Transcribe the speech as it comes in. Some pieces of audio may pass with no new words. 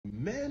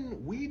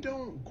Men, we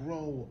don't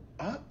grow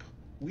up,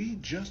 we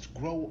just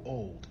grow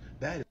old.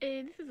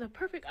 And this is a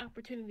perfect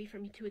opportunity for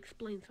me to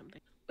explain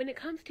something. When it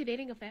comes to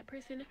dating a fat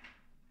person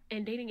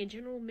and dating in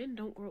general, men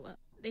don't grow up.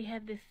 They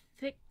have this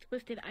sick,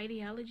 twisted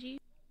ideology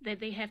that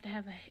they have to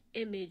have an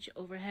image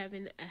over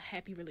having a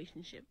happy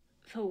relationship.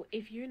 So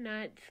if you're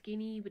not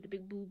skinny with the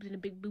big boobs and the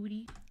big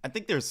booty, I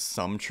think there's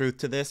some truth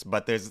to this,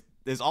 but there's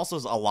also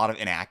a lot of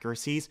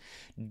inaccuracies.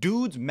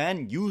 Dudes,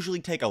 men usually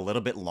take a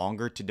little bit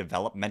longer to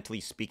develop mentally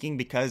speaking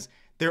because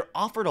they're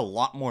offered a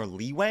lot more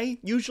leeway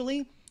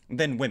usually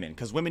than women,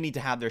 because women need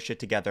to have their shit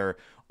together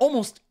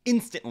almost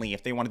instantly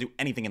if they want to do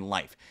anything in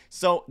life.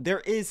 So there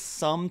is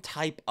some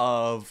type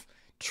of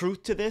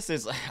truth to this.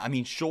 Is I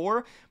mean,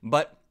 sure,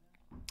 but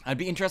I'd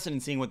be interested in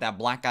seeing what that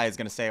black guy is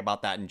going to say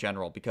about that in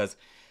general, because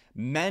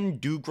men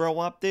do grow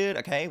up, dude.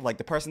 Okay, like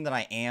the person that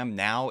I am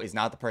now is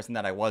not the person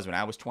that I was when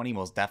I was 20,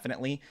 most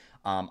definitely.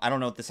 I don't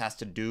know if this has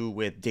to do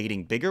with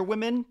dating bigger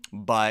women,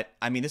 but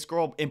I mean, this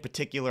girl in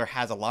particular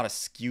has a lot of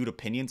skewed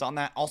opinions on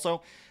that.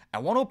 Also, I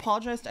want to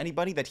apologize to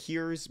anybody that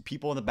hears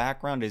people in the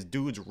background as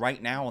dudes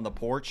right now on the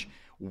porch,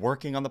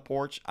 working on the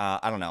porch.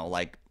 I don't know,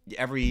 like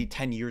every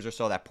 10 years or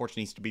so, that porch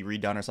needs to be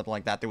redone or something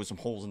like that. There was some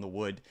holes in the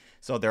wood,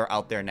 so they're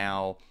out there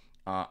now,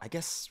 I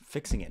guess,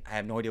 fixing it. I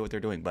have no idea what they're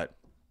doing, but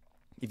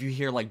if you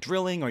hear like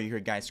drilling or you hear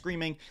guys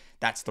screaming,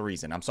 that's the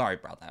reason. I'm sorry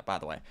about that, by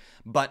the way.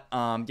 But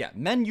yeah,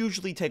 men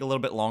usually take a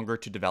little bit longer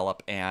to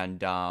develop,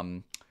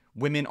 and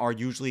women are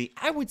usually,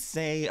 I would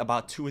say,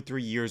 about 2 or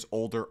 3 years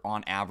older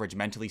on average,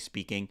 mentally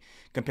speaking,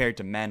 compared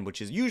to men,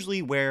 which is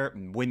usually where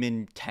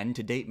women tend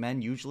to date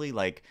men. Usually,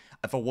 like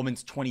if a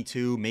woman's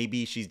 22,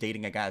 maybe she's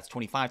dating a guy that's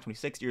 25,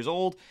 26 years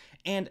old,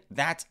 and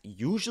that's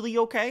usually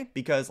okay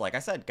because, like I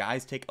said,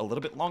 guys take a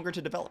little bit longer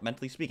to develop,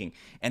 mentally speaking,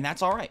 and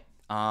that's all right.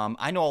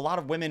 I know a lot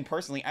of women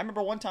personally. I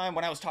remember one time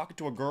when I was talking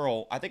to a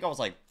girl, I think I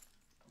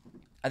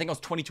was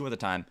 22 at the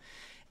time.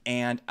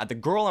 And the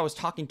girl I was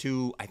talking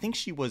to, I think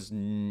she was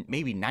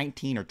maybe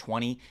 19 or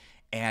 20.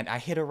 And I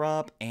hit her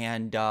up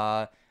and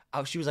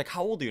she was like,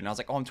 "How old are you?" And I was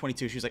like, "Oh, I'm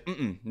 22. She was like,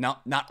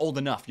 not old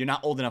enough. You're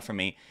not old enough for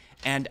me."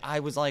 And I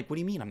was like, "What do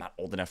you mean I'm not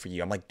old enough for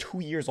you? I'm like 2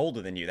 years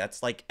older than you.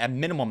 That's like at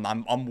minimum,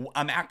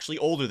 I'm actually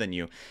older than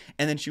you."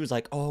 And then she was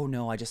like, "Oh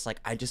no, I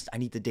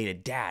need to date a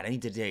dad. I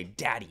need to date a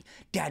daddy.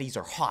 Daddies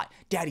are hot.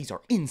 Daddies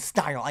are in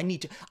style.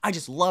 I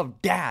just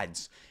love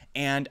dads."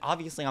 And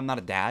obviously I'm not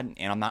a dad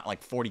and I'm not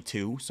like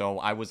 42. So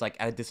I was like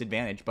at a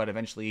disadvantage, but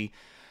eventually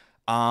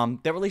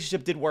that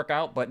relationship did work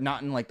out, but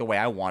not in like the way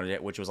I wanted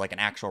it, which was like an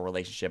actual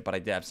relationship. But I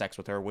did have sex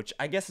with her, which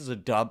I guess is a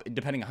dub,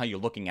 depending on how you're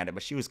looking at it.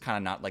 But she was kind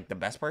of not like the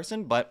best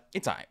person, but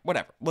it's alright.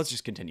 Whatever. Let's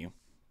just continue.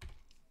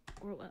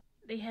 grow up.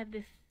 They have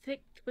this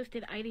sick,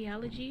 twisted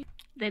ideology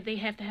that they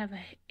have to have an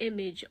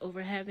image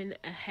over having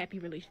a happy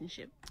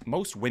relationship.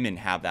 Most women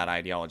have that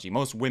ideology.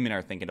 Most women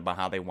are thinking about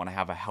how they want to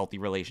have a healthy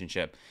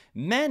relationship.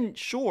 Men,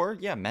 sure,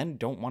 yeah, men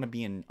don't want to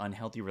be in an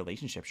unhealthy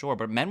relationship, sure,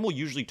 but men will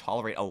usually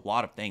tolerate a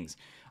lot of things.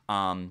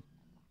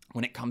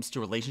 When it comes to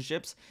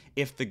relationships,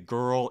 if the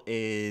girl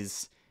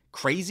is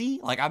crazy,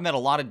 like I've met a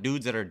lot of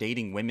dudes that are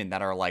dating women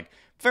that are like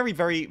very,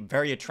 very,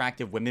 very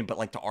attractive women, but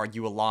like to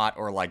argue a lot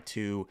or like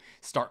to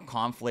start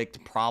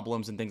conflict,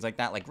 problems, and things like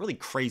that, like really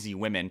crazy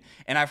women.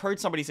 And I've heard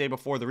somebody say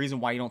before, the reason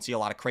why you don't see a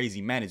lot of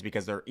crazy men is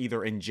because they're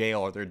either in jail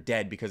or they're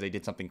dead because they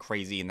did something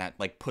crazy and that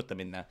like put them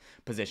in the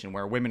position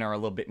where women are a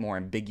little bit more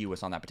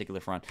ambiguous on that particular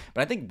front.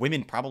 But I think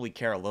women probably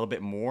care a little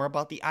bit more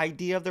about the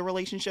idea of the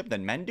relationship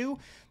than men do.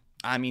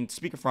 I mean,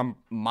 speaking from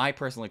my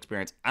personal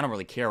experience, I don't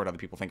really care what other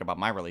people think about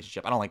my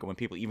relationship. I don't like it when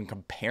people even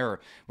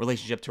compare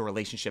relationship to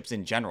relationships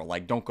in general.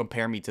 Like, don't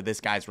compare me to this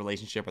guy's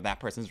relationship or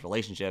that person's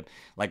relationship.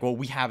 Like, what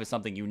we have is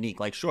something unique.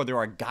 Like, sure, there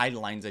are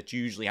guidelines that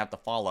you usually have to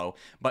follow,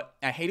 but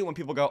I hate it when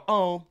people go,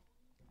 "Oh,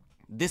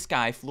 this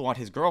guy flew out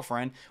his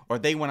girlfriend," or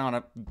 "They went on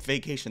a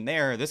vacation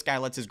there. This guy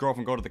lets his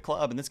girlfriend go to the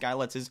club, and this guy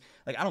lets his,"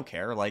 like, I don't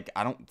care. Like,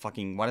 I don't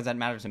fucking, why does that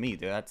matter to me,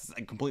 dude? That's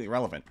like, completely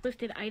irrelevant.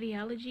 Twisted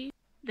ideology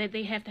that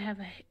they have to have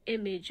an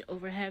image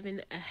over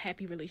having a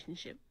happy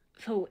relationship.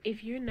 So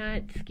if you're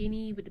not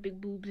skinny with the big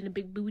boobs and the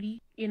big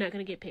booty, you're not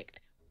gonna get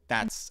picked.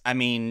 I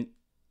mean,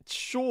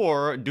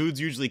 sure,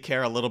 dudes usually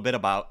care a little bit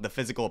about the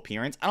physical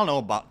appearance. I don't know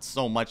about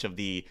so much of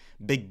the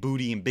big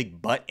booty and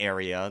big butt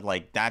area.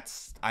 Like,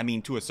 that's, I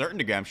mean, to a certain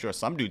degree, I'm sure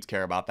some dudes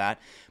care about that.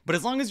 But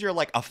as long as you're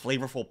like a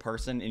flavorful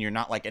person and you're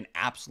not like an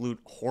absolute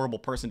horrible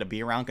person to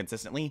be around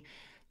consistently,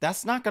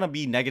 that's not going to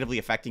be negatively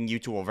affecting you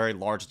to a very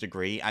large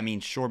degree. I mean,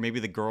 sure, maybe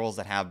the girls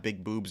that have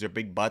big boobs or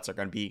big butts are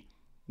going to be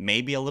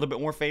maybe a little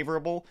bit more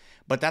favorable,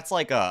 but that's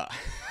like a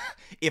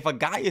if a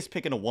guy is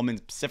picking a woman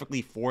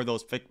specifically for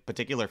those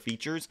particular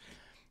features,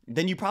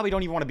 then you probably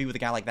don't even want to be with a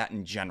guy like that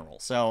in general.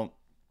 So,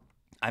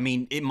 I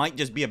mean, it might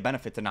just be a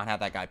benefit to not have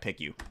that guy pick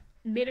you.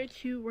 Men are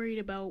too worried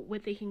about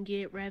what they can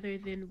get rather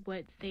than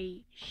what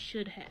they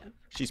should have.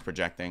 She's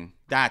projecting.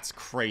 That's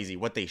crazy.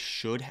 What they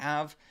should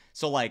have.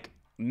 So, like,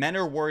 men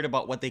are worried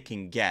about what they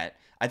can get.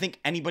 I think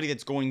anybody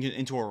that's going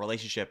into a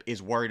relationship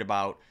is worried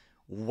about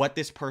what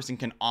this person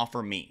can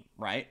offer me,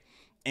 right?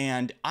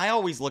 And I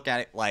always look at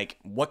it like,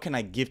 what can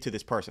I give to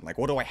this person? Like,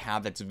 what do I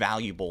have that's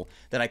valuable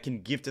that I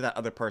can give to that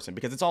other person?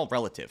 Because it's all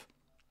relative.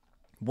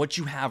 What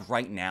you have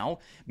right now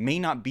may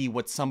not be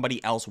what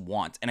somebody else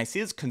wants. And I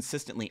see this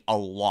consistently a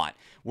lot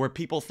where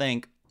people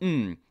think,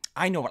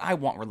 I know what I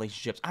want in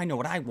relationships. I know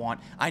what I want.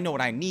 I know what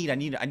I need. I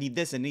need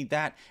this and need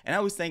that. And I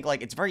always think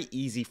like it's very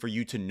easy for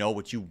you to know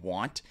what you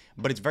want,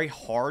 but it's very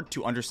hard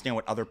to understand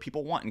what other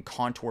people want and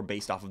contour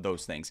based off of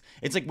those things.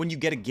 It's like when you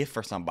get a gift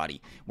for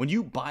somebody. When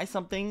you buy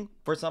something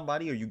for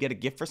somebody or you get a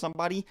gift for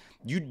somebody,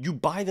 you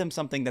buy them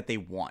something that they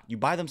want. You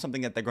buy them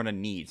something that they're going to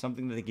need,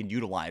 something that they can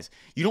utilize.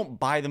 You don't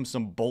buy them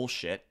some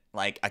bullshit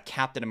like a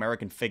Captain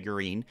American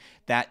figurine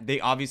that they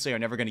obviously are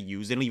never going to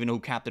use. They don't even know who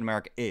Captain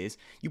America is.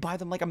 You buy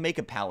them like a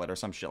makeup palette or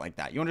some shit like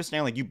that. You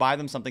understand? Like you buy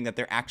them something that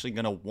they're actually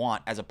going to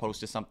want as opposed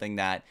to something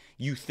that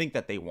you think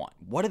that they want.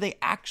 What do they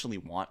actually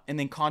want? And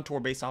then contour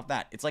based off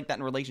that. It's like that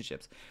in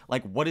relationships.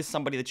 Like what does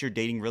somebody that you're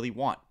dating really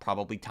want?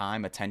 Probably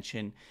time,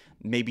 attention.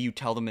 Maybe you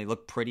tell them they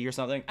look pretty or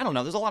something. I don't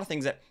know. There's a lot of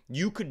things that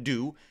you could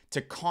do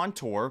to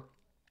contour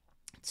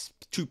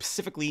to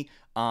specifically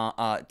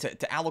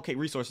to allocate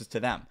resources to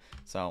them.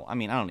 So I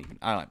mean, I don't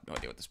have no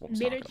idea what this woman's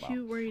talking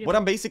about. What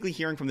I'm basically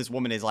hearing from this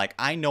woman is like,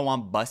 I know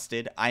I'm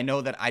busted. I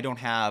know that I don't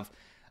have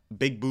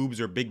big boobs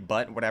or big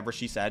butt, whatever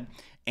she said.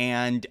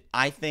 And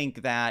I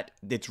think that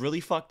it's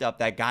really fucked up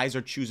that guys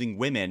are choosing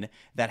women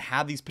that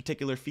have these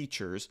particular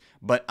features,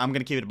 but I'm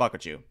going to keep it a buck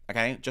with you,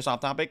 okay? Just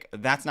off topic,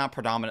 that's not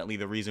predominantly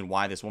the reason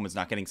why this woman's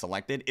not getting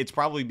selected. It's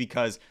probably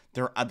because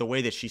they're the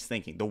way that she's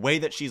thinking, the way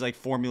that she's like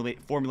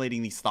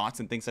formulating these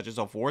thoughts and things such and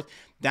so forth,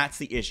 that's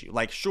the issue.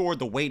 Like, sure,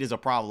 the weight is a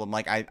problem.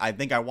 Like, I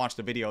think I watched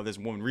a video of this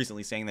woman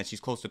recently saying that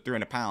she's close to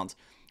 300 pounds,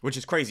 which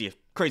is crazy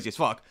as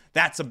fuck.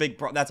 That's a big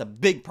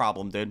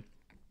problem, dude.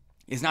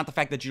 It's not the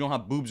fact that you don't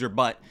have boobs or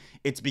butt.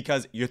 It's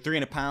because you're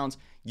 300 pounds.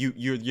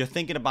 You're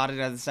thinking about it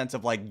as a sense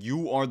of like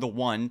you are the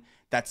one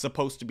that's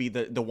supposed to be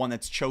the one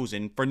that's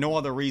chosen for no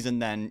other reason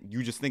than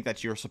you just think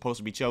that you're supposed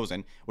to be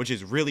chosen, which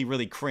is really,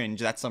 really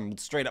cringe. That's some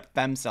straight up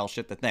femcel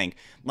shit to think.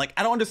 Like,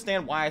 I don't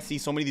understand why I see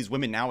so many of these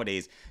women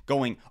nowadays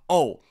going,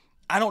 oh,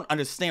 I don't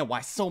understand why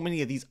so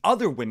many of these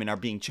other women are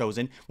being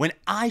chosen when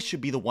I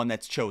should be the one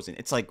that's chosen.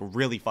 It's like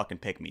really fucking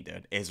pick me,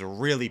 dude. It's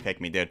really pick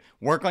me, dude.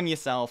 Work on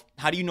yourself.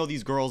 How do you know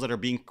these girls that are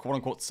being quote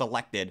unquote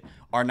selected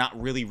are not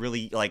really,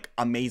 really like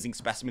amazing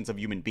specimens of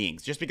human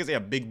beings? Just because they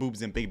have big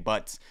boobs and big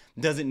butts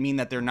doesn't mean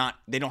that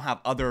they don't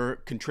have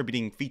other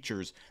contributing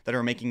features that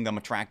are making them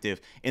attractive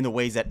in the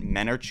ways that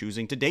men are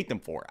choosing to date them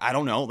for. I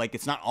don't know. Like,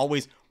 it's not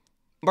always,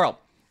 bro,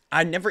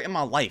 I never in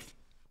my life,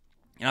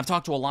 and I've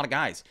talked to a lot of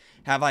guys,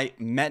 I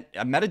met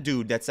a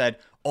dude that said,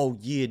 oh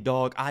yeah,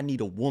 dog, I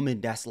need a woman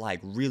that's like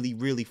really,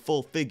 really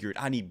full figured.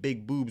 I need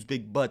big boobs,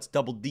 big butts,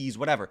 double D's,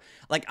 whatever.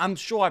 Like, I'm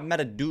sure I've met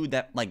a dude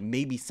that like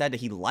maybe said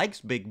that he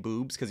likes big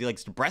boobs because he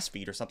likes to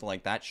breastfeed or something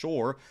like that.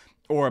 Sure.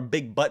 Or a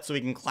big butt so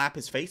he can clap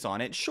his face on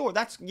it. Sure.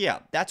 That's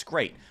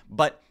great.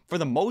 But for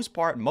the most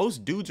part,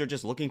 most dudes are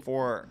just looking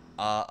for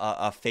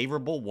a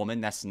favorable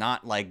woman that's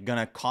not like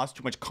gonna cause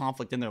too much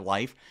conflict in their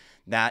life.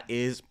 That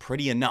is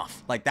pretty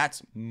enough. Like,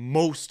 that's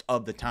most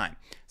of the time.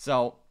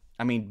 So,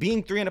 I mean,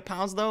 being 300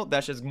 pounds, though,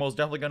 that's just most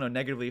definitely going to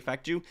negatively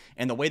affect you.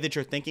 And the way that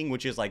you're thinking,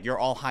 which is like you're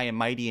all high and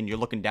mighty and you're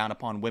looking down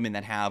upon women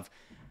that have,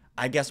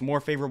 I guess, more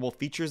favorable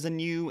features than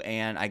you.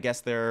 And I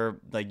guess they're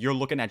like, you're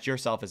looking at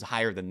yourself as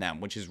higher than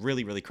them, which is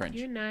really, really cringe.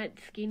 You're not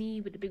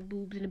skinny with the big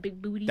boobs and the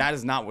big booty. That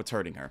is not what's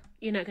hurting her.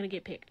 You're not going to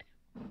get picked.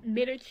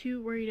 Men are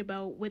too worried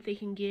about what they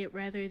can get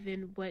rather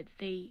than what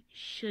they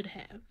should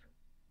have.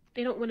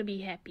 They don't want to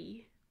be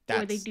happy.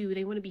 Or they do.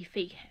 They want to be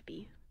fake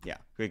happy. Yeah,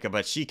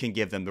 but she can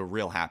give them the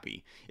real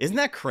happy. Isn't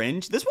that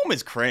cringe? This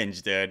woman's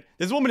cringe, dude.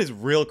 This woman is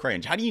real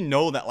cringe. How do you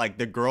know that, like,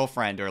 the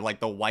girlfriend or, like,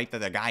 the wife that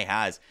the guy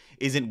has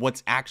isn't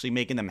what's actually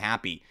making them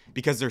happy?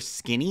 Because they're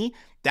skinny?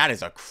 That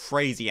is a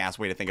crazy-ass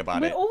way to think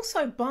about it. We're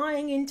also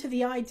buying into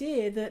the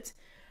idea that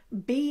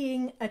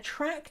being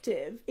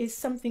attractive is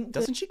something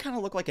Doesn't she kind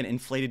of look like an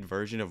inflated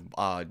version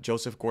of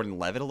Joseph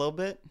Gordon-Levitt a little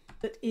bit?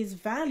 That is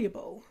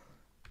valuable.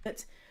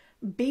 That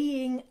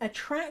being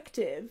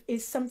attractive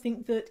is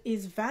something that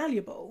is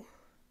valuable.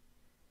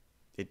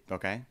 It's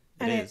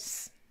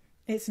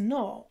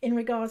not. In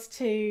regards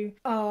to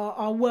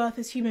our worth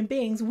as human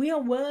beings, we are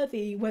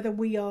worthy whether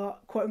we are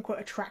quote-unquote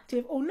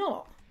attractive or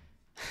not.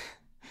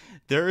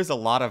 There is a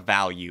lot of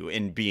value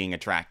in being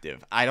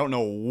attractive. I don't know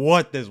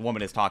what this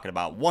woman is talking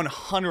about.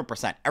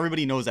 100%.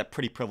 Everybody knows that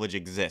pretty privilege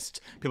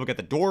exists. People get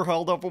the door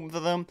held open for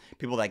them.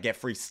 People that get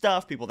free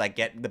stuff. People that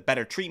get the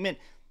better treatment.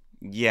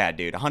 Yeah,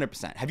 dude,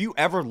 100%. Have you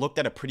ever looked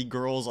at a pretty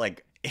girl's,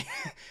 like,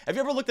 have you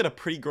ever looked at a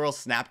pretty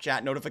girl's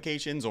Snapchat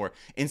notifications or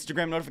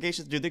Instagram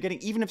notifications? Dude, they're getting,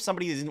 even if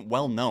somebody isn't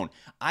well known.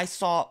 I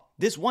saw,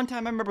 this one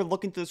time I remember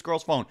looking through this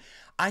girl's phone,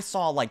 I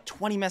saw like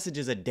 20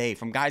 messages a day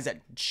from guys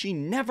that she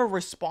never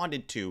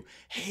responded to.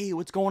 Hey,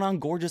 what's going on,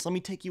 gorgeous? Let me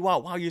take you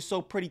out. Wow, you're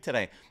so pretty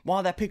today.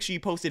 Wow, that picture you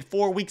posted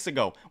 4 weeks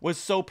ago was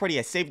so pretty.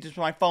 I saved it to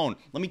my phone.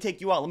 Let me take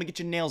you out. Let me get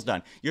your nails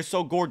done. You're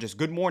so gorgeous.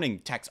 Good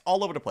morning. Text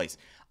all over the place.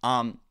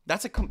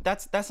 That's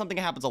something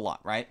that happens a lot,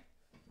 right?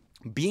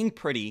 being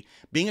pretty,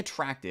 being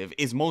attractive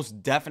is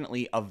most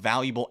definitely a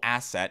valuable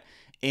asset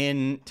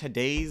in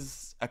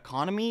today's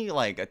economy,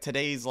 like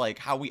today's like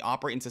how we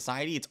operate in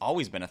society. It's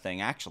always been a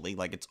thing, actually.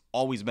 Like, it's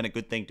always been a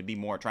good thing to be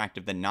more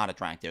attractive than not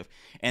attractive.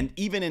 And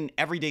even in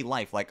everyday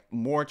life, like,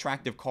 more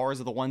attractive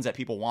cars are the ones that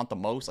people want the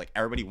most. Like,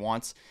 everybody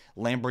wants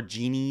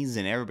Lamborghinis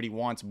and everybody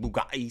wants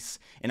Bugattis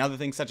and other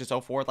things such as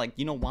so forth. Like,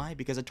 you know why?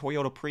 Because a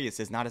Toyota Prius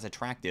is not as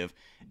attractive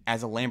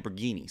as a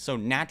Lamborghini. So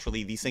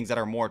naturally, these things that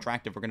are more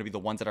attractive are going to be the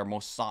ones that are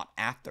most sought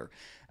after.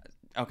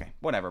 Okay,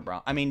 whatever,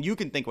 bro. I mean, you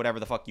can think whatever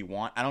the fuck you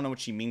want. I don't know what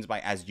she means by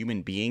as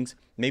human beings.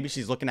 Maybe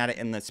she's looking at it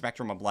in the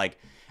spectrum of, like,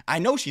 I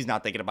know she's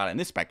not thinking about it in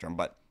this spectrum,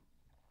 but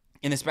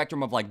in the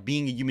spectrum of, like,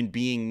 being a human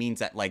being means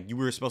that, like, you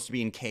were supposed to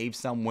be in caves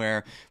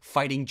somewhere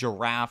fighting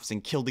giraffes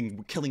and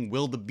killing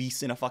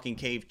wildebeests in a fucking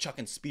cave,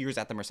 chucking spears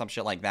at them or some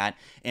shit like that.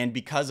 And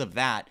because of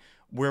that,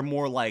 we're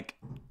more like,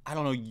 I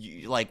don't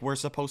know, like, we're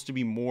supposed to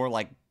be more,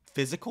 like,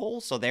 physical,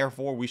 so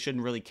therefore we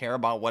shouldn't really care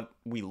about what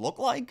we look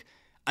like.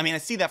 I mean, I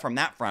see that from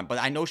that front, but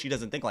I know she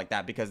doesn't think like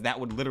that because that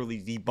would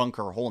literally debunk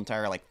her whole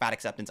entire, like, fat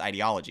acceptance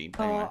ideology.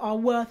 Anyway. Our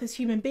worth as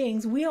human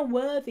beings, we are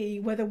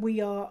worthy whether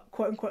we are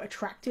quote-unquote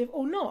attractive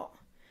or not.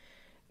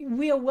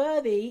 We are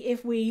worthy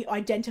if we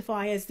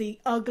identify as the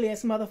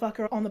ugliest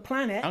motherfucker on the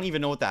planet. I don't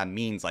even know what that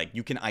means. Like,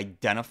 you can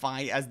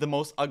identify as the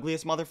most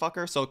ugliest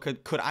motherfucker? So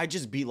could I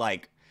just be,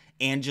 like,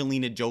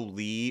 Angelina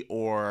Jolie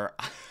or,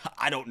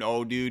 I don't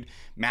know, dude,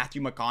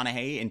 Matthew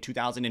McConaughey in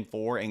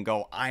 2004 and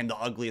go, I'm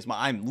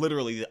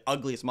literally the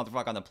ugliest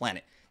motherfucker on the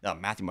planet.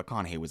 Matthew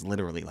McConaughey was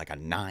literally like a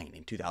 9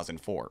 in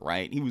 2004,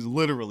 right? He was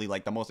literally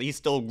like he's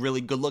still really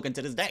good looking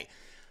to this day.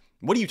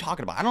 What are you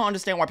talking about? I don't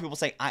understand why people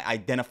say I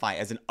identify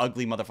as an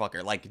ugly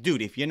motherfucker. Like,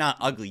 dude, if you're not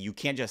ugly, you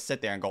can't just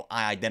sit there and go,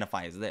 I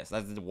identify as this.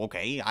 That's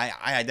okay. I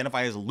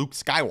identify as Luke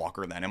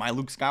Skywalker then. Am I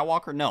Luke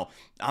Skywalker? No.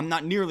 I'm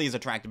not nearly as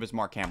attractive as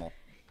Mark Hamill.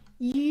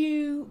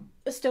 You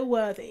are still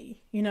worthy,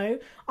 you know?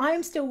 I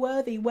am still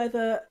worthy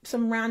whether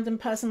some random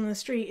person on the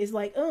street is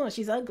like, oh,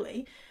 she's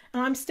ugly.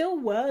 And I'm still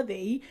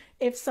worthy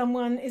if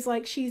someone is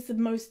like, she's the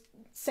most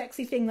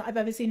sexy thing that I've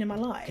ever seen in my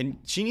life.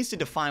 She needs to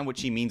define what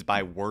she means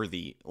by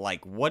worthy.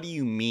 Like, what do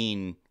you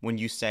mean when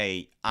you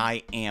say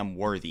I am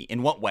worthy?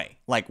 In what way?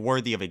 Like,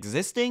 worthy of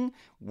existing,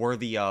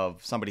 worthy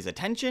of somebody's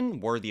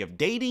attention, worthy of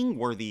dating,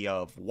 worthy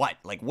of what?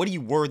 Like, what are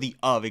you worthy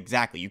of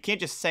exactly? You can't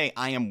just say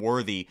I am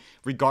worthy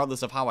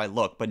regardless of how I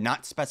look, but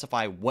not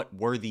specify what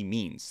worthy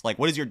means. Like,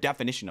 what is your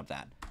definition of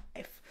that?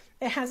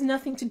 It has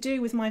nothing to do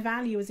with my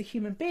value as a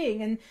human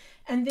being,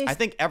 and this. I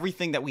think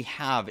everything that we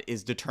have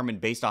is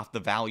determined based off the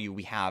value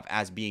we have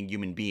as being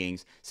human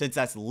beings, since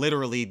that's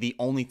literally the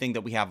only thing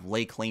that we have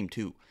lay claim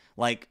to.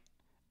 Like,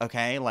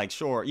 okay, like,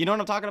 sure, you know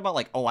what I'm talking about?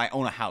 Like, oh, I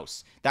own a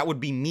house. That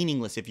would be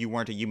meaningless if you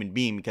weren't a human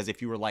being, because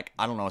if you were like,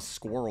 I don't know, a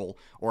squirrel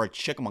or a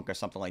chipmunk or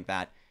something like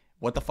that,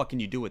 what the fuck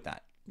can you do with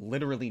that?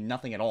 Literally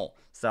nothing at all.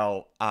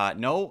 So,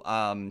 no,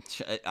 I'm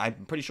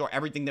pretty sure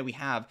everything that we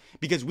have,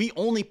 because we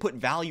only put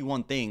value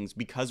on things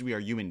because we are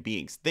human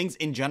beings. Things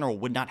in general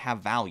would not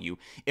have value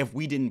if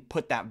we didn't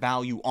put that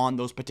value on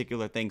those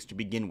particular things to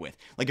begin with.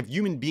 Like, if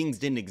human beings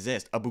didn't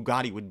exist, a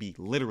Bugatti would be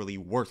literally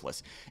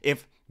worthless.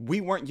 If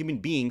we weren't human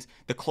beings,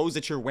 the clothes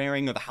that you're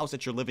wearing or the house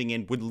that you're living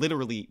in would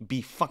literally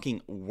be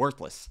fucking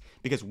worthless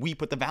because we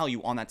put the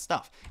value on that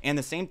stuff. And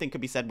the same thing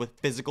could be said with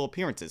physical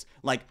appearances.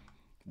 Like,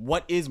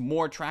 what is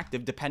more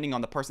attractive depending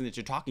on the person that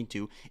you're talking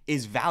to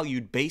is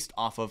valued based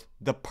off of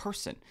the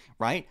person,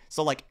 right?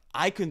 So, like,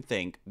 I can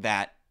think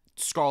that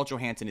Scarlett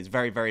Johansson is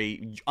very,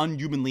 very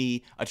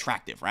unhumanly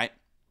attractive, right?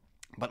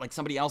 But, like,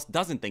 somebody else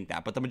doesn't think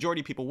that, but the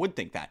majority of people would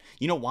think that.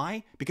 You know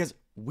why? Because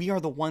we are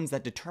the ones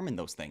that determine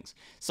those things.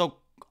 So,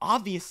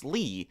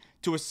 obviously,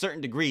 to a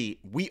certain degree,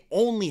 we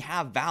only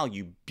have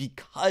value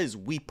because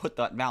we put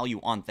that value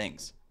on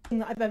things.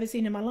 That I've ever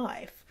seen in my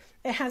life.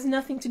 It has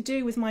nothing to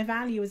do with my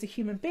value as a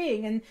human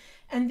being,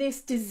 and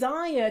this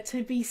desire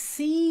to be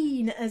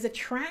seen as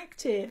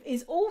attractive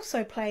is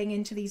also playing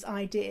into these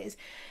ideas.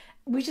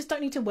 We just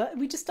don't need to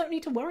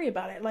worry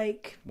about it.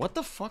 Like, what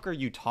the fuck are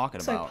you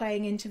talking about? So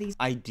playing into these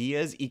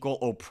ideas equal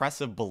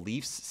oppressive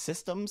beliefs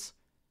systems?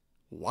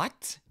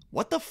 What?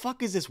 What the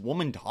fuck is this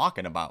woman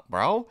talking about,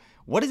 bro?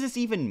 What does this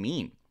even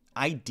mean?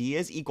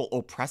 Ideas equal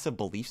oppressive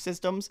belief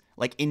systems?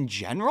 Like, in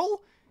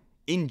general?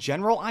 In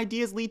general,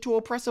 ideas lead to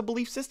oppressive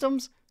belief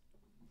systems?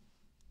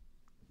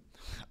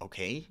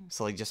 Okay,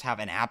 so like just have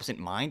an absent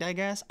mind, I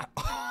guess?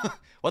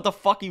 What the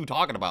fuck are you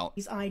talking about?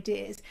 These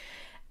ideas.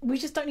 We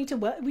just don't need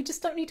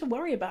to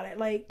worry about it.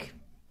 Like,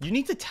 you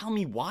need to tell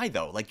me why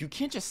though. Like, you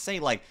can't just say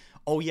like,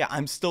 oh yeah,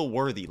 I'm still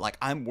worthy. Like,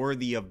 I'm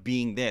worthy of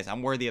being this.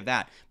 I'm worthy of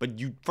that. But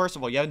you, first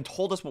of all, you haven't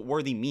told us what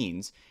worthy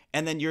means.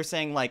 And then you're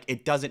saying like,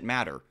 it doesn't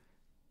matter.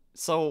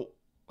 So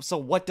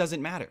what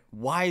doesn't matter?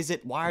 Why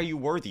are you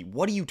worthy?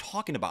 What are you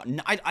talking about?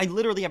 I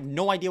literally have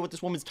no idea what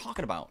this woman's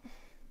talking about.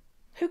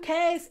 Who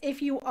cares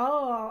if you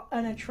are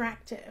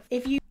unattractive?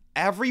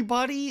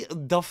 Everybody?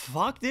 The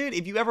fuck, dude?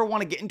 If you ever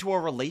want to get into a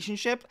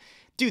relationship,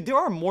 dude, there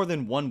are more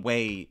than one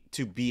way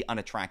to be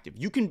unattractive.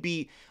 You can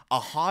be a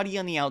hottie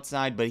on the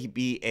outside, but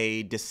be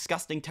a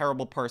disgusting,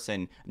 terrible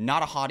person,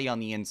 not a hottie on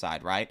the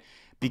inside, right?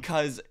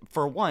 Because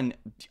for one,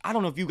 I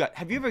don't know if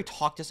have you ever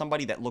talked to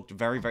somebody that looked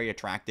very, very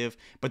attractive,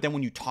 but then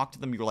when you talk to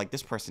them, you're like,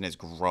 this person is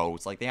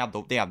gross. Like they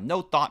have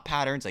no thought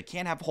patterns. They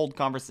can't hold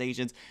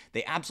conversations.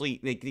 They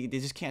absolutely, they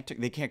just can't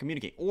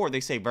communicate, or they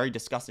say very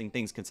disgusting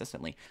things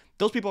consistently.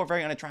 Those people are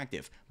very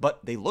unattractive,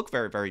 but they look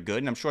very, very good.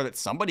 And I'm sure that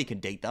somebody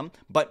could date them,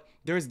 but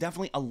there is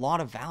definitely a lot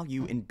of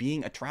value in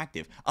being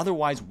attractive.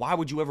 Otherwise, why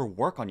would you ever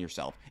work on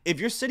yourself? If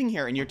you're sitting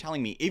here and you're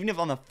telling me, even if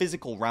on the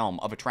physical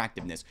realm of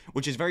attractiveness,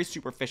 which is very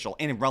superficial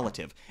and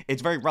relative,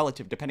 it's very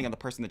relative depending on the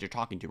person that you're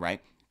talking to, right?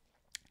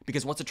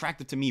 Because what's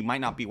attractive to me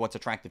might not be what's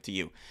attractive to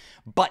you.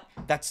 But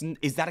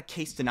is that a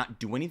case to not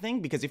do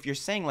anything? Because if you're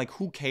saying like,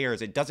 who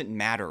cares? It doesn't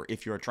matter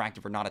if you're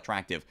attractive or not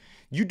attractive.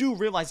 You do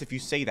realize if you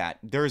say that,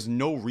 there is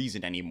no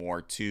reason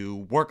anymore to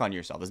work on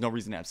yourself. There's no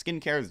reason to have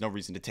skincare. There's no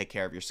reason to take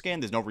care of your skin.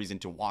 There's no reason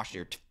to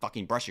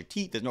fucking brush your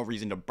teeth. There's no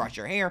reason to brush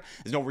your hair.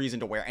 There's no reason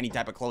to wear any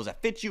type of clothes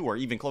that fit you or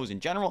even clothes in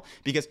general,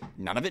 because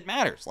none of it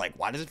matters. Like,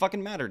 why does it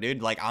fucking matter,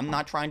 dude? Like, I'm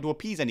not trying to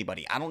appease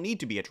anybody. I don't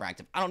need to be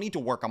attractive. I don't need to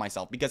work on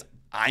myself because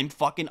I'm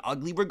fucking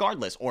ugly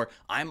regardless. Or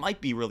I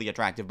might be really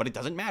attractive, but it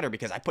doesn't matter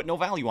because I put no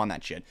value on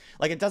that shit.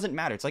 Like, it doesn't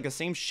matter. It's like the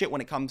same shit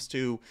when it comes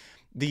to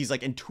these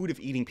like intuitive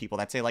eating people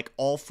that say like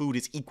all food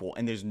is equal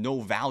and there's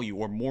no value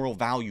or moral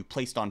value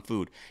placed on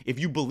food. If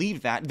you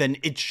believe that, then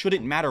it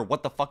shouldn't matter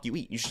what the fuck you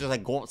eat. You should just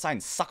like go outside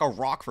and suck a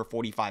rock for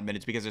 45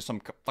 minutes because there's some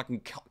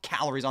fucking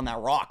calories on that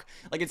rock.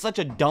 Like, it's such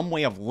a dumb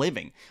way of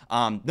living.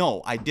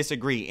 No, I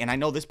disagree. And I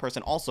know this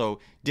person also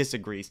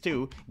disagrees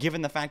too,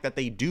 given the fact that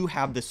they do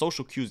have the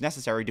social cues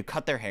necessary to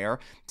cut their hair,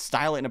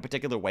 style it in a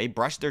particular way,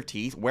 brush their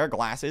teeth, wear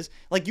glasses.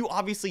 Like, you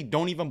obviously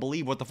don't even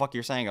believe what the fuck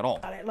you're saying at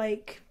all.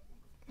 Like,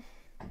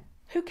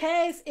 who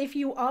cares if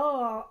you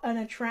are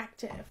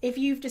unattractive? If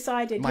you've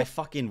decided... My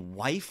fucking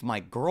wife, my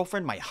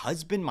girlfriend, my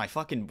husband, my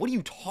fucking... What are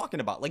you talking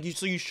about? Like,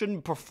 so you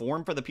shouldn't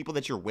perform for the people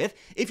that you're with?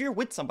 If you're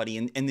with somebody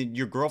and then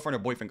your girlfriend or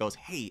boyfriend goes,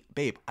 hey,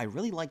 babe, I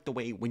really like the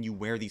way when you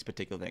wear these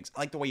particular things. I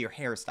like the way your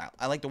hair is styled.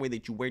 I like the way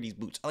that you wear these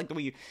boots. I like the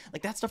way you...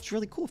 Like, that stuff's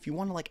really cool. If you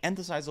want to, like,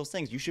 emphasize those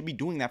things, you should be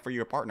doing that for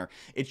your partner.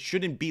 It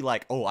shouldn't be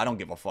like, oh, I don't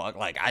give a fuck.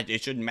 Like,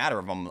 it shouldn't matter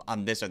if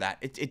I'm this or that.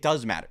 It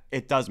does matter.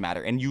 It does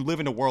matter. And you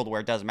live in a world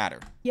where it does matter.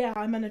 Yeah,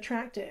 I'm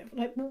unattractive.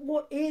 Like,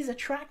 what is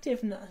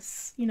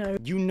attractiveness? You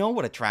know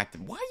what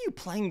attractive... Why are you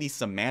playing these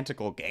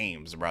semantical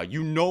games, bro?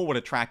 You know what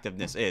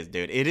attractiveness is,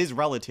 dude. It is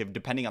relative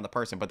depending on the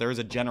person, but there is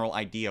a general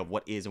idea of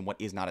what is and what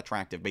is not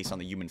attractive based on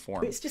the human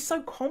form. It's just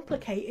so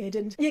complicated.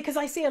 And yeah, because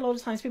I see a lot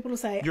of times people will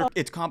say...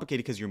 It's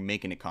complicated because you're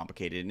making it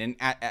complicated. And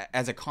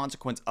as a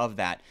consequence of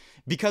that,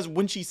 because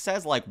when she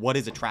says, like, what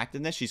is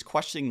attractiveness, she's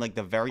questioning, like,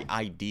 the very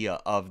idea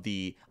of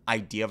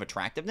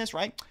attractiveness,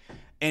 right?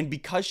 And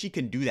because she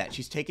can do that,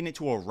 she's taken it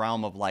to a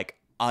realm of, like,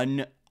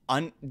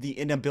 the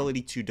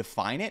inability to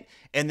define it.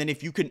 And then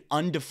if you can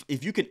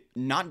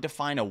not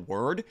define a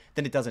word,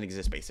 then it doesn't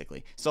exist,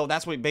 basically. So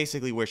that's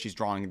basically where she's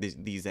drawing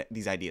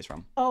these ideas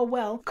from. Oh,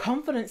 well,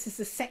 confidence is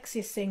the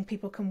sexiest thing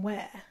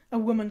a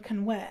woman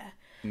can wear.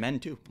 Men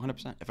too,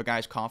 100%. If a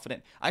guy's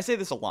confident, I say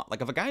this a lot.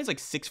 Like, if a guy's like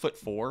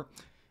 6'4",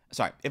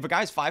 if a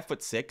guy's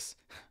 5'6",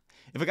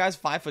 if a guy's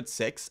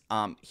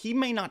 5'6", he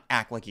may not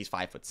act like he's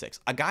 5'6".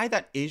 A guy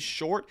that is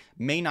short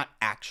may not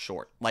act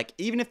short. Like,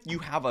 even if you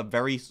have a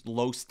very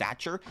low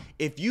stature,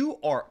 if you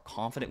are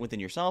confident within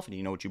yourself and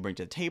you know what you bring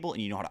to the table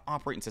and you know how to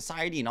operate in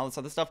society and all this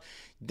other stuff,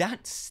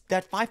 that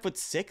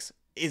 5'6"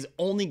 is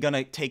only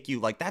gonna take you,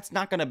 like, that's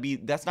not gonna be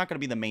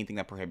the main thing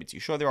that prohibits you.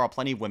 Sure, there are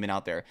plenty of women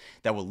out there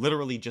that will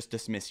literally just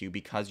dismiss you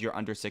because you're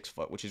under 6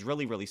 foot, which is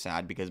really, really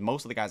sad, because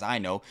most of the guys I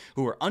know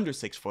who are under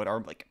 6 foot are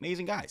like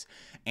amazing guys,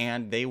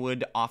 and they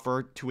would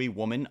offer to a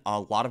woman a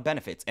lot of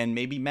benefits, and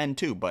maybe men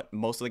too, but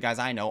most of the guys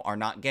I know are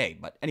not gay.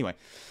 But anyway,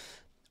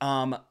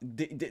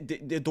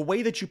 the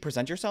way that you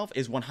present yourself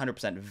is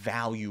 100%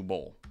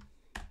 valuable.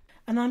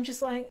 And I'm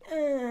just like,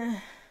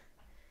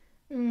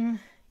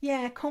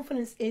 yeah,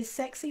 confidence is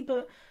sexy,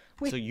 but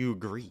so you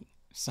agree?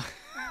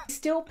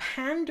 Still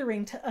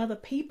pandering to other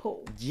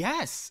people.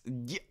 Yes.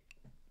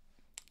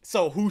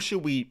 So who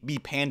should we be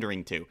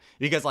pandering to?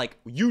 Because, like,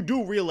 you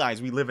do realize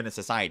we live in a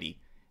society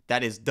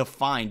that is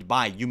defined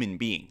by human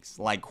beings.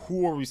 Like,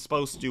 who are we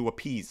supposed to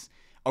appease?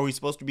 Are we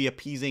supposed to be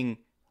appeasing,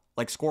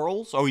 like,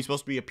 squirrels? Are we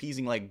supposed to be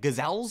appeasing, like,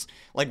 gazelles?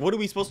 Like, what are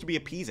we supposed to be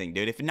appeasing,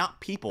 dude? If not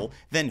people,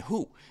 then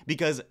who?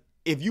 Because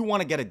if you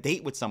want to get a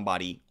date with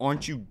somebody,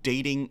 aren't you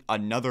dating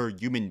another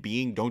human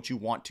being? Don't you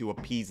want to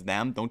appease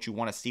them? Don't you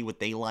want to see what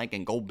they like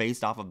and go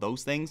based off of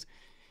those things?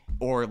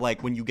 Or,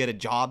 like, when you get a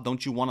job,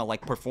 don't you want to,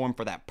 like, perform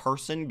for that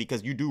person?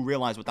 Because you do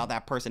realize without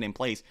that person in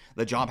place,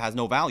 the job has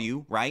no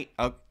value, right?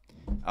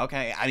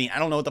 Okay, I mean, I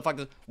don't know what the fuck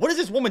what is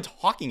this woman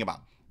talking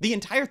about? The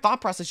entire thought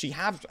process she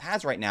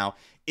has right now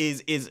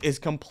is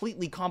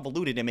completely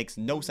convoluted. It makes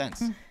no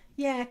sense.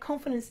 Yeah,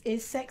 confidence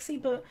is sexy,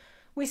 but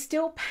we're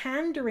still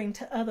pandering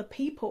to other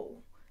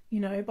people,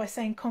 by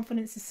saying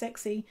confidence is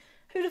sexy.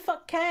 Who the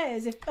fuck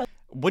cares if...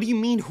 What do you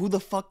mean, who the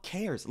fuck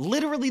cares?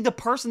 Literally the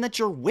person that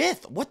you're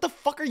with. What the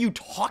fuck are you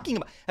talking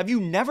about? Have you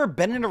never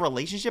been in a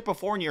relationship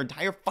before in your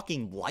entire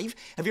fucking life?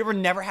 Have you ever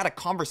never had a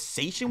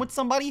conversation with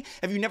somebody?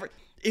 Have you never...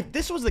 If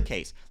this was the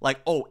case, like,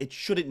 oh, it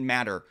shouldn't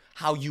matter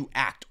how you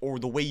act or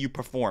the way you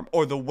perform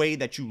or the way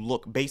that you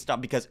look based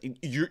on, because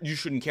you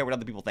shouldn't care what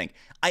other people think.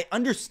 I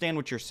understand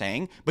what you're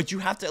saying, but you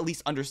have to at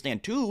least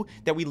understand too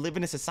that we live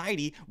in a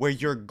society where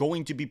you're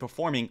going to be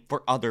performing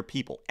for other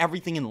people.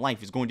 Everything in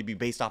life is going to be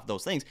based off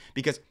those things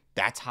because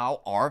that's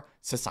how our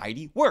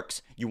society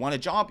works. You want a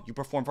job, you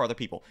perform for other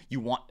people.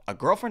 You want a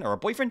girlfriend or a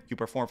boyfriend, you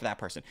perform for that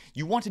person.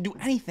 You want to do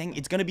anything,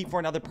 it's going to be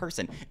for another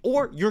person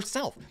or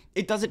yourself.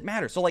 It doesn't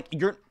matter. So like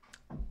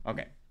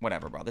okay,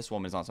 whatever, bro. This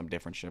woman's on some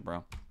different shit,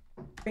 bro.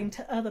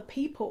 To other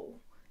people,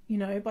 you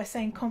know, by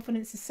saying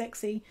confidence is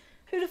sexy.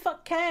 Who the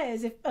fuck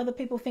cares if other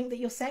people think that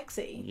you're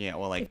sexy? Yeah,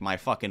 well, like, my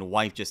fucking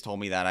wife just told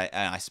me that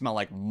I smell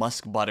like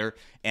musk butter,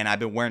 and I've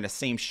been wearing the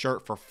same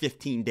shirt for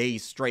 15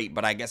 days straight,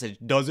 but I guess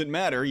it doesn't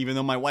matter, even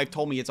though my wife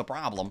told me it's a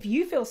problem. If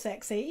you feel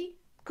sexy,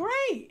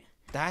 great.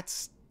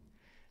 That's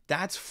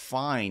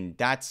fine.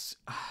 That's...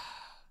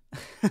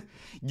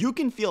 You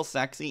can feel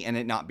sexy and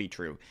it not be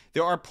true.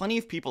 There are plenty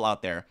of people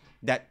out there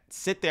that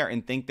sit there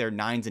and think they're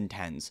 9s and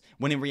 10s,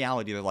 when in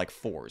reality they're like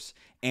 4s.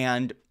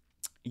 And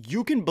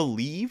you can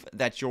believe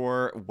that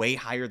you're way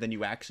higher than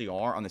you actually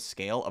are on the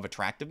scale of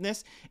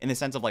attractiveness in the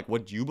sense of like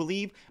what you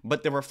believe,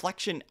 but the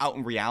reflection out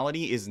in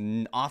reality is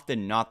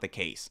often not the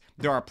case.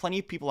 There are plenty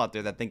of people out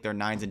there that think they're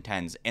 9s and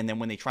 10s, and then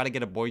when they try to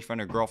get a boyfriend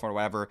or girlfriend or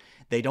whatever,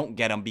 they don't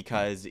get them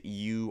because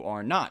you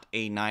are not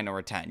a 9 or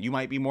a 10. You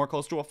might be more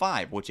close to a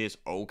 5, which is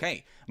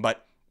okay,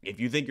 but if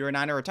you think you're a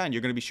 9 or a 10,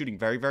 you're going to be shooting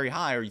very, very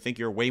high, or you think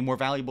you're way more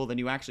valuable than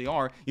you actually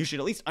are, you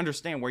should at least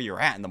understand where you're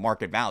at in the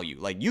market value.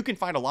 Like, you can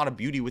find a lot of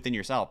beauty within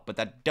yourself, but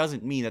that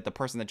doesn't mean that the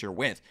person that you're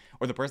with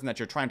or the person that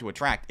you're trying to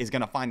attract is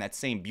going to find that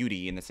same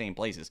beauty in the same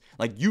places.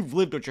 Like, you've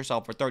lived with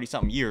yourself for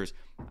 30-something years.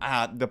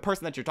 The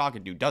person that you're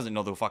talking to doesn't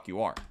know the fuck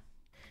you are.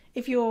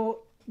 If you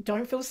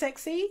don't feel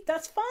sexy,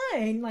 that's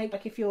fine.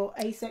 Like if you're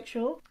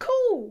asexual,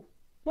 cool,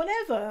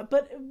 whatever.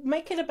 But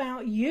make it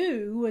about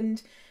you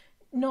and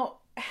not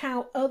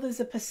how others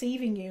are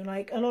perceiving you.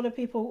 Like, a lot of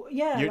people,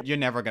 you're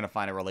never gonna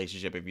find a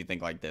relationship if you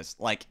think like this.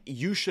 Like,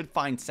 you should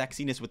find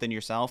sexiness within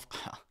yourself.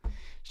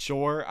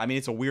 Sure, I mean,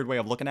 it's a weird way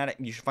of looking at it.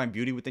 You should find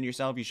beauty within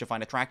yourself, you should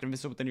find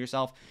attractiveness within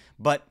yourself,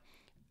 but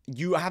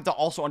you have to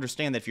also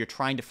understand that if you're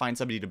trying to find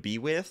somebody to be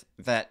with,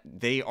 that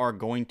they are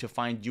going to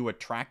find you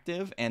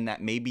attractive, and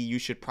that maybe you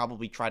should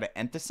probably try to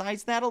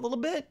emphasize that a little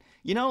bit.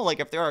 You know,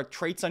 like, if there are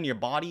traits on your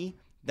body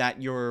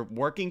that you're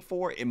working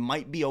for, it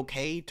might be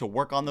okay to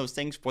work on those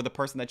things for the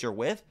person that you're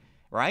with,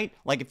 right?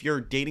 Like, if you're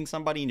dating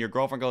somebody and your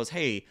girlfriend goes,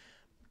 hey,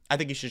 I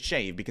think you should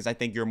shave because I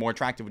think you're more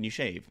attractive when you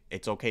shave.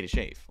 It's okay to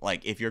shave.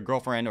 Like, if your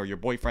girlfriend or your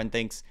boyfriend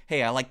thinks,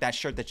 hey, I like that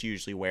shirt that you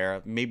usually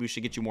wear, maybe we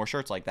should get you more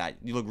shirts like that.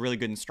 You look really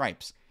good in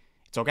stripes.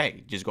 It's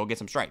okay. Just go get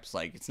some stripes.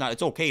 Like,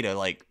 it's okay to,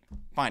 like,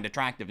 find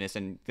attractiveness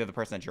in the other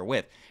person that you're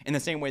with. In the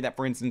same way that,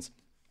 for instance,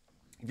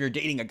 if you're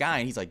dating a guy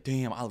and he's like,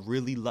 damn, I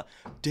really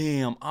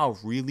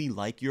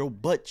like your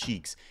butt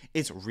cheeks.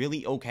 It's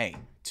really okay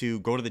to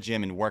go to the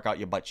gym and work out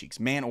your butt cheeks,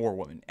 man or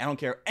woman. I don't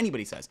care what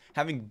anybody says.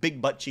 Having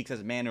big butt cheeks as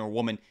a man or a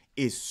woman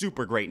is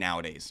super great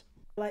nowadays.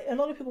 Like, a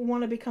lot of people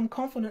want to become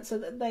confident so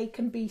that they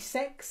can be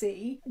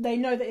sexy. They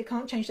know that it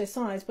can't change their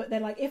size, but they're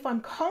like, if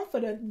I'm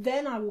confident,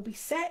 then I will be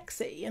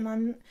sexy.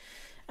 And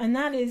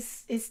that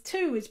is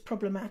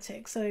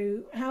problematic.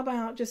 So how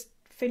about just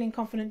feeling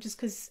confident just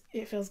because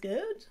it feels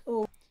good?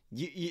 Or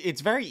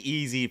it's very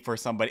easy for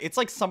somebody. It's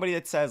like somebody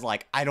that says,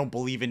 like, I don't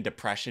believe in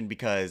depression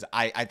because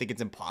I think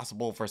it's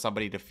impossible for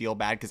somebody to feel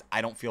bad because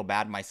I don't feel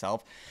bad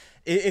myself.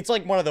 It's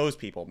like one of those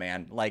people,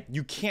 man. Like,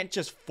 you can't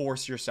just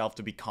force yourself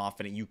to be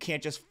confident. You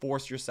can't just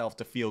force yourself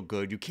to feel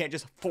good. You can't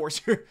just force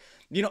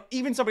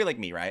even somebody like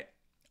me, right?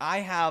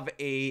 I have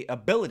a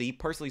ability,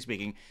 personally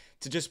speaking,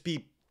 to just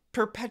be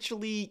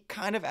perpetually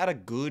kind of at a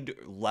good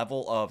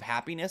level of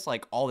happiness,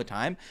 like, all the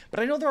time.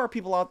 But I know there are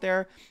people out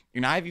there,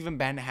 and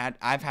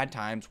I've had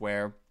times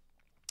where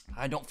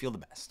I don't feel the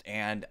best,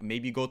 and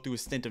maybe you go through a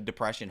stint of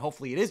depression.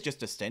 Hopefully it is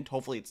just a stint.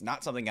 Hopefully it's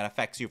not something that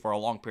affects you for a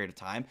long period of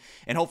time,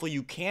 and hopefully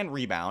you can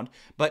rebound.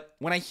 But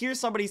when I hear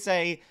somebody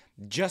say,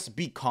 just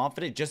be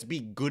confident, just be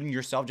good in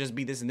yourself, just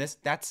be this and this,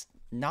 that's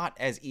not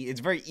as it's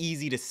very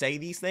easy to say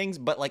these things,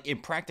 but, like, in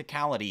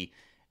practicality,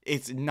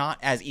 it's not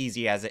as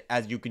easy as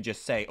you can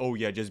just say, oh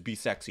yeah, just be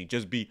sexy,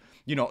 just be,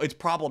 it's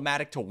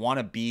problematic to want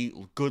to be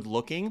good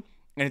looking.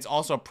 And it's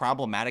also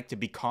problematic to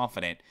be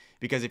confident,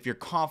 because if you're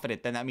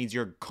confident, then that means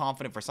you're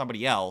confident for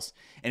somebody else.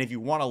 And if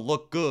you want to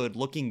look good,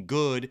 looking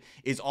good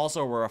is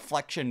also a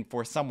reflection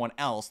for someone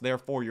else.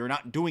 Therefore, you're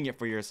not doing it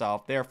for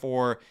yourself.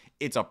 Therefore,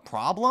 it's a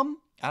problem.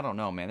 I don't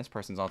know, man. This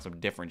person's on some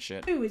different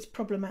shit. It's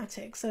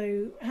problematic.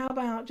 So how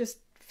about just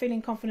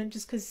feeling confident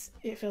just because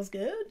it feels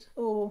good?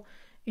 Or,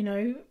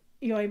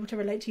 you're able to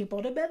relate to your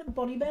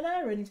body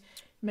better, and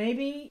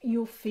maybe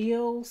you'll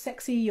feel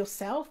sexy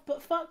yourself,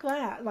 but fuck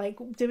that. Like,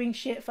 doing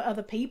shit for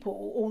other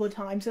people all the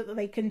time so that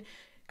they can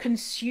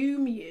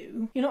consume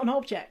you. You're not an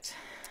object.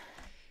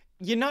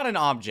 you're not an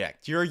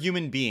object. You're a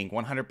human being,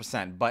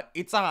 100%. But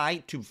it's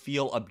alright to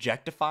feel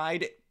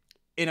objectified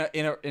in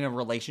a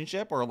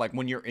relationship, or like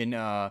when you're in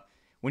a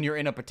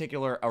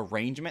particular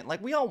arrangement.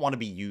 Like, we all want to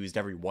be used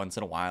every once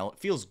in a while. It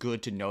feels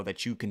good to know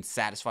that you can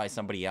satisfy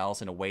somebody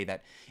else in a way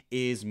that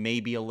is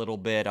maybe a little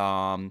bit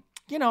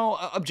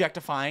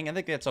objectifying. I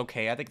think that's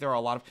okay. I think there are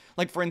a lot of,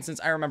 like, for instance,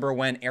 I remember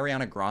when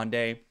Ariana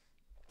Grande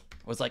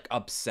was like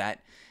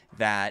upset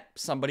that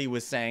somebody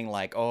was saying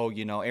like, oh,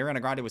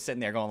 Ariana Grande was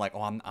sitting there going like,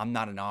 oh, I'm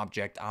not an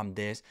object, I'm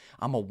this,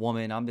 I'm a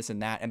woman, I'm this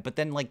and that. And but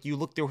then like you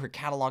look through her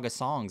catalog of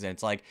songs and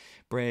it's like,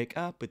 break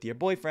up with your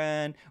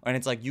boyfriend, and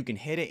it's like, you can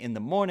hit it in the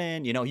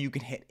morning, you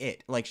can hit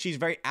it. Like, she's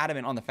very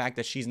adamant on the fact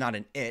that she's not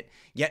an it,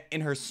 yet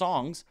in her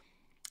songs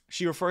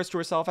she refers to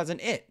herself as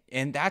an it,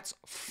 and that's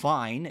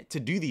fine to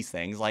do these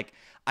things. Like,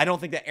 I don't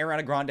think that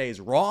Ariana Grande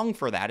is wrong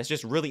for that. It's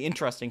just really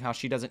interesting how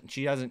she doesn't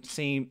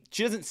seem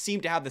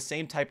to have the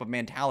same type of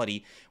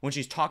mentality when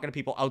she's talking to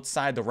people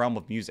outside the realm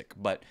of music.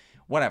 But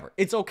whatever.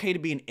 It's okay to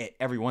be an it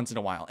every once in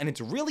a while, and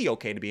it's really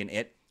okay to be an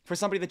it for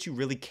somebody that you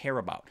really care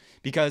about,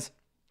 because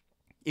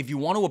if you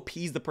want to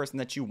appease the person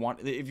that you're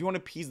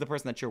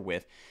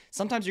with,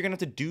 sometimes you're going to have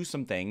to do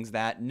some things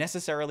that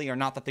necessarily are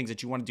not the things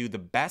that you want to do the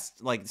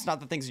best. Like, it's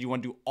not the things that you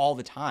want to do all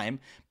the time,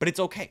 but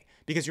it's okay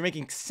because you're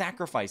making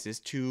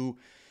sacrifices to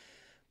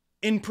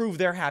improve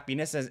their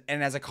happiness,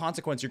 and as a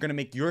consequence, you're going to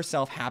make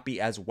yourself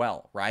happy as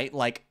well, right?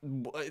 Like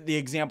the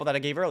example that I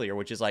gave earlier,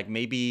 which is like,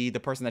 maybe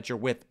the person that you're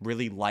with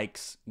really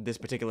likes this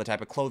particular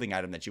type of clothing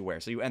item that you wear,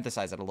 so you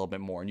emphasize it a little bit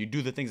more, and you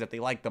do the things that they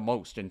like the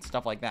most and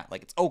stuff like that.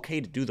 Like, it's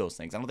okay to do those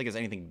things. I don't think there's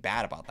anything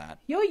bad about that.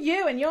 You're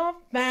you and you're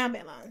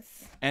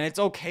fabulous. And it's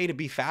okay to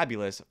be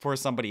fabulous for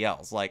somebody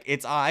else. Like,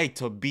 it's alright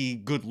to be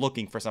good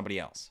looking for somebody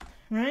else.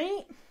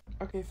 Right?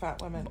 Okay,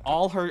 fat women.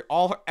 All her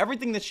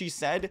everything that she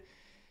said,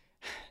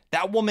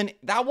 that woman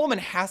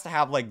has to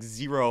have like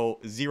zero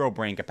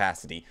brain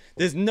capacity.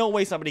 There's no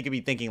way somebody could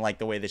be thinking like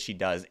the way that she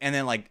does and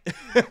then like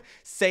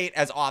say it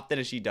as often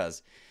as she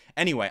does.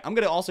 Anyway, I'm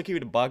gonna also keep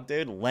it a bug,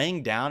 dude.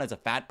 Laying down as a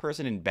fat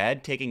person in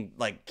bed, taking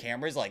like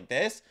cameras like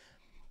this,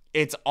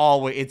 it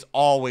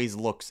always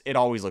looks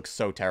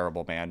so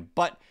terrible, man.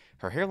 But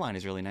her hairline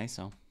is really nice,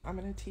 so I'm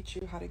gonna teach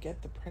you how to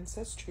get the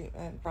princess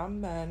treatment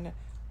from men.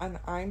 And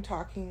I'm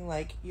talking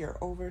like you're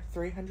over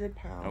 300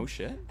 pounds. Oh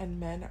shit. And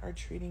men are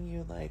treating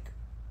you like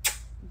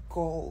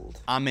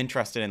gold. I'm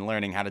interested in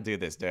learning how to do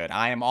this, dude.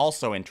 I am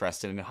also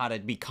interested in how to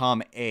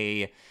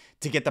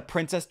get the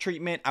princess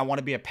treatment. I want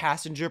to be a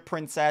passenger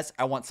princess.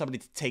 I want somebody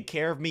to take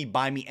care of me,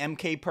 buy me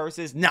MK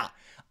purses. Nah,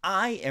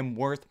 I am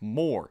worth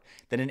more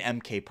than an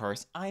MK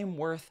purse. I am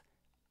worth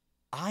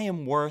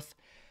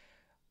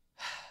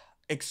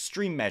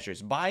extreme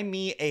measures. Buy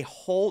me a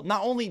whole,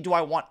 not only do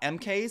I want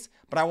MKs,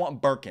 but I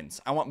want Birkins.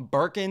 I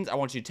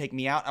want you to take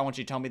me out. I want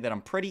you to tell me that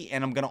I'm pretty,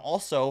 and I'm going to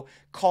also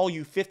call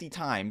you 50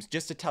 times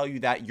just to tell you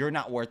that you're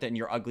not worth it and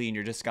you're ugly and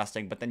you're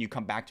disgusting, but then you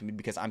come back to me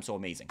because I'm so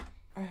amazing.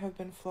 I have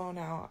been flown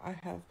out. I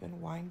have been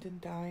wined and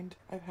dined.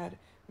 I've had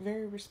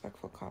very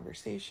respectful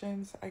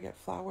conversations. I get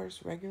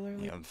flowers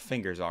regularly. Yeah,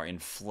 fingers are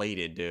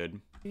inflated,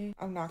 dude.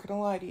 I'm not gonna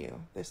lie to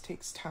you. This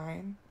takes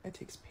time. It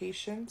takes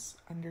patience,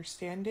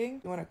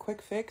 understanding. You want a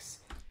quick fix?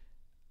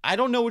 I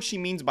don't know what she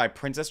means by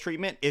princess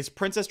treatment. Is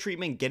princess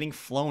treatment getting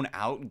flown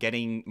out,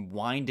 getting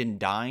wined and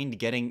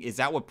dined, is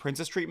that what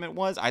princess treatment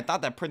was? I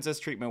thought that princess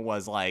treatment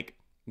was like,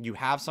 you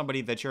have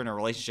somebody that you're in a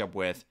relationship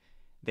with,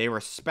 they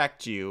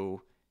respect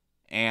you,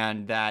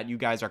 and that you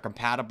guys are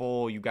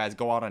compatible, you guys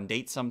go out on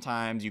dates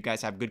sometimes, you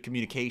guys have good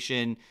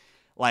communication,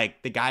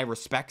 like the guy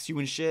respects you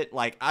and shit.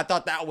 Like, I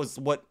thought that was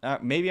what,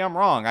 maybe I'm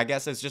wrong. I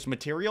guess it's just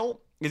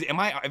material.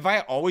 Have I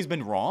always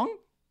been wrong?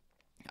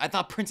 I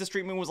thought princess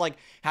treatment was like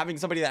having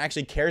somebody that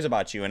actually cares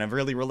about you in a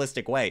really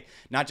realistic way,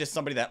 not just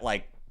somebody that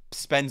like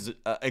spends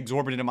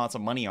exorbitant amounts of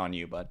money on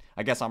you. But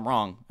I guess I'm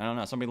wrong. I don't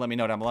know. Somebody let me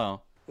know down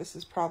below. This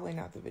is probably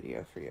not the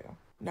video for you.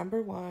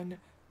 Number 1,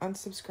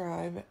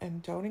 unsubscribe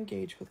and don't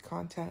engage with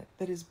content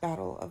that is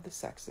battle of the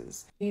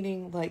sexes.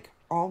 Meaning like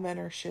all men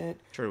are shit.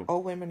 True.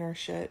 All women are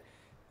shit.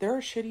 There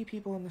are shitty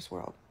people in this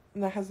world.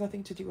 And that has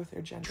nothing to do with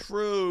their gender.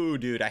 True,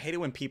 dude. I hate it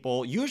when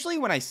usually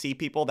when I see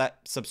people that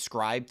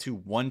subscribe to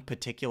one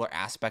particular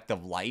aspect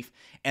of life,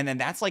 and then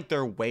that's like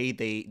their way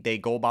they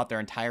go about their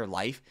entire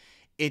life,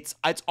 it's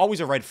always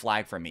a red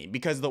flag for me,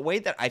 because the way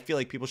that I feel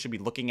like people should be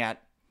looking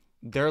at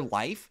their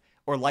life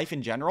or life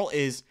in general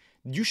is,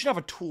 you should have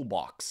a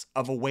toolbox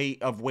of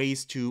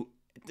ways to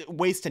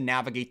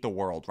navigate the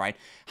world, right?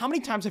 How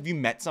many times have you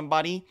met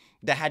somebody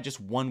that had just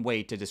one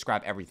way to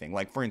describe everything?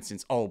 Like, for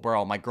instance, oh,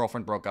 bro, my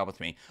girlfriend broke up with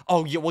me.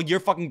 Oh, yeah, well, your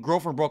fucking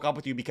girlfriend broke up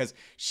with you because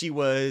she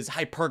was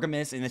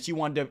hypergamous and that she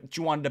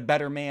wanted a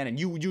better man, and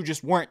you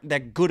just weren't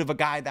that good of a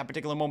guy at that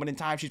particular moment in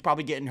time. She's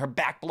probably getting her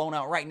back blown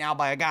out right now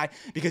by a guy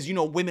because,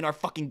 women are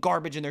fucking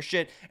garbage and their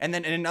shit. And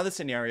then in another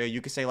scenario, you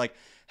could say like,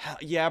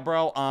 yeah,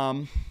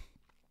 bro,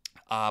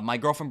 my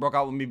girlfriend broke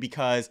up with me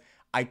because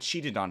I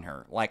cheated on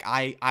her. Like,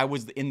 I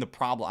was in the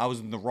problem. I was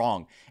in the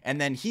wrong. And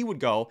then he would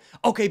go,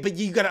 okay, but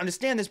you got to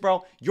understand this,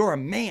 bro. You're a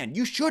man.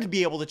 You should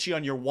be able to cheat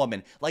on your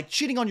woman. Like,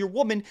 cheating on your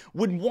woman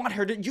would want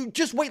her to, you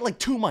just wait like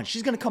 2 months.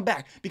 She's going to come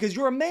back because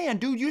you're a man,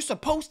 dude. You're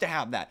supposed to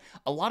have that.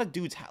 A lot of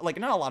dudes, like,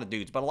 not a lot of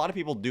dudes, but a lot of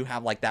people do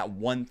have like that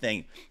one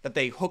thing that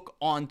they hook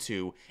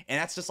onto. And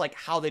that's just like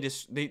how they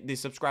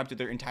subscribe to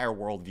their entire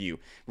worldview.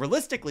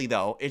 Realistically,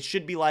 though, it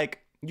should be like,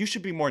 you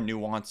should be more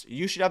nuanced.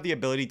 You should have the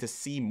ability to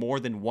see more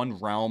than one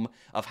realm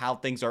of how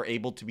things are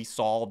able to be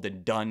solved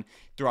and done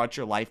throughout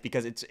your life,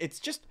 because it's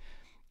just,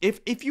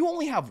 if you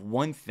only have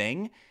one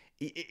thing,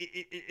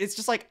 it's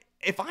just like,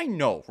 if I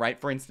know, right,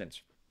 for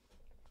instance,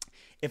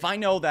 if I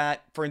know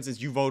that, for instance,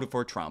 you voted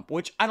for Trump,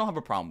 which I don't have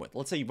a problem with.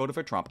 Let's say you voted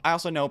for Trump. I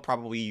also know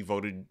probably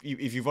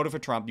if you voted for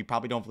Trump, you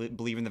probably don't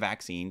believe in the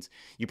vaccines.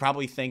 You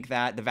probably think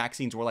that the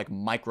vaccines were like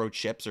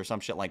microchips or some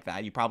shit like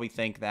that. You probably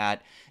think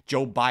that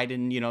Joe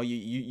Biden,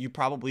 you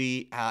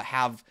probably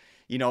have,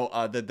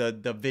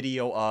 the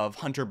video of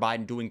Hunter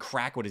Biden doing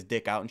crack with his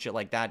dick out and shit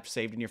like that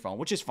saved in your phone,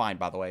 which is fine,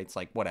 by the way. It's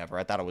like, whatever.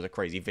 I thought it was a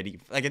crazy video.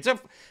 Like,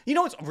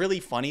 what's really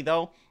funny,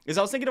 though, is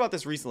I was thinking about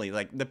this recently.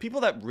 Like, the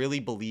people that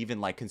really believe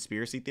in, like,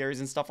 conspiracy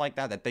theories and stuff like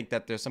that think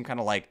that there's some kind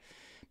of, like,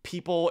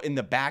 people in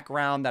the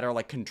background that are,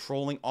 like,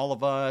 controlling all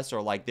of us,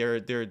 or, like,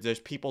 there's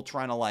people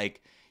trying to,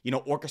 like,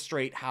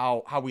 orchestrate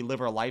how we live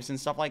our lives and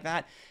stuff like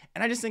that.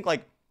 And I just think,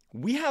 like,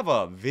 we have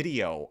a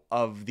video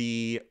of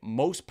the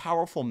most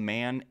powerful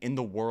man in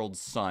the world's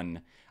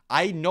son.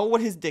 I know what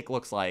his dick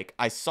looks like.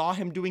 I saw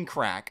him doing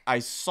crack. I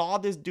saw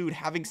this dude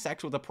having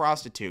sex with a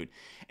prostitute.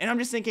 And I'm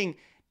just thinking,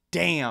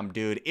 damn,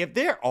 dude, if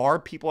there are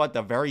people at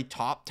the very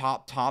top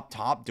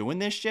doing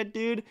this shit,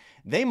 dude,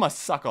 they must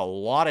suck a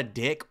lot of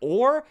dick,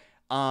 or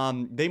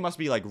they must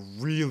be like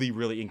really,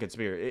 really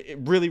inconspicuous.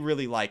 Really,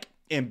 really like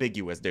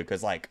ambiguous, dude,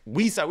 because like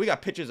we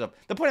got pictures of,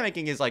 the point I'm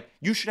making is like,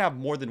 you should have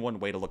more than one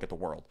way to look at the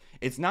world.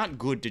 It's not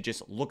good to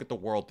just look at the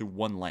world through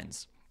one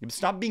lens.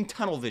 Stop being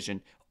tunnel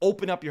vision.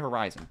 Open up your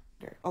horizon.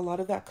 A lot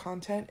of that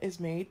content is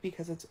made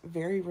because it's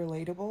very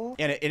relatable,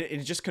 and it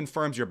just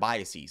confirms your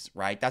biases,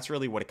 right? That's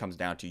really what it comes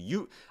down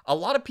to. A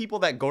lot of people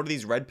that go to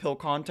these red pill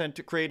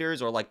content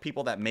creators, or like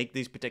people that make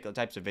these particular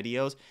types of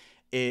videos,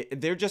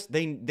 they're just,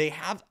 they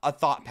have a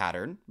thought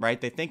pattern, right?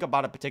 They think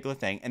about a particular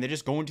thing, and they're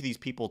just going to these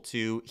people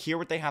to hear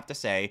what they have to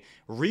say,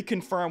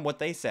 reconfirm what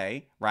they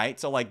say, right?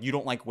 So like, you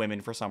don't like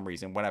women for some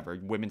reason, whatever.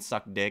 Women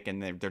suck dick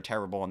and they're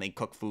terrible, and they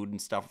cook food and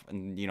stuff,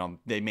 and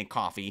they make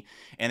coffee,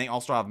 and they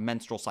also have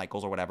menstrual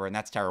cycles or whatever, and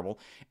that's terrible.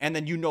 And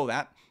then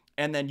that.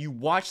 And then you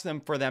watch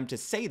them for them to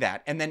say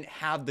that, and then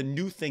have the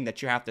new thing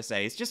that you have to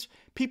say. It's just,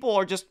 people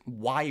are just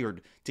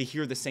wired to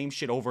hear the same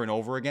shit over and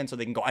over again, so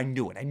they can go, I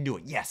knew it.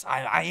 Yes,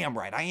 I am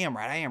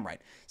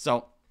right.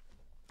 So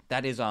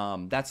that is,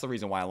 that's the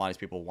reason why a lot of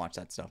people watch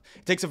that stuff.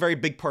 It takes a very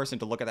big person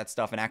to look at that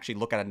stuff and actually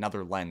look at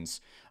another lens,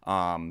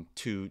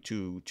 to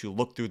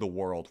look through the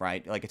world,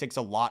 right? Like, it takes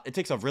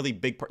a really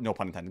big, no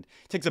pun intended,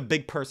 it takes a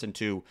big person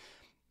to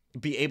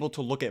be able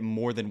to look at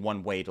more than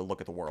one way to look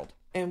at the world.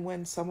 And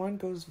when someone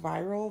goes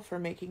viral for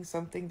making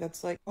something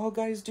that's like, oh,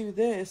 guys do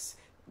this,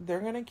 they're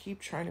gonna keep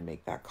trying to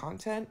make that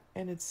content,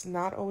 and it's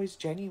not always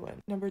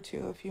genuine. Number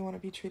 2, if you want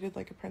to be treated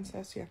like a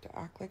princess, you have to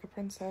act like a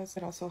princess.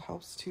 It also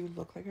helps to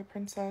look like a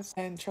princess,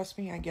 and trust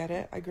me, I get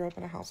it. I grew up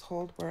in a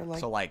household where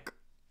like, so like,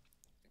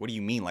 what do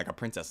you mean like a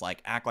princess?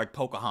 Like, act like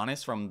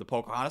Pocahontas from the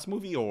Pocahontas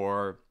movie,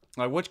 or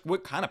like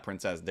what kind of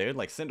princess, dude?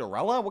 Like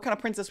Cinderella? What kind of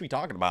princess are we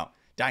talking about?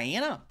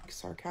 Diana?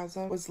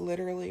 Sarcasm was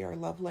literally our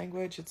love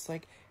language. It's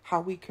like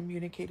how we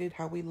communicated,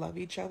 how we love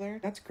each other.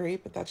 That's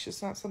great, but that's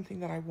just not something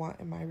that I want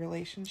in my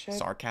relationship.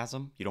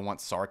 Sarcasm? You don't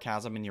want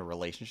sarcasm in your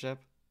relationship?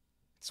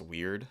 It's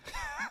weird.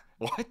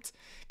 What?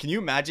 Can you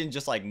imagine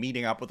just like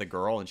meeting up with a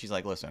girl and she's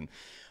like, listen,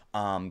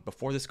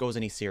 before this gets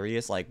any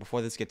serious,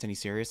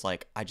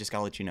 like, I just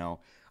gotta let you know,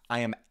 I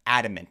am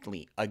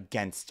adamantly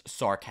against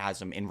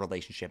sarcasm in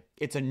relationship.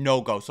 It's a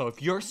no-go. So if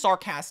you're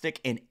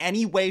sarcastic in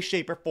any way,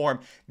 shape, or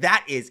form,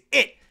 that is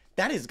it.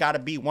 That has got to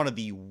be one of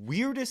the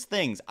weirdest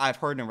things I've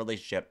heard in a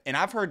relationship. And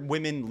I've heard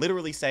women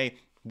literally say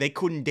they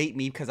couldn't date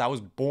me because I was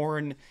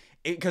born,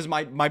 because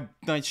my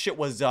shit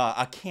was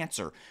a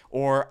cancer,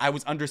 or I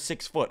was under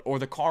 6 foot, or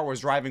the car I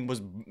was driving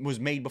was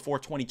made before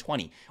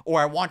 2020,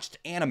 or I watched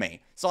anime.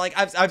 So like,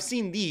 I've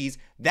seen these.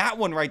 That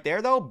one right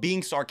there though,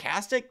 being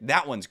sarcastic,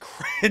 that one's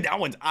that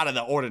one's out of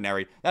the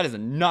ordinary. That is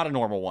not a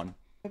normal one.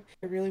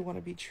 I really want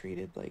to be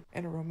treated like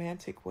in a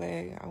romantic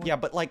way. Yeah,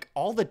 but like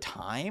all the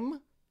time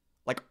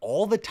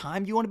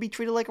you want to be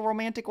treated like a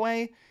romantic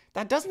way?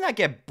 Doesn't that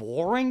get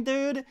boring,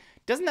 dude?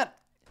 Doesn't that,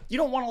 you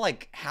don't want to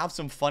like have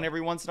some fun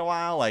every once in a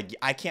while? Like,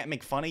 I can't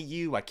make fun of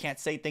you. I can't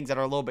say things that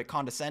are a little bit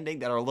condescending,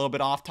 that are a little bit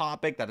off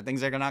topic, that are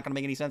things that are not going to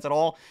make any sense at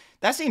all.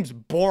 That seems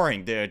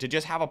boring, dude, to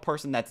just have a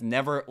person that's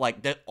never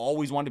like, that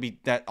always wants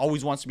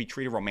to be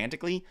treated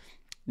romantically.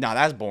 Nah,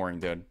 that's boring,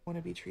 dude. I want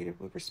to be treated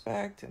with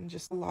respect and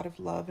just a lot of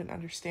love and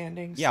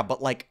understanding. Yeah,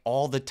 but like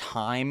all the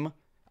time,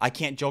 I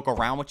can't joke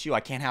around with you. I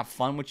can't have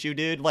fun with you,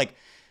 dude. Like,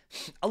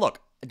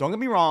 look, don't get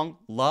me wrong.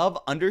 Love,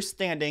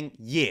 understanding,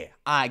 yeah,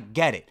 I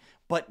get it.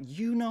 But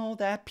you know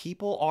that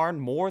people are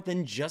more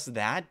than just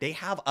that. They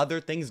have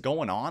other things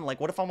going on. Like,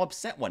 what if I'm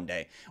upset one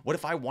day? What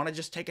if I want to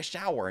just take a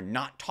shower and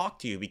not talk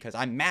to you because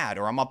I'm mad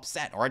or I'm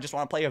upset, or I just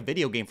want to play a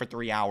video game for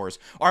 3 hours,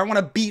 or I want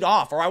to beat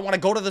off, or I want to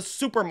go to the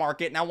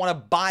supermarket and I want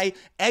to buy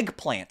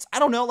eggplants? I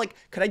don't know. Like,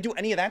 could I do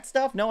any of that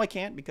stuff? No, I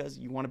can't, because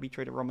you want to be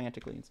treated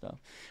romantically and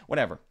stuff.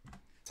 Whatever.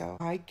 So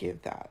I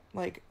give that.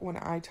 Like, when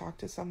I talk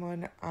to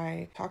someone,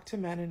 I talk to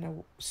men in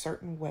a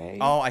certain way.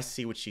 Oh, I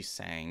see what she's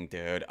saying,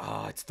 dude.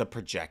 Oh, it's the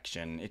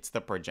projection. It's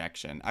the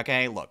projection.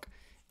 Okay, look.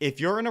 If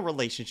you're in a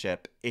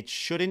relationship, it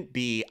shouldn't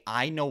be,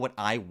 I know what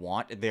I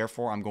want,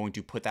 therefore I'm going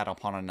to put that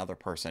upon another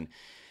person.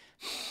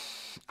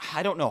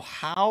 I don't know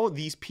how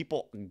these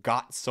people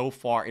got so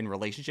far in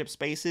relationship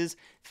spaces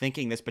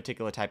thinking this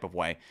particular type of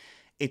way.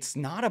 It's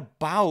not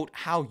about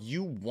how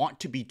you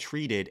want to be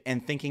treated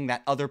and thinking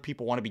that other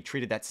people want to be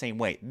treated that same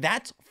way.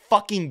 That's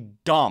fucking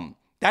dumb.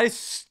 That is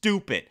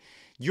stupid.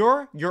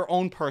 You're your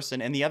own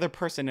person and the other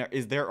person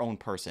is their own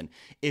person.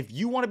 If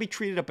you want to be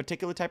treated a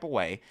particular type of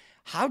way,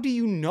 how do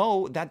you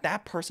know that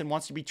that person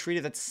wants to be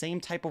treated that same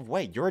type of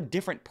way? You're a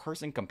different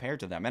person compared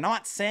to them. And I'm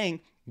not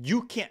saying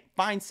you can't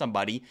find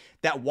somebody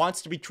that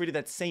wants to be treated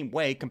that same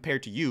way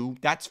compared to you.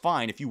 That's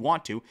fine if you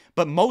want to.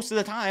 But most of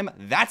the time,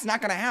 that's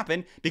not going to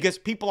happen because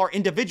people are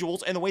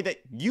individuals and the way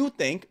that you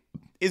think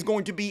is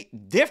going to be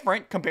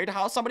different compared to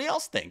how somebody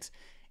else thinks.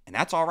 And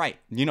that's all right.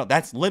 You know,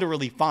 that's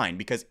literally fine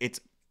because it's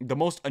the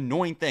most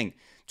annoying thing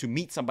to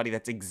meet somebody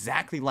that's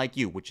exactly like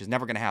you, which is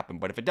never going to happen.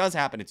 But if it does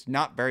happen, it's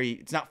not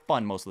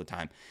fun most of the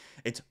time.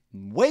 It's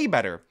way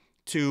better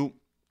to,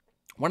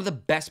 one of the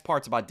best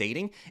parts about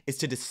dating is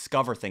to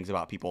discover things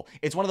about people.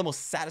 It's one of the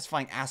most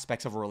satisfying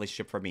aspects of a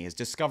relationship for me, is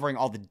discovering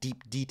all the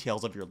deep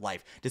details of your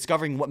life,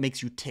 discovering what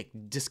makes you tick,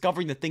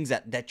 discovering the things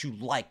that you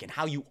like and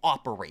how you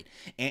operate,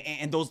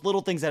 and those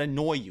little things that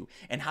annoy you,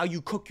 and how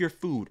you cook your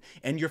food,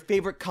 and your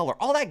favorite color,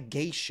 all that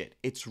gay shit.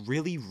 It's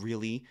really,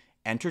 really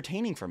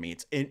entertaining for me.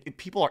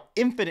 People are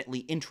infinitely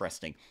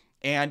interesting.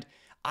 And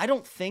I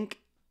don't think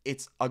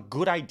it's a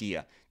good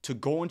idea to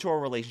go into a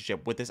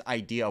relationship with this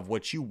idea of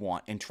what you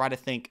want and try to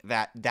think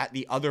that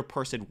the other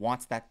person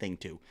wants that thing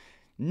too.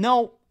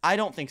 No, I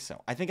don't think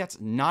so. I think that's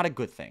not a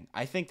good thing.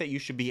 I think that you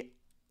should be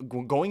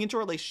going into a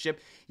relationship,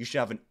 you should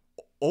have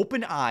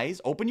open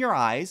your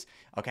eyes,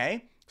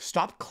 okay?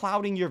 Stop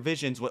clouding your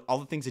visions with all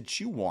the things that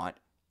you want.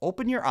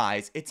 Open your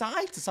eyes. It's all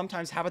right to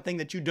sometimes have a thing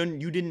that you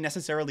didn't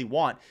necessarily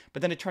want,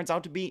 but then it turns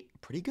out to be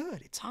pretty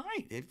good. It's all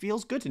right. It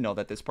feels good to know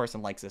that this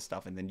person likes this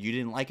stuff, and then you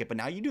didn't like it, but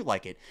now you do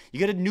like it. You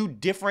get a new,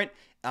 different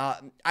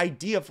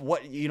idea of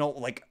what,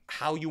 like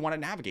how you want to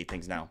navigate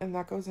things now. And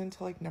that goes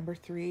into like number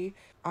 3.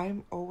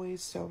 I'm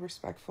always so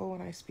respectful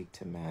when I speak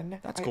to men.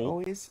 That's cool. I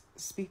always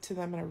speak to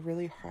them in a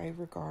really high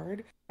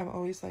regard. I'm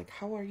always like,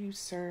 how are you,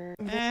 sir?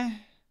 I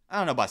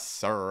don't know about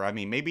sir. I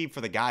mean, maybe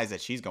for the guys that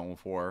she's going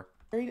for.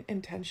 Very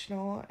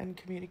intentional and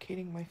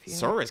communicating my feelings.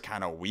 Sir is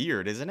kind of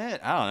weird, isn't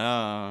it?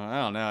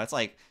 I don't know. It's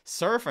like,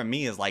 sir for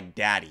me is like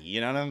daddy. You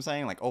know what I'm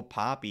saying? Like, oh,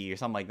 Poppy or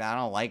something like that. I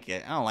don't like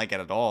it. I don't like it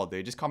at all,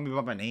 dude. Just call me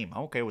by my name.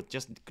 I'm okay with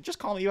just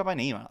call me by my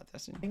name.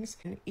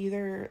 And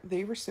either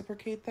they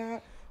reciprocate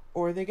that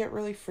or they get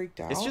really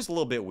freaked out. It's just a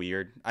little bit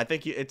weird. I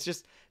think it's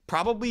just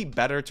probably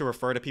better to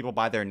refer to people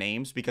by their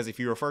names, because if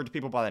you refer to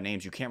people by their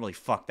names, you can't really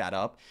fuck that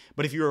up.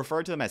 But if you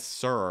refer to them as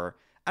sir,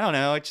 I don't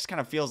know. It just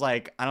kind of feels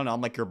like, I don't know,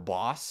 I'm like your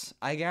boss,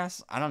 I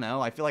guess. I don't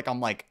know. I feel like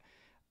I'm like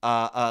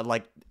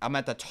I'm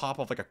at the top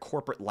of like a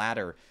corporate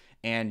ladder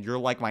and you're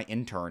like my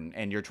intern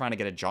and you're trying to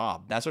get a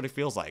job. That's what it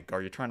feels like.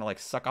 Or you're trying to like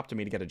suck up to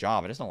me to get a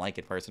job. I just don't like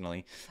it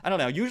personally. I don't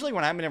know. Usually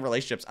when I'm in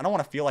relationships, I don't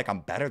want to feel like I'm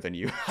better than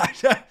you.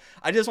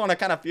 I just want to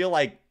kind of feel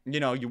like,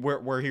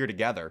 we're here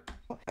together.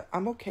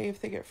 I'm okay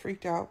if they get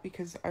freaked out,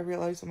 because I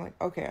realize I'm like,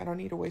 okay, I don't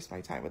need to waste my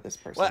time with this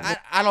person. Well,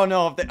 I don't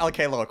know if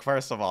okay, look,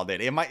 first of all,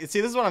 dude, it might,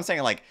 see, this is what I'm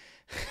saying, like,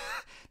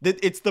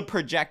 it's the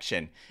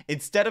projection.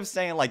 Instead of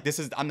saying like,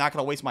 I'm not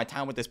going to waste my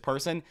time with this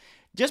person,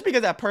 just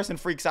because that person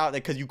freaks out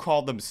because you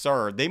called them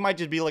sir, they might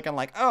just be looking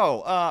like,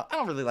 I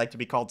don't really like to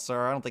be called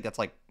sir. I don't think that's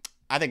like,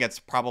 I think it's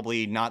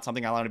probably not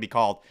something I want to be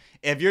called.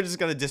 If you're just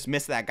going to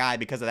dismiss that guy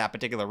because of that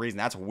particular reason,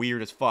 that's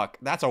weird as fuck.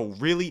 That's a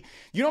really,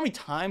 you know how many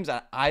times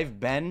that I've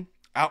been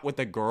out with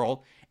a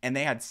girl and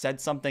they had said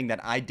something that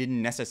I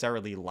didn't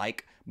necessarily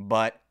like,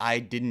 but I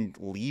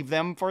didn't leave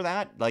them for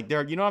that? Like,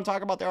 you know what I'm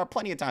talking about? There are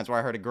plenty of times where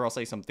I heard a girl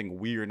say something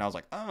weird and I was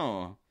like,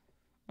 oh,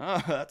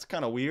 that's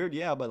kind of weird.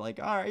 Yeah, but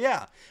like, all right,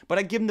 yeah. But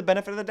I give them the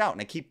benefit of the doubt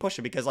and I keep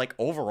pushing, because like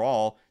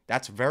overall,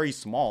 that's very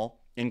small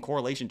in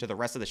correlation to the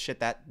rest of the shit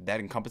that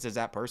encompasses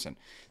that person.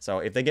 So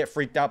if they get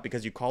freaked out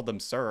because you called them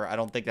sir, I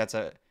don't think it's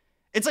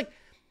like,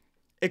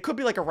 it could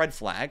be like a red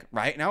flag,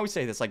 right? And I always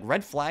say this, like,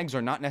 red flags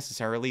are not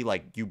necessarily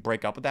like you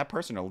break up with that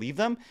person or leave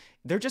them.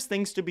 They're just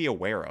things to be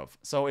aware of.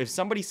 So if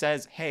somebody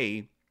says, hey,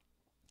 I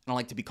don't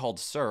like to be called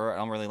sir, I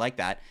don't really like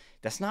that,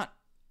 that's not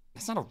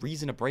a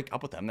reason to break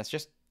up with them. That's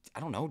just, I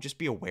don't know, just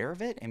be aware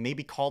of it and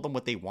maybe call them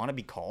what they want to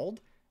be called,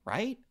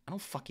 right? I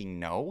don't fucking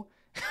know.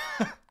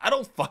 I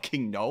don't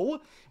fucking know.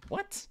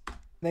 What?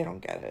 They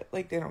don't get it.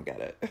 Like, they don't get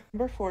it.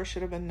 Number 4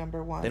 should have been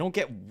number 1. They don't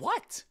get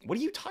what? What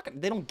are you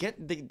talking? They don't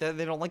get,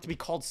 they don't like to be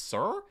called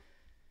sir?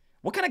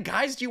 What kind of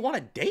guys do you want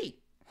to date?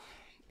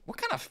 What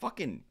kind of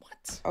fucking,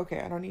 what? Okay,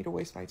 I don't need to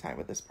waste my time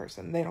with this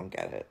person. They don't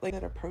get it. Like,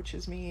 that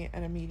approaches me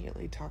and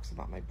immediately talks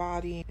about my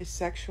body, is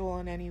sexual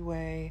in any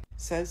way,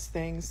 says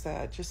things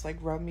that just like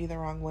rub me the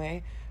wrong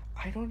way.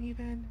 I don't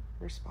even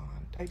respond.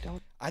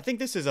 I think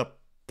this is a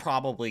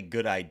probably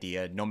good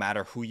idea no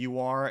matter who you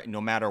are,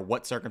 no matter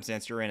what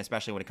circumstance you're in,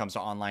 especially when it comes to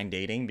online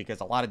dating, because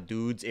a lot of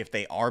dudes, if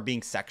they are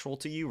being sexual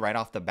to you right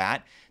off the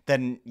bat,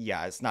 then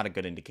yeah, it's not a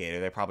good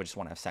indicator. They probably just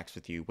want to have sex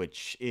with you,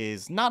 which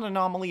is not an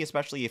anomaly,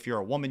 especially if you're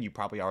a woman. You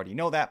probably already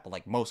know that, but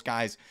like most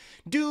guys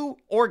do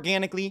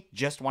organically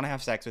just want to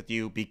have sex with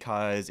you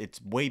because it's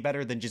way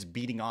better than just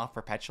beating off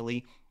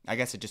perpetually. I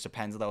guess it just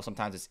depends though.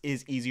 Sometimes it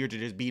is easier to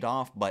just beat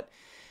off, but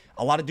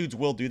a lot of dudes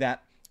will do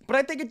that. But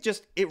I think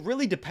it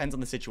really depends on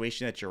the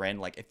situation that you're in.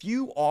 Like, if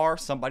you are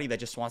somebody that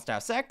just wants to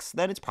have sex,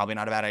 then it's probably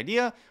not a bad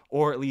idea.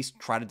 Or at least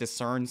try to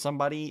discern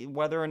somebody,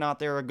 whether or not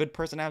they're a good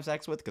person to have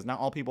sex with, because not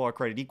all people are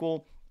created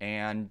equal.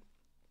 And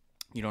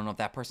you don't know if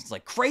that person's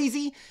like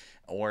crazy,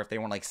 or if they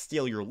want to like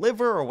steal your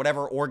liver or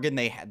whatever organ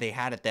they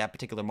had at that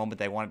particular moment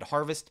they wanted to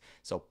harvest.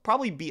 So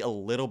probably be a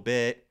little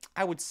bit,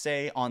 I would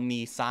say, err on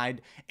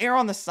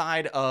the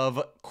side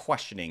of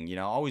questioning, you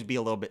know, always be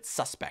a little bit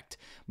suspect.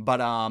 But,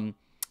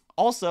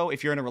 also,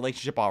 if you're in a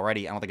relationship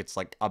already, I don't think it's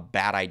like a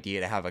bad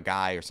idea to have a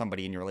guy or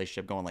somebody in your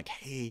relationship going like,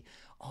 hey,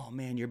 oh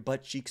man, your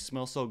butt cheeks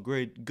smell so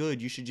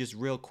good. You should just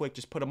real quick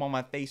just put them on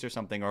my face or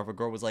something. Or if a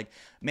girl was like,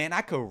 man,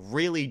 I could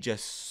really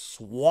just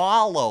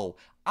swallow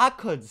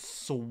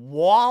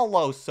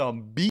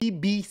some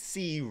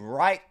BBC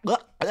right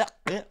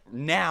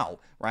now,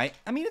 right?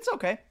 I mean, it's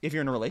okay if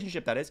you're in a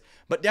relationship, that is,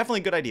 but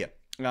definitely a good idea.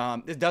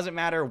 It doesn't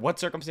matter what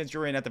circumstance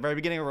you're in at the very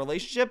beginning of a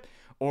relationship,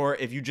 or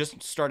if you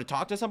just start to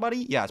talk to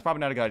somebody, yeah, it's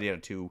probably not a good idea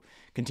to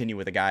continue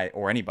with a guy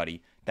or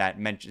anybody that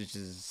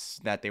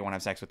mentions that they want to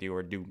have sex with you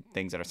or do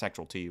things that are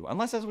sexual to you,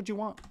 unless that's what you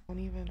want. Don't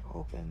even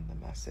open the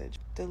message.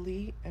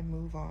 Delete and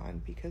move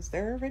on, because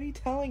they're already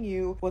telling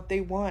you what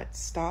they want.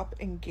 Stop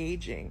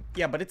engaging.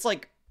 Yeah, but it's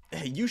like,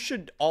 you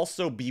should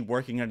also be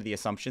working under the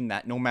assumption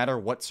that no matter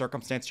what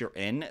circumstance you're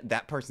in,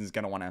 that person's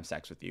going to want to have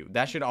sex with you.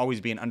 That should always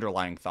be an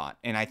underlying thought.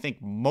 And I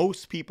think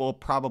most people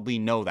probably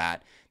know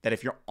that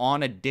if you're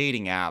on a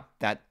dating app,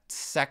 that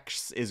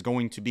sex is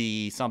going to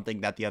be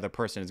something that the other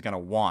person is going to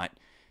want,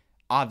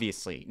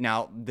 obviously.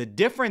 Now, the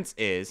difference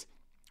is,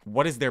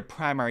 what is their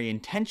primary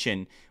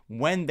intention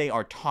when they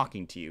are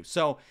talking to you?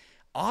 So,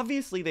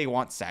 obviously they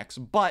want sex,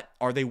 but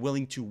are they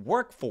willing to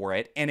work for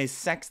it? And is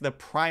sex the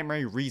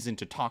primary reason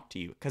to talk to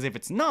you? Because if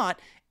it's not,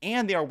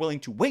 and they are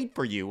willing to wait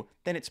for you,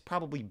 then it's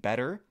probably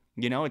better.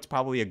 You know, it's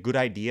probably a good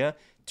idea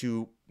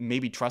to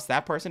maybe trust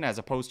that person as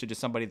opposed to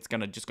just somebody that's going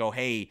to just go,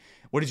 hey,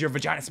 what does your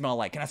vagina smell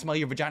like? Can I smell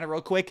your vagina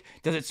real quick?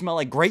 Does it smell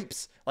like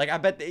grapes? Like, I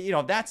bet, you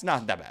know, that's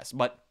not the best,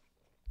 but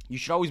you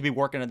should always be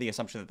working on the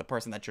assumption that the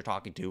person that you're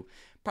talking to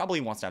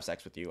probably wants to have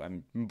sex with you.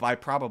 And by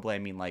probably, I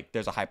mean, like,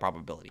 there's a high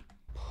probability.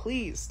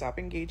 Please stop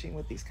engaging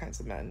with these kinds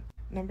of men.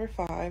 Number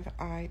 5,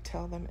 I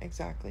tell them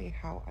exactly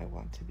how I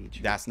want to be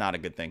treated. That's not a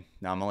good thing.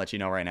 Now, I'm gonna let you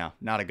know right now.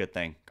 Not a good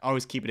thing.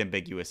 Always keep it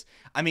ambiguous.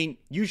 I mean,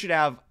 you should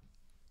have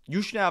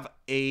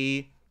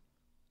a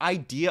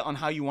idea on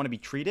how you want to be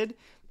treated.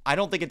 I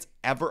don't think it's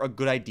ever a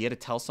good idea to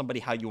tell somebody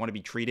how you want to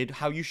be treated.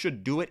 How you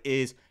should do it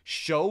is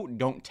show,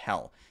 don't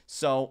tell.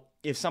 So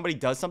if somebody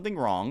does something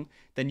wrong,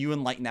 then you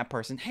enlighten that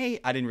person. Hey,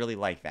 I didn't really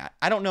like that.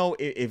 I don't know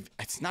if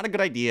it's not a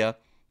good idea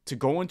to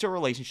go into a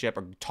relationship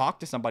or talk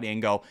to somebody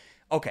and go,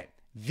 okay,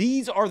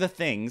 these are the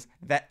things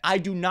that I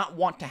do not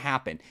want to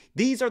happen.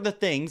 These are the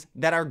things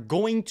that are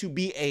going to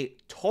be a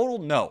total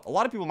no. A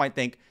lot of people might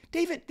think,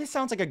 David, this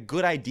sounds like a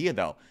good idea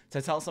though,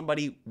 to tell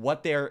somebody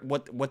what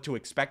to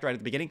expect right at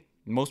the beginning.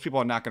 Most people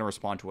are not going to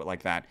respond to it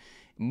like that.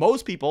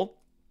 Most people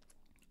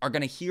are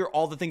going to hear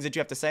all the things that you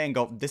have to say and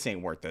go, this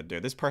ain't worth it,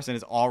 dude. This person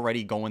is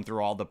already going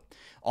through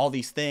all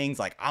these things.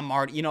 Like, I'm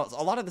already, you know,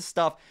 a lot of the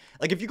stuff,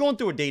 like if you're going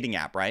through a dating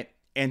app, right?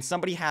 And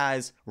somebody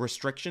has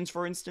restrictions,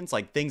 for instance,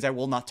 like things I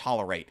will not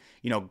tolerate.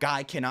 You know,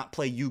 guy cannot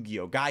play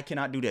Yu-Gi-Oh! Guy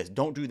cannot do this.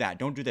 Don't do that.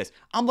 Don't do this.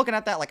 I'm looking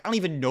at that like, I don't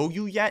even know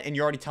you yet, and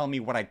you're already telling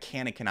me what I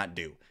can and cannot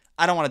do.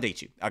 I don't want to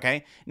date you,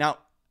 okay? Now,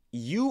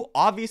 you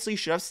obviously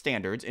should have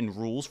standards and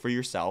rules for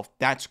yourself.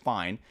 That's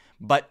fine.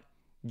 But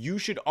you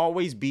should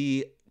always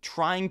be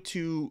trying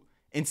to,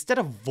 instead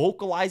of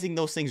vocalizing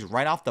those things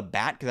right off the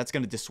bat, because that's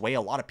going to dissuade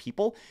a lot of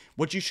people,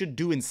 what you should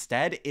do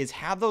instead is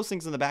have those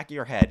things in the back of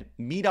your head,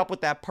 meet up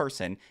with that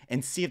person,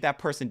 and see if that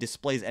person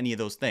displays any of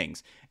those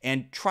things,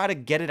 and try to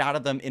get it out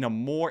of them in a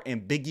more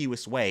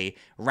ambiguous way,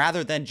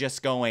 rather than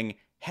just going,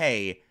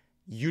 hey,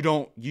 you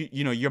know,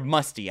 you're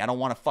musty. I don't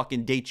want to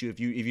fucking date you if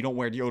you don't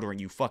wear deodorant,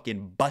 you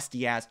fucking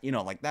busty ass, you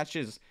know, like that's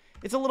just,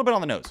 it's a little bit on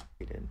the nose.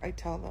 I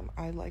tell them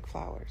I like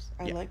flowers.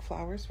 I like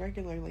flowers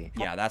regularly.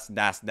 Yeah,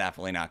 that's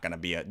definitely not going to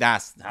be I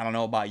don't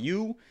know about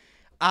you.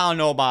 I don't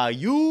know about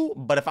you,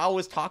 but if I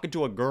was talking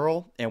to a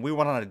girl and we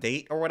went on a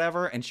date or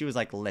whatever, and she was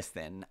like,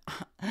 listen,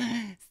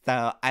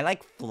 so I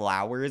like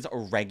flowers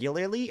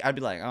regularly, I'd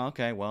be like, oh,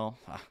 okay, well,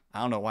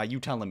 I don't know why you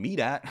telling me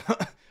that.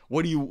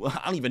 What do you,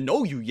 I don't even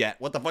know you yet.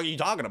 What the fuck are you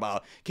talking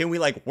about? Can we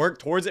like work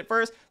towards it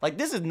first? Like,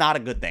 this is not a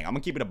good thing. I'm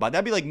gonna keep it a bud.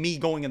 That'd be like me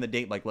going on the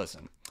date, like,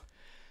 listen,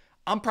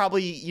 I'm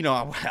probably, you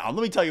know, let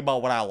me tell you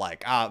about what I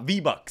like.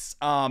 V-Bucks.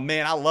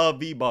 Man, I love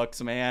V-Bucks,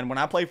 man. When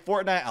I play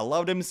Fortnite, I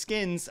love them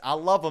skins. I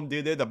love them,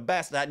 dude. They're the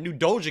best. That new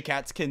Doja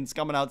Cat skin's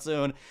coming out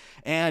soon.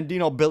 And, you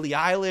know, Billie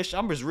Eilish,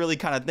 I'm just really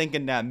kind of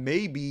thinking that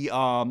maybe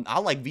I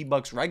like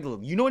V-Bucks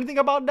regularly. You know anything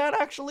about that,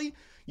 actually?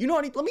 You know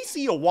let me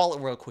see your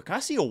wallet real quick. Can I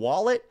see your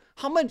wallet?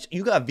 How much?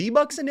 You got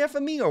V-Bucks in there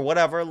for me or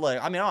whatever? Like,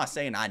 I mean, I'm not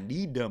saying I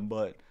need them,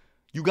 but...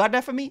 You got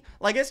that for me?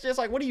 Like, it's just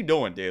like, what are you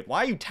doing, dude? Why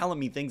are you telling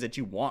me things that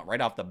you want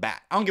right off the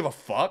bat? I don't give a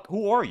fuck.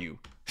 Who are you?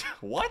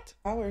 What?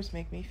 Flowers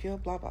make me feel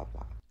blah, blah,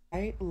 blah.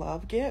 I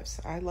love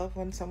gifts. I love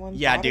when someone...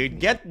 Yeah, dude,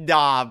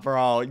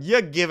 bro.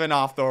 You're giving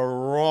off the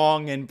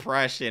wrong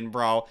impression,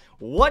 bro.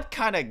 What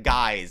kind of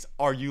guys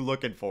are you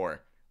looking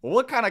for?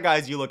 What kind of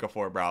guys you looking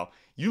for, bro?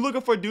 You looking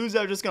for dudes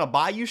that are just gonna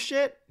buy you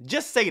shit?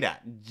 Just say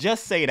that.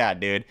 Just say that,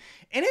 dude.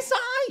 And it's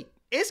alright.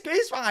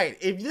 It's fine.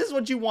 If this is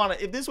what you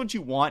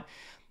want,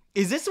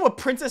 is this what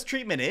princess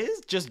treatment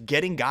is? Just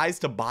getting guys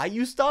to buy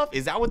you stuff?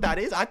 Is that what that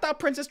is? I thought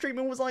princess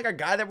treatment was like a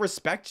guy that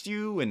respects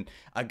you and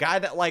a guy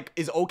that like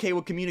is okay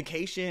with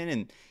communication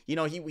and, you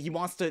know, he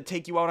wants to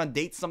take you out on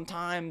dates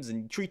sometimes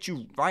and treat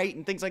you right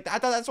and things like that. I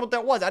thought that's what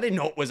that was. I didn't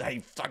know it was, hey,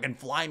 fucking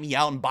fly me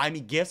out and buy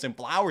me gifts and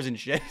flowers and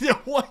shit.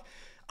 What?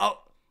 Oh,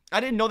 I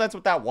didn't know that's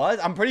what that was.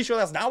 I'm pretty sure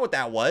that's not what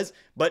that was,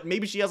 but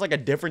maybe she has like a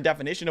different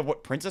definition of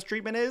what princess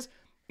treatment is.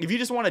 If you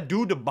just want a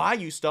dude to buy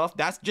you stuff,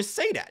 just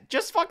say that.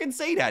 Just fucking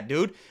say that,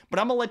 dude. But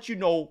I'm gonna let you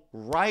know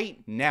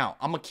right now.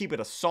 I'm gonna keep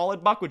it a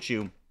solid buck with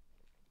you.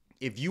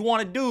 If you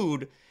want a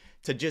dude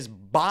to just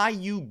buy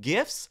you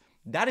gifts,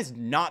 that is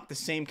not the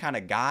same kind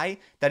of guy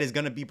that is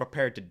going to be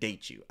prepared to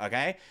date you,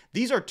 okay?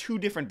 These are two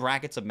different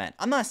brackets of men.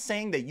 I'm not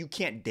saying that you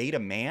can't date a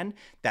man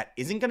that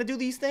isn't going to do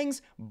these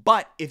things,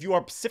 but if you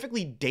are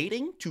specifically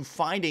dating to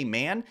find a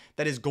man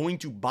that is going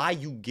to buy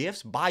you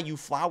gifts, buy you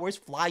flowers,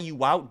 fly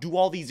you out, do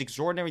all these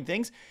extraordinary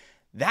things,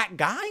 that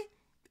guy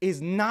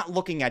is not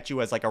looking at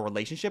you as like a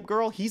relationship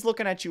girl. He's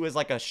looking at you as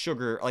like a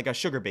sugar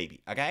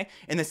baby, okay?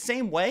 In the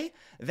same way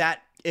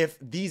that if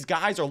these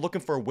guys are looking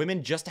for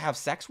women just to have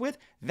sex with,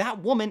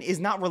 that woman is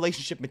not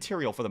relationship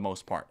material for the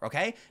most part,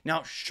 okay?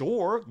 Now,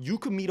 sure, you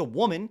could meet a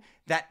woman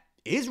that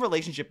is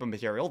relationship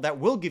material, that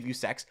will give you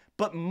sex,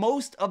 but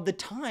most of the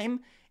time,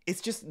 it's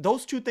just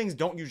those two things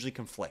don't usually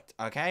conflict,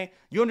 okay?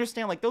 You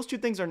understand? Like, those two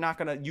things are not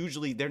gonna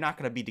they're not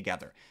gonna be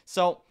together.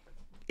 So,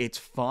 it's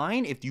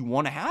fine if you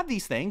want to have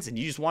these things and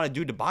you just want a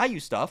dude to buy you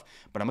stuff,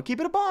 but I'm going to keep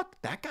it a buck.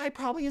 That guy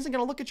probably isn't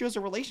going to look at you as a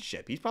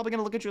relationship. He's probably going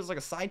to look at you as like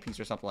a side piece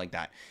or something like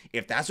that.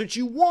 If that's what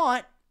you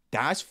want,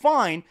 that's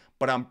fine,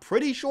 but I'm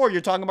pretty sure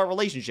you're talking about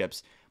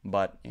relationships.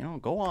 But, you know,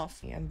 go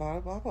off. And blah,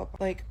 blah, blah, blah.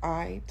 Like,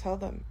 I tell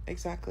them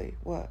exactly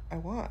what I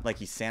want. Like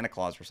he's Santa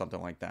Claus or something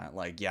like that.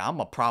 Like, yeah, I'm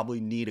going to probably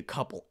need a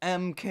couple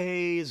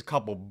MKs, a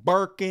couple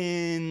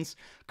Birkins,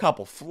 a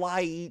couple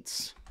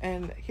flights.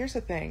 And here's the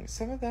thing.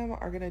 Some of them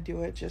are going to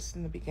do it just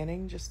in the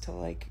beginning, just to,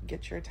 like,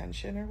 get your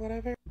attention or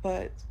whatever.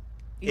 But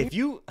if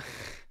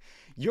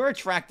you're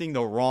attracting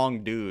the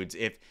wrong dudes.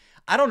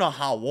 I don't know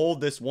how old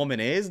this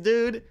woman is,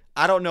 dude.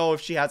 I don't know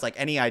if she has like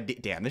any idea.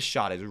 Damn, this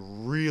shot is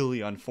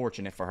really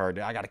unfortunate for her,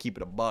 dude. I gotta keep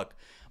it a buck.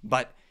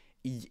 But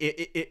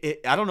I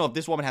don't know if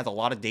this woman has a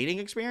lot of dating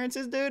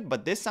experiences, dude.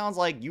 But this sounds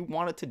like you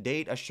wanted to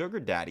date a sugar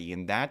daddy,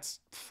 and that's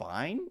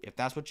fine if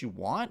that's what you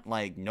want.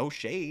 Like, no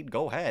shade,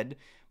 go ahead.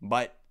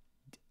 But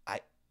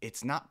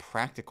it's not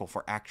practical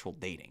for actual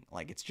dating.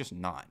 Like, it's just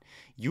not.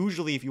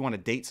 Usually, if you want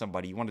to date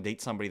somebody, you want to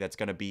date somebody that's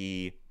gonna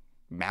be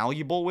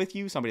malleable with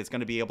you, somebody that's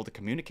going to be able to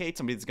communicate,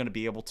 somebody that's going to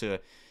be able to,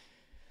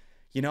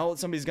 you know,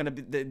 somebody's going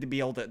to be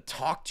able to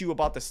talk to you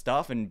about the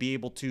stuff and be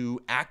able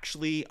to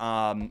actually,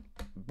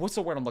 what's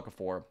the word I'm looking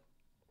for?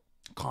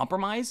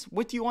 Compromise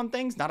with you on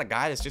things. Not a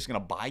guy that's just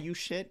going to buy you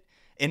shit.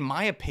 In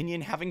my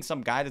opinion, having some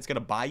guy that's going to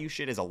buy you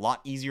shit is a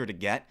lot easier to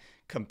get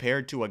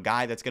compared to a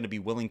guy that's going to be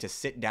willing to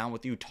sit down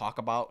with you, talk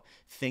about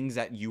things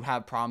that you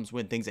have problems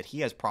with, things that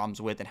he has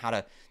problems with, and how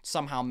to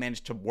somehow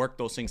manage to work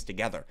those things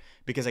together.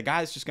 Because a guy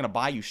that's just going to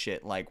buy you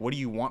shit, like, what do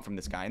you want from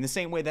this guy? In the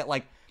same way that,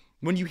 like,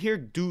 when you hear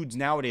dudes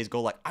nowadays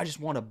go like, I just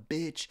want a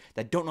bitch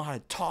that don't know how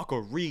to talk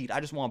or read. I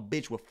just want a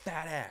bitch with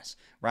fat ass,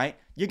 right?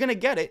 You're going to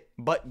get it,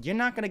 but you're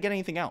not going to get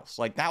anything else.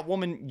 Like, that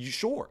woman,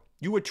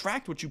 you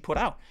attract what you put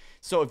out.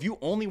 So if you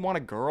only want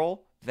a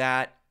girl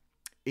that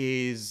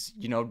is,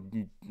 you know,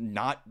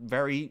 not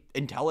very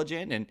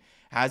intelligent and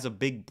has a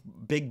big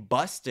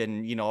bust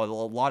and, you know, a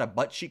lot of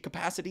butt cheek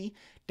capacity,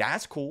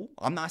 that's cool.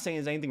 I'm not saying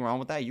there's anything wrong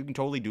with that. You can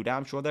totally do that.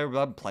 I'm sure there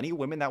are plenty of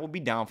women that would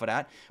be down for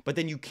that. But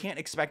then you can't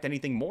expect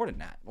anything more than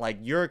that. Like,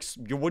 you're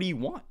what do you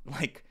want?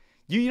 Like,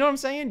 you know what I'm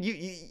saying?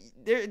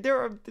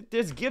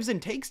 There's gives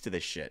and takes to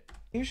this shit.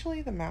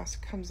 Usually the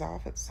mask comes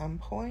off at some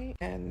point,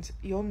 and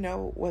you'll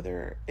know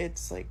whether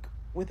it's like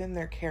within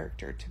their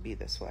character to be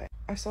this way.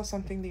 I saw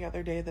something the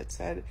other day that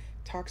said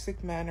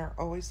toxic men are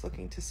always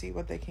looking to see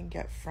what they can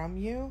get from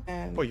you.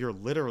 And Well, you're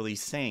literally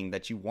saying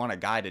that you want a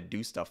guy to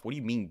do stuff. What do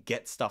you mean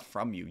get stuff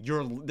from you?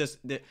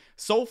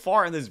 So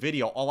far in this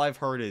video, all I've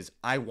heard is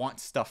I want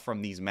stuff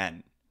from these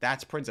men.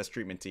 That's princess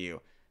treatment to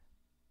you.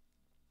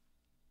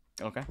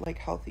 Okay. like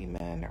healthy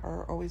men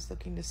are always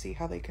looking to see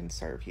how they can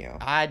serve you.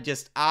 I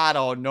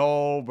don't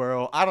know,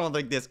 bro. I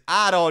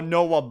don't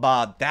know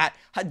about that.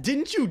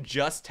 Didn't you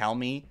just tell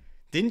me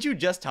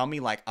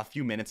like a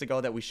few minutes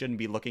ago that we shouldn't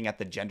be looking at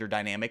the gender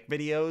dynamic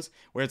videos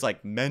where it's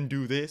like men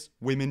do this,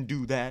 women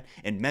do that,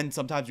 and men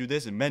sometimes do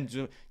this and men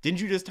do...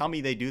 Didn't you just tell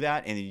me they do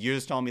that? And you're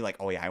just telling me like,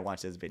 oh yeah, I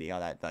watched this video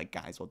that like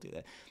guys will do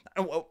that.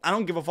 I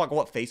don't give a fuck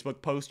what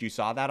Facebook post you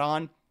saw that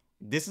on.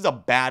 This is a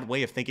bad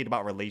way of thinking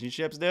about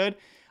relationships, dude.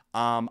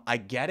 I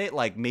get it.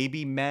 Like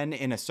maybe men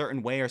in a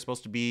certain way are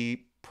supposed to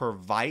be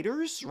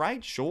providers,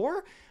 right?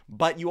 Sure.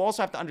 But you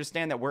also have to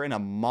understand that we're in a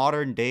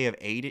modern day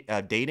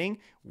of dating.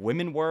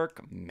 Women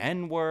work,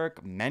 men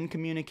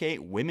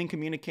communicate, women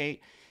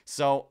communicate.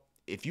 So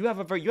if you have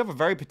a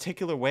very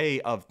particular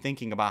way of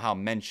thinking about how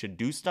men should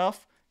do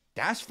stuff,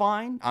 that's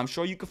fine. I'm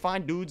sure you can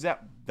find dudes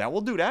that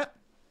will do that.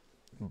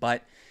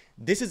 But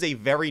this is a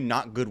very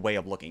not good way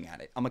of looking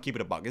at it. I'm gonna keep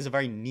it a buck. This is a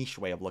very niche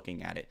way of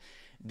looking at it.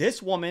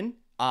 This woman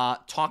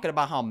talking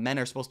about how men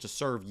are supposed to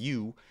serve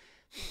you.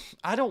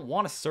 I don't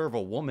want to serve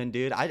a woman,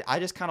 dude. I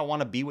just kind of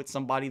want to be with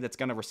somebody that's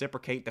going to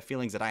reciprocate the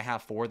feelings that I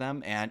have for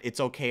them. And it's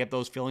okay if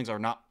those feelings are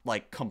not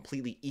like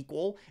completely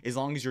equal, as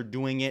long as you're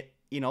doing it,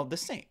 you know, the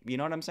same. You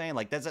know what I'm saying?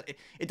 Like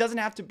it doesn't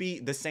have to be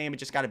the same. It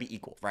just got to be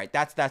equal, right?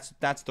 That's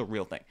the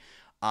real thing.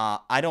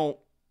 I don't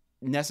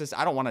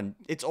want to...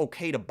 It's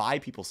okay to buy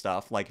people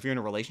stuff. Like if you're in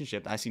a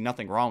relationship, I see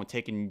nothing wrong with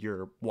taking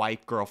your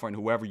wife, girlfriend,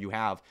 whoever you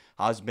have,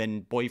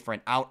 husband,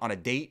 boyfriend, out on a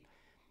date,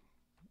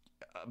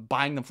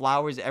 buying them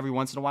flowers every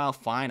once in a while.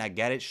 Fine, I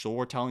get it.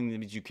 Sure, telling them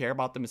that you care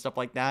about them and stuff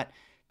like that.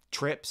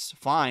 Trips,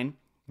 fine.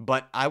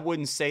 But I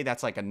wouldn't say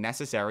that's like a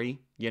necessary,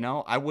 you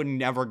know? I wouldn't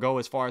never go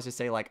as far as to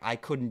say like I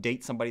couldn't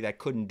date somebody that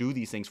couldn't do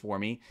these things for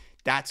me.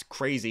 That's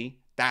crazy.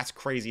 That's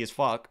crazy as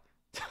fuck.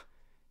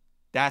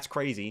 That's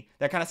crazy.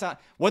 That kind of sound...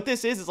 What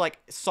this is like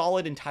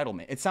solid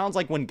entitlement. It sounds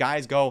like when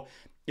guys go,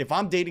 if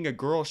I'm dating a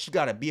girl, she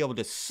got to be able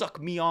to suck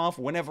me off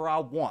whenever I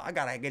want. I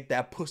got to get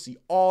that pussy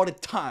all the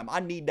time. I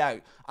need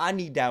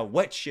that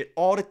wet shit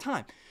all the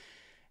time.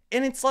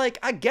 And it's like,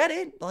 I get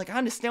it. Like, I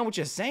understand what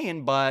you're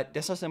saying, but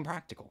that's just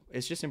impractical.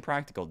 It's just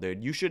impractical,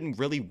 dude. You shouldn't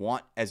really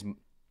want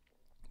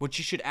what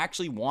you should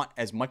actually want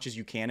as much as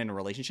you can in a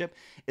relationship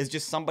is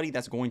just somebody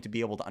that's going to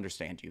be able to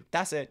understand you.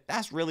 That's it.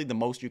 That's really the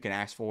most you can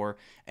ask for.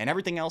 And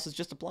everything else is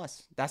just a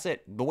plus. That's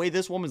it. The way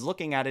this woman's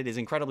looking at it is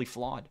incredibly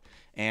flawed.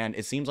 And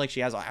it seems like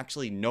she has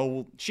actually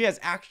no...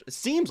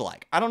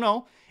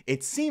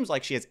 It seems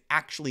like she has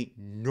actually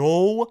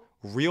no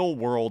real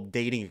world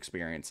dating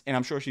experience. And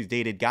I'm sure she's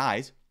dated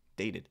guys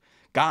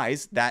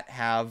that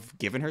have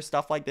given her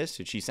stuff like this,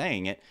 and she's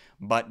saying it,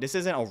 but this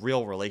isn't a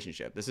real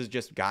relationship. This is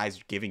just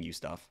guys giving you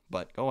stuff.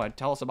 But go ahead,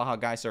 tell us about how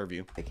guys serve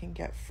you. They can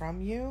get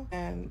from you,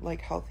 and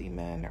like healthy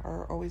men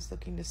are always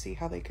looking to see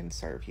how they can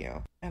serve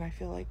you. And I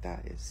feel like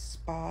that is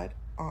spot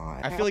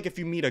on. I feel like if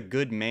you meet a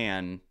good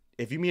man,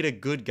 if you meet a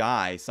good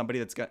guy, somebody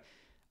that's got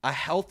a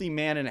healthy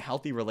man in a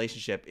healthy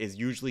relationship is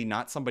usually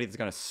not somebody that's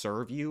going to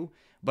serve you,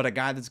 but a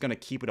guy that's going to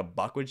keep it a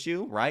buck with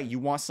you, right? You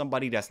want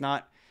somebody that's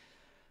not...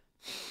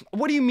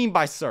 What do you mean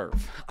by serve?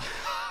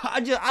 I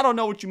don't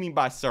know what you mean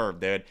by serve,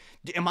 dude.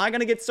 Am I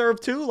gonna get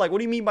served too? Like, what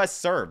do you mean by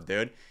serve,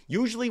 dude?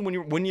 Usually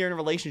when you're in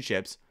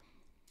relationships,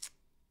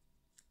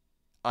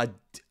 I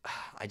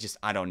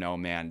don't know,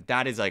 man.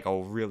 That is like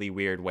a really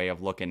weird way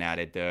of looking at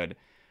it, dude.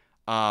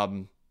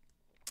 When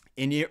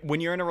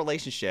you're in a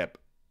relationship,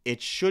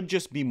 it should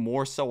just be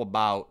more so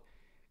about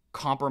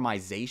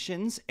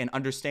compromisations and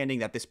understanding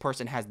that this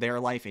person has their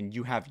life and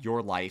you have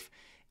your life,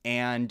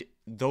 and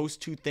those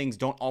two things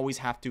don't always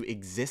have to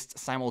exist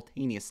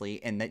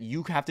simultaneously, and that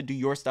you have to do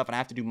your stuff and I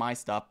have to do my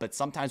stuff, but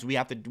sometimes we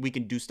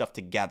can do stuff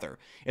together,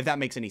 if that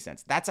makes any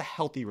sense. That's a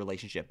healthy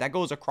relationship. That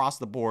goes across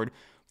the board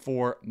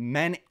for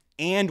men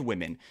and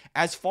women.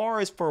 As far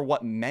as for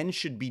what men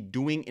should be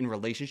doing in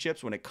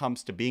relationships when it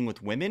comes to being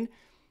with women,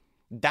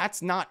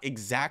 that's not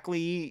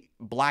exactly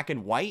black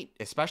and white,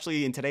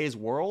 especially in today's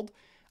world.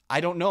 I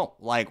don't know.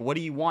 Like, what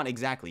do you want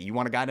exactly? You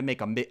want a guy to make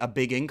a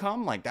big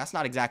income? Like, that's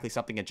not exactly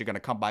something that you're going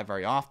to come by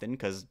very often,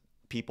 because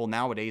people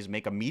nowadays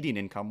make a median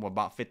income of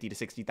about $50,000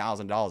 to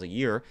 $60,000 a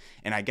year.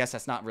 And I guess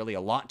that's not really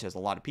a lot to a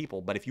lot of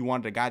people. But if you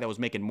wanted a guy that was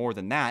making more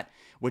than that,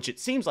 which it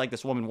seems like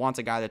this woman wants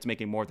a guy that's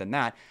making more than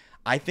that,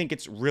 I think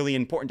it's really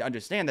important to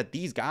understand that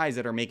these guys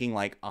that are making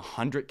like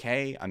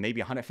 $100K,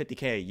 maybe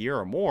 $150K a year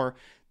or more,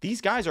 these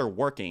guys are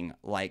working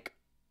like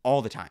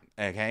all the time.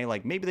 Okay.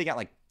 Like maybe they got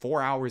like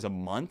 4 hours a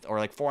month or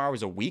like 4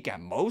 hours a week at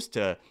most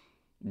to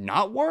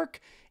not work.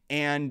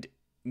 And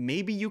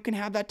maybe you can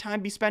have that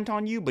time be spent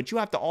on you, but you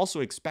have to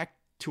also expect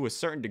to a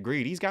certain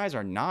degree, these guys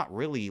are not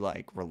really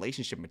like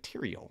relationship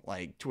material,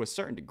 like to a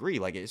certain degree,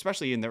 like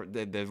especially in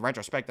the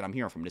retrospect that I'm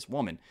hearing from this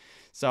woman.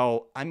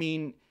 So, I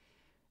mean,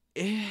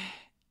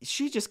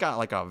 she just got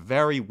like a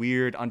very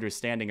weird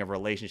understanding of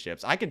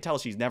relationships. I can tell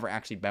she's never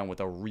actually been with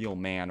a real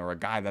man or a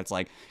guy that's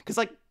like, because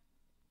like,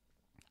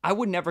 I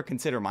would never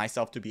consider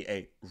myself to be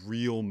a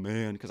real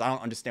man because I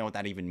don't understand what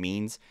that even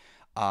means.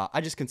 I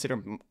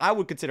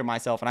would consider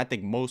myself, and I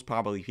think most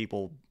probably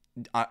people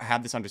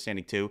have this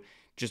understanding too,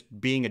 just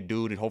being a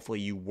dude, and hopefully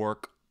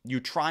you're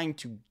trying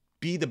to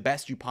be the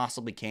best you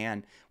possibly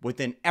can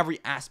within every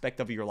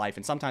aspect of your life,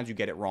 and sometimes you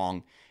get it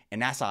wrong,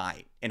 and that's all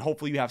right. And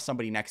hopefully you have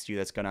somebody next to you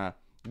that's gonna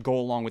go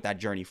along with that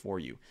journey for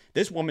you.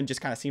 This woman just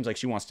kind of seems like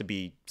she wants to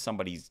be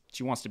somebody's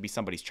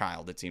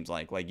child. It seems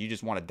like you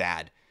just want a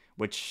dad.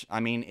 Which, I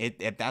mean,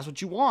 if that's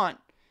what you want,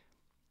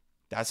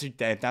 if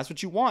that's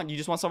what you want, you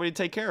just want somebody to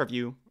take care of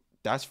you,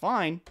 that's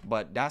fine.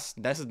 But that's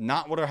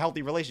not what a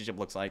healthy relationship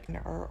looks like. And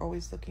are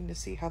always looking to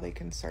see how they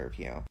can serve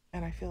you.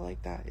 And I feel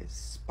like that is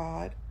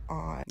spot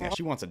on. Yeah,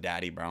 she wants a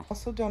daddy, bro.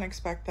 Also, don't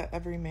expect that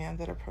every man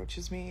that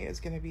approaches me is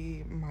going to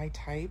be my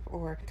type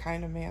or the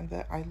kind of man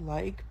that I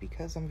like,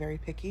 because I'm very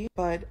picky.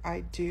 But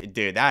I do.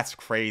 Dude, that's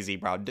crazy,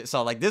 bro.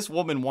 So, like, this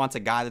woman wants a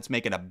guy that's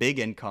making a big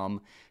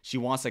income. She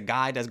wants a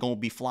guy that's going to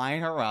be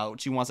flying her out.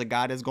 She wants a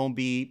guy that's going to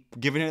be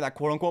giving her that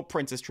quote-unquote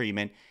princess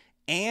treatment.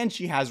 And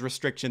she has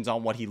restrictions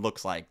on what he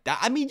looks like.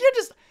 I mean, you're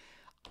just...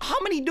 How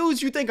many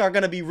dudes you think are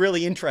going to be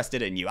really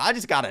interested in you? I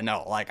just got to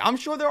know. Like, I'm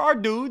sure there are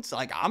dudes.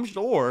 Like, I'm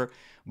sure.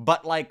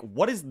 But, like,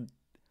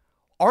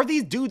 are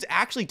these dudes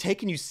actually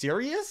taking you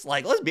serious?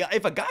 Like, let's be honest.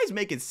 If a guy's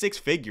making 6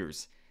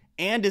 figures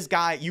and this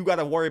guy, you got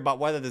to worry about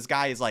whether this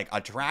guy is, like,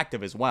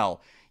 attractive as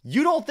well.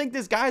 You don't think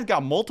this guy's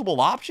got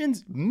multiple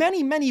options?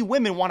 Many, many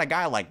women want a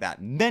guy like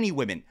that. Many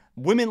women.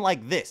 Women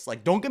like this.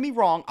 Like, don't get me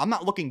wrong. I'm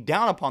not looking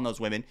down upon those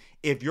women.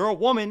 If you're a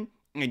woman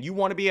and you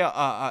want to be a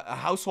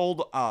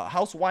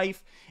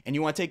housewife and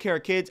you want to take care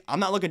of kids, I'm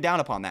not looking down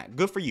upon that.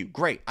 Good for you.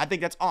 Great. I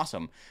think that's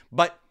awesome.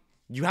 But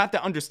you have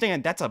to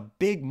understand that's a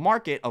big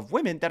market of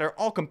women that are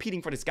all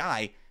competing for this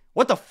guy.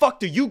 What the fuck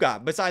do you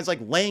got besides like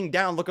laying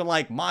down looking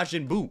like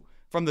Majin Buu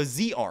from the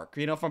Z arc,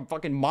 from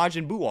fucking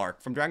Majin Buu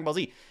arc from Dragon Ball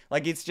Z?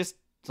 Like, it's just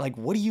like,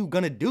 what are you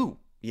gonna do?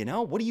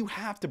 What do you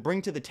have to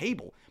bring to the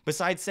table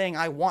besides saying,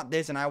 I want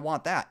this and I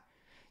want that?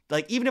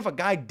 Like, even if a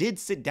guy did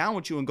sit down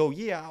with you and go,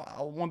 yeah,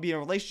 I want to be in a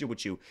relationship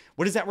with you,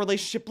 what does that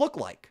relationship look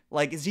like?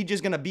 Like, is he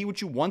just going to be with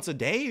you once a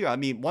day? I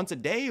mean, once a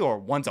day or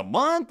once a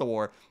month?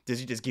 Or does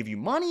he just give you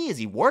money? Is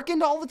he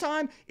working all the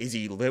time? Is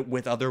he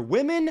with other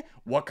women?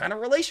 What kind of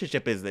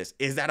relationship is this?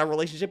 Is that a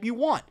relationship you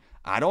want?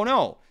 I don't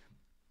know.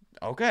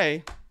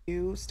 Okay.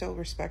 Do still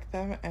respect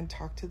them and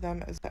talk to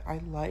them as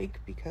I like,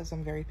 because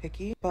I'm very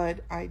picky,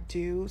 but I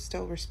do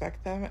still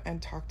respect them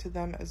and talk to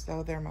them as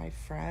though they're my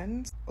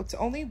friends. It's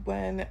only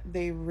when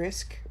they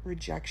risk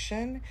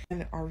rejection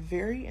and are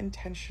very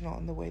intentional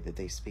in the way that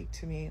they speak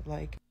to me,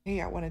 like, hey,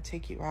 I want to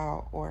take you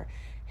out, or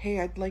hey,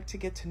 I'd like to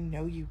get to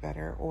know you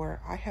better, or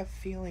I have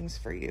feelings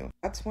for you.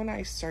 That's when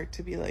I start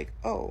to be like,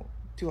 oh,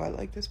 do I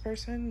like this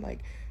person? Like,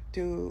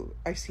 do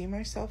I see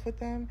myself with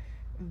them?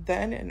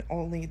 Then and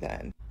only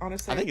then.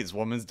 Honestly, I think this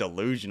woman's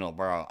delusional,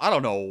 bro. I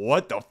don't know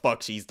what the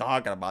fuck she's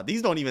talking about.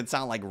 These don't even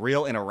sound like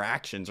real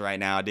interactions right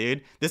now,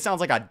 dude. This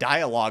sounds like a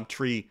dialogue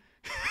tree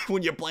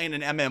when you're playing an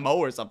MMO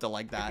or something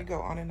like that. I could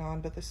go on and on,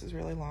 but this is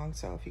really long.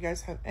 So if you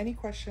guys have any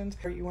questions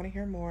or you want to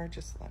hear more,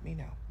 just let me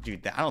know.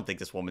 Dude, I don't think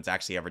this woman's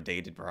actually ever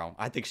dated, bro.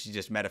 I think she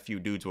just met a few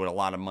dudes with a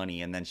lot of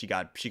money, and then she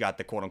got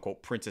the quote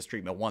unquote princess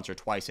treatment once or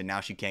twice, and now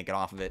she can't get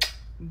off of it.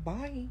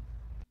 Bye.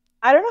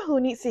 I don't know who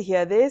needs to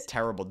hear this.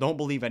 Terrible. Don't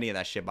believe any of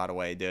that shit, by the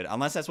way, dude.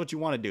 Unless that's what you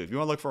want to do. If you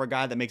want to look for a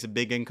guy that makes a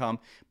big income,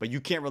 but you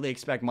can't really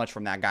expect much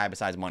from that guy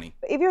besides money.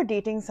 If you're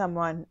dating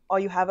someone or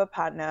you have a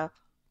partner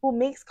who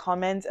makes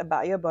comments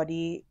about your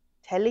body,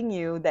 telling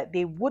you that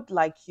they would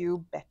like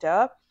you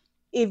better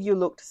if you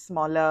looked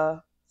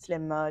smaller,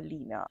 slimmer,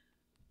 leaner.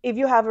 If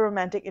you have a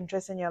romantic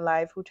interest in your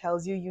life who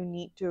tells you you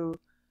need to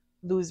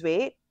lose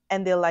weight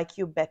and they'll like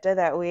you better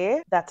that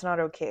way, that's not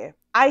okay.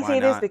 I say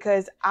this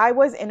because I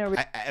was in a...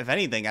 If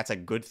anything, that's a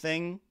good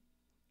thing.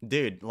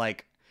 Dude,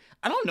 like,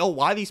 I don't know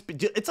why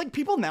it's like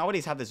people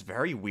nowadays have this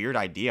very weird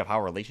idea of how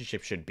a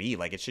relationship should be.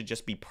 Like, it should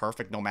just be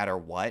perfect no matter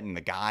what, and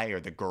the guy or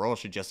the girl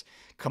should just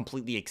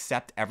completely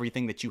accept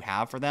everything that you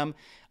have for them.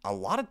 A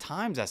lot of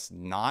times that's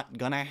not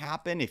gonna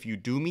happen. If you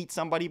do meet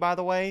somebody, by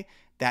the way,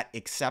 that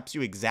accepts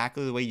you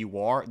exactly the way you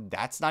are,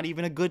 that's not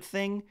even a good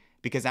thing.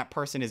 Because that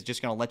person is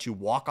just going to let you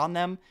walk on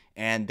them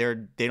and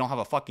they don't have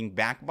a fucking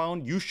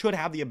backbone. You should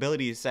have the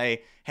ability to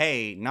say,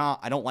 hey, nah,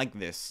 I don't like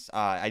this.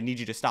 I need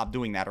you to stop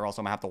doing that or else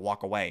I'm going to have to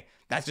walk away.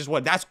 That's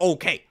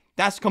okay.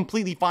 That's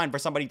completely fine for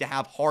somebody to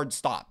have hard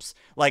stops.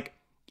 Like,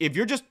 if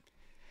you're just,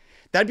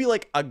 that'd be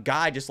like a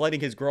guy just letting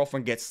his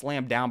girlfriend get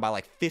slammed down by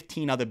like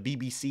 15 other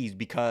BBCs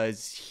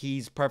because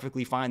he's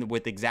perfectly fine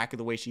with exactly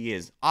the way she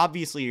is.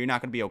 Obviously, you're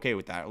not going to be okay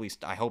with that. At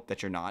least I hope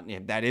that you're not.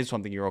 If that is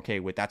something you're okay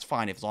with, that's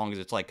fine as long as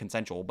it's like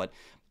consensual. But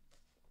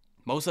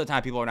most of the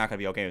time, people are not going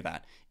to be okay with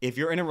that. If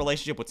you're in a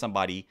relationship with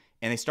somebody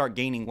and they start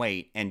gaining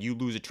weight and you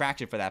lose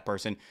attraction for that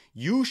person,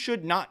 you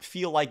should not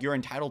feel like you're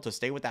entitled to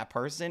stay with that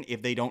person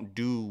if they don't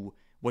do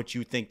what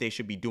you think they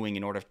should be doing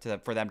in order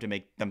for them to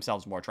make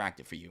themselves more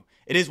attractive for you.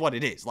 It is what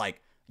it is.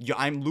 Like,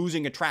 I'm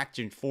losing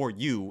attraction for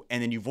you,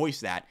 and then you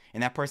voice that,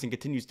 and that person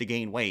continues to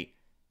gain weight,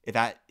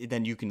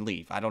 then you can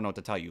leave. I don't know what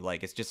to tell you.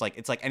 Like, it's just like,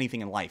 it's like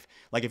anything in life.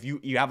 Like, if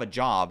you have a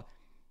job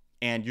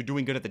and you're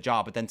doing good at the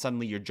job, but then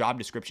suddenly your job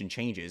description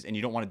changes and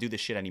you don't want to do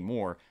this shit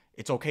anymore,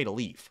 it's okay to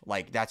leave.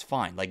 Like, that's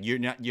fine. Like, you're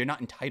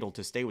not entitled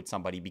to stay with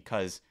somebody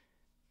because,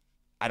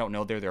 I don't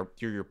know,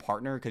 you're your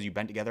partner because you've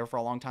been together for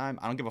a long time.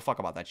 I don't give a fuck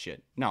about that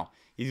shit. No.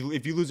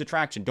 If you lose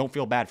attraction, don't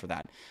feel bad for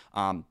that.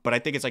 But I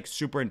think it's like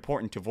super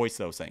important to voice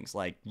those things.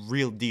 Like,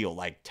 real deal.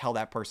 Like, tell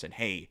that person,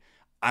 hey,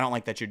 I don't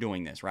like that you're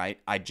doing this, right?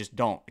 I just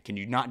don't. Can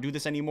you not do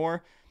this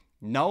anymore?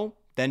 No?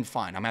 Then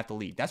fine. I'm going to have to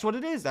leave. That's what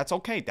it is. That's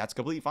okay. That's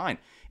completely fine.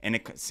 And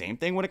same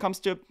thing when it comes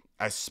to,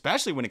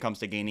 especially when it comes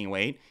to gaining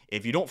weight.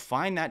 If you don't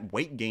find that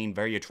weight gain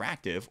very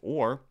attractive,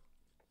 or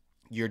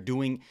you're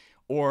doing,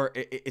 or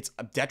it's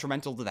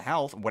detrimental to the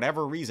health,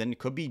 whatever reason, it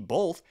could be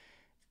both,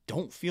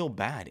 don't feel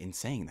bad in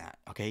saying that,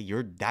 okay?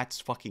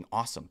 That's fucking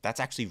awesome. That's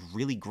actually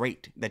really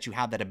great that you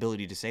have that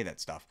ability to say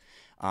that stuff.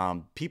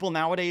 People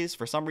nowadays,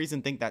 for some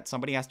reason, think that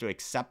somebody has to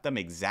accept them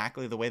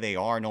exactly the way they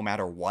are, no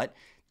matter what.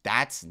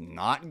 That's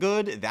not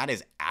good. That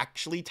is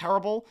actually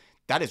terrible.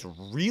 That is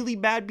really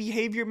bad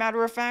behavior,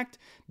 matter of fact,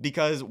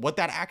 because what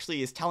that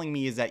actually is telling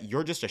me is that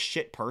you're just a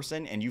shit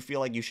person and you feel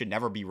like you should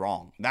never be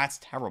wrong. That's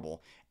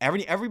terrible.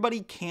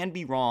 Everybody can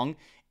be wrong,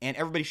 and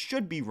everybody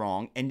should be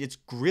wrong, and it's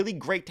really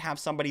great to have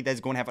somebody that's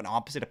going to have an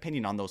opposite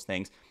opinion on those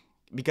things,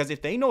 because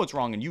if they know it's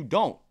wrong and you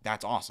don't,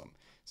 that's awesome.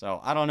 So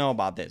I don't know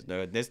about this,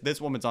 dude. This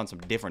woman's on some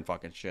different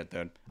fucking shit,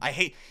 dude. I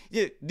hate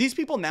these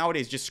people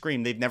nowadays. Just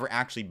scream they've never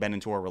actually been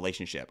into a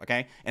relationship,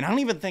 okay? And I don't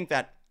even think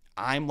that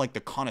I'm like the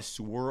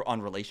connoisseur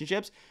on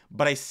relationships,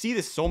 but I see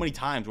this so many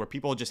times where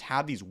people just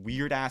have these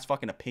weird ass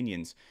fucking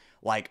opinions,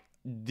 like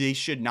they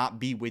should not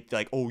be with,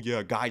 like, oh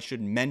yeah,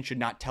 men should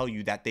not tell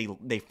you that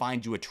they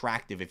find you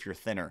attractive if you're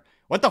thinner.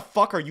 What the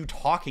fuck are you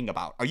talking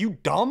about? Are you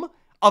dumb?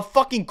 Of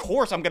fucking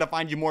course I'm gonna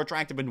find you more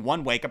attractive in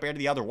one way compared to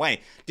the other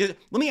way. Let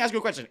me ask you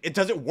a question.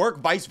 Does it work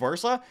vice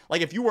versa?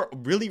 Like, if you were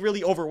really,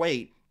 really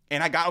overweight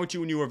and I got with you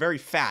when you were very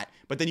fat,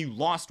 but then you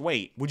lost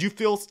weight, would you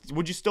still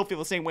feel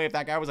the same way if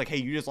that guy was like, hey,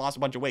 you just lost a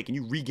bunch of weight, can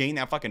you regain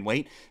that fucking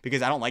weight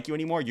because I don't like you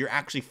anymore? You're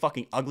actually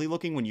fucking ugly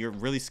looking when you're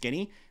really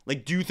skinny.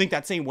 Like, do you think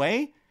that same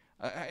way?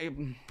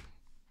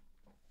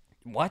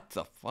 What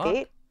the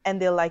fuck?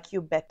 And they'll like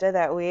you better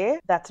that way.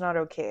 That's not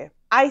okay.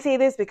 I say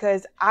this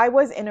because I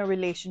was in a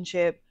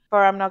relationship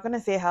for, I'm not going to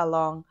say how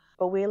long,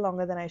 but way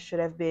longer than I should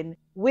have been,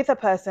 with a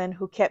person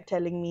who kept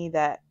telling me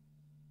that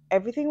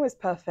everything was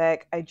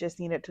perfect. I just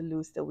needed to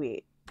lose the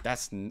weight.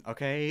 That's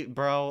okay,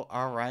 bro.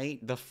 All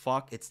right. The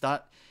fuck? It's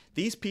not.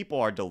 These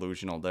people are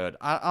delusional, dude.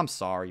 I'm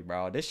sorry,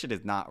 bro. This shit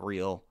is not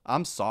real.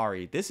 I'm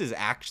sorry. This is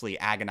actually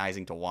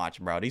agonizing to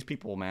watch, bro. These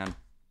people, man.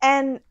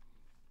 And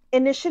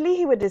initially,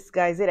 he would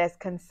disguise it as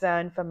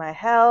concern for my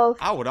health.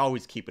 I would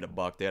always keep it a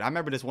buck, dude. I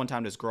remember this one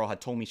time this girl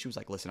had told me, she was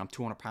like, listen, I'm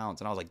 200 pounds.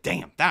 And I was like,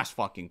 damn, that's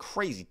fucking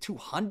crazy.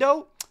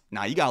 200?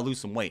 Nah, you gotta lose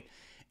some weight.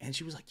 And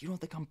she was like, you don't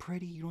think I'm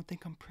pretty? You don't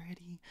think I'm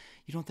pretty?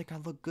 You don't think I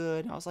look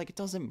good? And I was like, it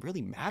doesn't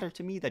really matter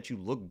to me that you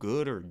look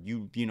good or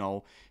you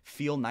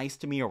feel nice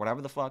to me or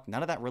whatever the fuck.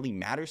 None of that really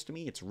matters to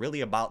me. It's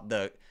really about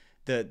the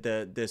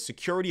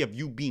security of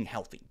you being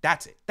healthy.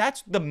 That's it.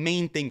 That's the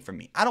main thing for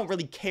me. I don't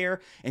really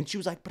care. And she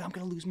was like, but I'm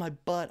going to lose my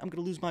butt. I'm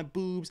going to lose my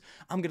boobs.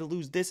 I'm going to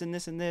lose this and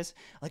this and this.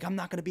 Like, I'm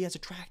not going to be as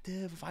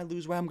attractive. If I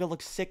lose weight, I'm going to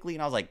look sickly.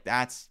 And I was like,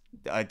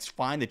 it's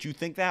fine that you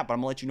think that, but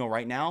I'm going to let you know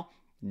right now,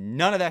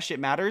 none of that shit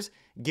matters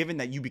given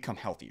that you become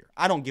healthier.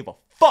 I don't give a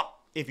fuck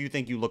if you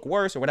think you look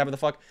worse or whatever the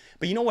fuck.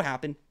 But you know what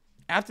happened?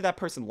 After that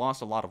person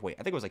lost a lot of weight,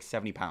 I think it was like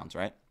 70 pounds,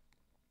 right?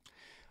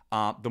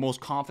 The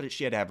most confident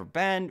she had ever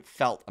been,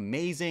 felt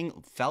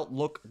amazing,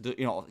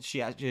 she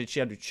had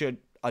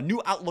a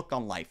new outlook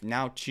on life.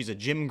 Now she's a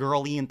gym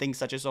girly and things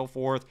such and so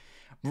forth.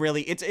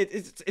 Really,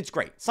 it's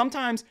great.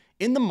 Sometimes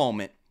in the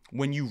moment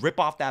when you rip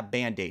off that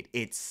Band-Aid,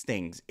 it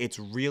stings. It's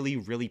really,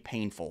 really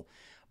painful.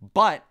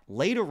 But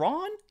later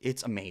on,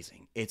 it's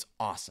amazing. It's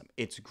awesome.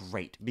 It's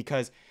great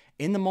because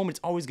in the moment,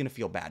 it's always going to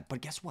feel bad.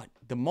 But guess what?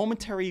 That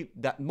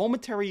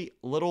momentary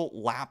little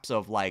lapse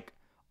of like,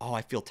 oh,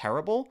 I feel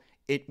terrible,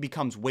 it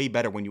becomes way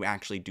better when you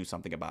actually do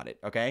something about it,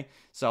 okay?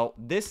 So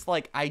this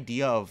like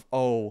idea of,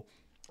 oh,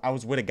 I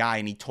was with a guy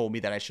and he told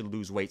me that I should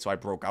lose weight, so I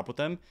broke up with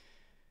him.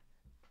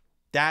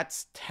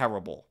 That's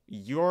terrible.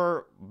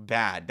 You're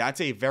bad. That's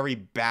a very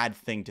bad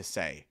thing to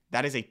say.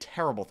 That is a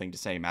terrible thing to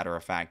say, matter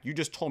of fact. You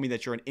just told me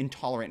that you're an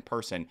intolerant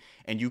person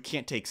and you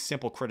can't take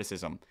simple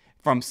criticism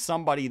from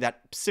somebody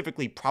that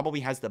specifically probably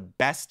has the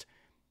best,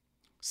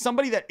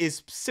 somebody that is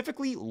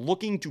specifically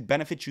looking to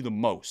benefit you the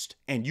most,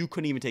 and you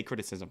couldn't even take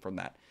criticism from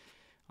that.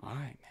 All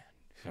right,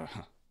 man.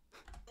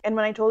 And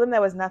when I told him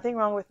there was nothing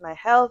wrong with my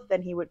health,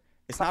 then he would...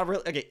 It's not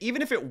really... Okay,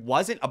 even if it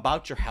wasn't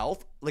about your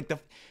health, like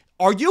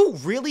are you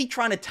really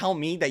trying to tell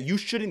me that you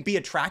shouldn't be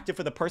attractive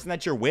for the person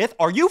that you're with?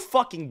 Are you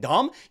fucking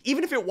dumb?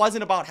 Even if it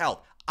wasn't about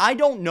health. I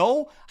don't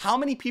know how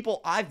many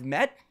people I've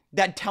met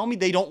that tell me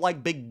they don't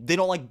like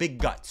big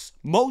guts.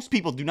 Most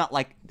people do not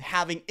like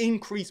having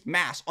increased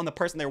mass on the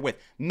person they're with,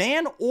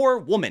 man or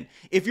woman.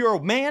 If you're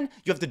a man,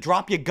 you have to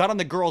drop your gut on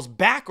the girl's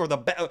back or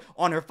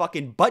on her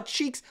fucking butt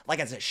cheeks like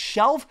as a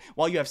shelf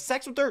while you have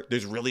sex with her.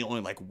 There's really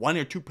only like 1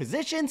 or 2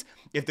 positions.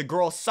 If the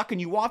girl's sucking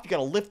you off, you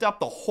gotta lift up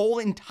the whole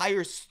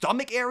entire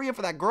stomach area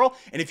for that girl,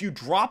 and if you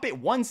drop it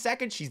 1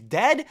 second, she's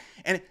dead.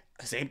 And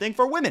same thing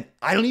for women.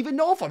 I don't even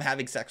know if I'm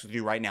having sex with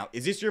you right now.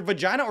 Is this your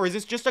vagina or is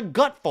this just a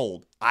gut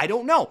fold? I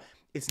don't know.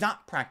 It's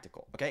not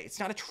practical, okay?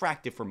 It's not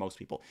attractive for most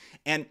people.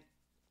 And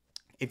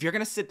if you're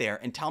gonna sit there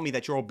and tell me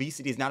that your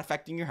obesity is not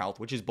affecting your health,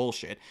 which is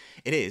bullshit,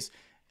 it is.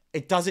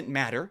 It doesn't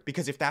matter,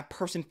 because if that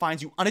person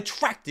finds you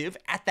unattractive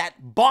at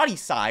that body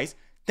size,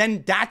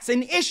 then that's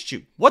an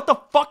issue. What the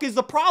fuck is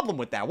the problem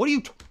with that? What are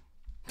you...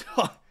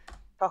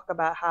 Talk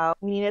about how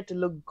we needed to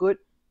look good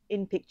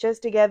in pictures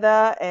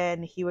together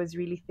and he was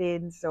really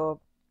thin,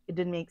 so it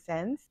didn't make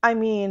sense. I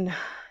mean,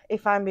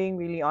 if I'm being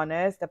really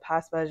honest, the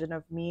past version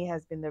of me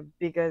has been the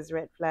biggest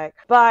red flag.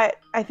 But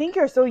I think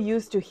you're so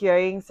used to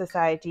hearing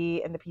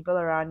society and the people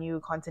around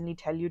you constantly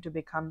tell you to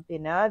become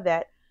thinner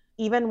that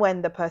even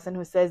when the person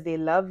who says they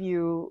love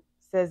you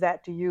says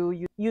that to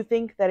you, you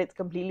think that it's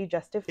completely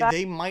justified.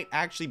 They might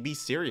actually be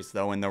serious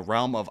though in the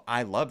realm of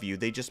I love you.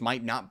 They just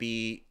might not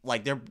be,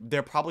 like,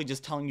 they're probably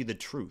just telling you the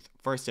truth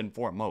first and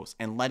foremost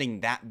and letting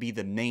that be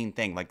the main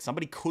thing. Like,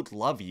 somebody could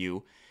love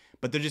you,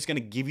 but they're just going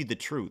to give you the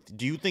truth.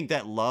 Do you think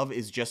that love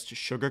is just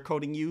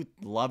sugarcoating you?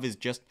 Love is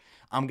just,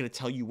 I'm going to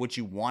tell you what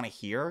you want to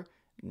hear?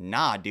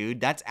 Nah,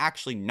 dude, that's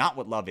actually not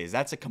what love is.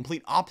 That's a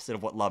complete opposite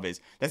of what love is.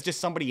 That's just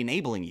somebody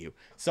enabling you.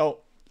 So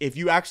if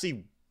you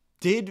actually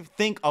did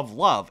think of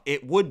love,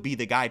 it would be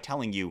the guy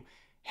telling you,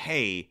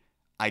 hey,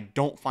 I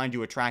don't find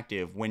you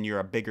attractive when you're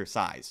a bigger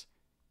size.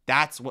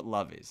 That's what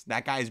love is.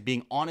 That guy is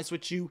being honest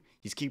with you.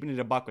 He's keeping it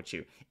a buck with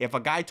you. If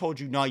a guy told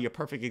you, no, you're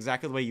perfect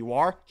exactly the way you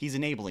are, he's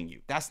enabling you.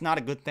 That's not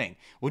a good thing.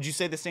 Would you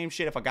say the same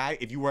shit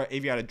if you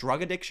had a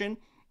drug addiction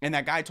and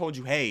that guy told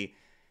you, hey,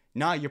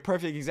 nah, you're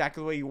perfect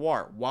exactly the way you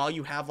are, while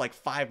you have like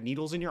 5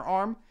 needles in your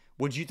arm?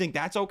 Would you think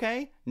that's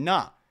okay?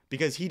 Nah,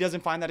 because he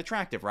doesn't find that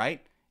attractive,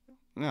 right?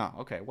 No,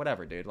 okay,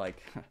 whatever, dude.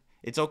 Like,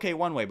 it's okay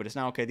one way, but it's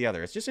not okay the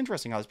other. It's just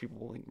interesting how these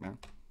people think, man.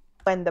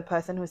 When the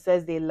person who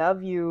says they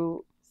love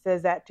you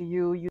says that to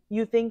you,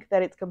 you think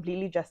that it's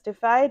completely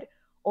justified,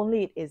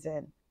 only it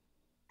isn't.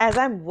 As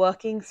I'm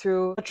working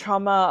through the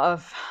trauma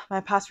of my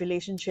past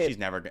relationship, she's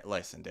never gonna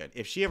listen, dude.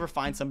 If she ever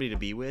finds somebody to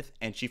be with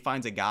and she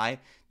finds a guy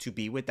to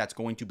be with that's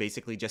going to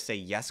basically just say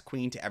yes,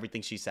 queen, to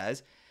everything she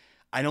says,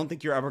 I don't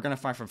think you're ever going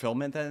to find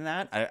fulfillment in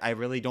that. I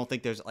really don't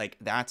think there's, like,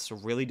 that's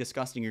really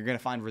disgusting. You're going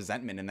to find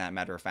resentment in that,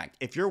 matter of fact.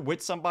 If you're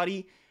with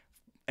somebody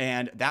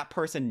and that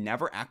person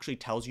never actually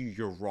tells you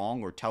you're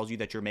wrong or tells you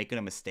that you're making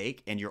a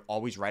mistake and you're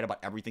always right about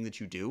everything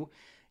that you do,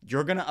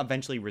 you're going to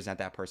eventually resent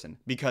that person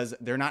because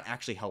they're not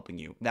actually helping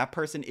you. That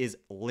person is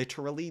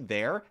literally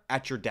there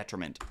at your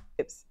detriment.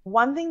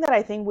 One thing that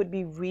I think would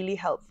be really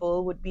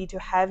helpful would be to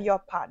have your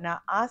partner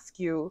ask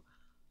you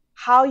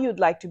how you'd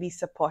like to be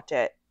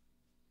supported.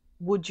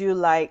 Would you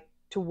like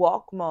to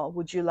walk more?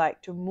 Would you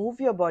like to move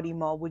your body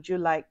more? Would you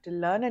like to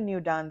learn a new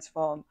dance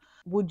form?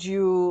 Would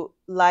you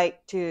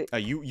like to...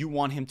 You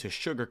want him to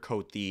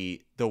sugarcoat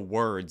the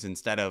words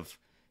instead of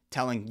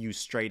telling you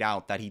straight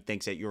out that he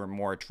thinks that you're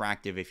more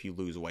attractive if you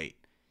lose weight.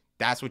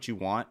 That's what you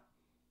want?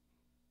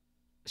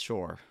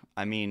 Sure.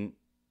 I mean,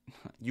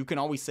 you can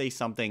always say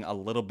something a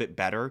little bit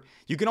better.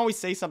 You can always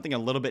say something a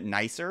little bit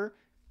nicer.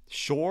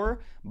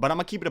 Sure. But I'm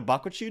going to keep it a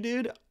buck with you,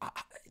 dude.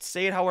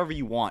 Say it however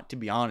you want, to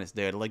be honest,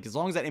 dude. Like, as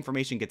long as that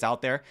information gets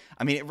out there.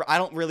 I mean, I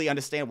don't really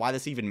understand why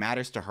this even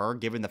matters to her,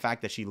 given the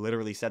fact that she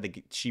literally said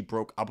that she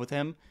broke up with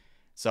him.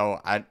 So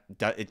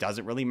it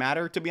doesn't really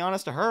matter, to be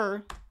honest, to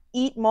her.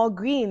 Eat more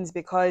greens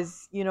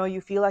because,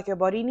 you feel like your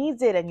body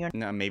needs it and you're...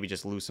 No, maybe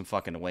just lose some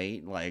fucking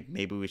weight. Like,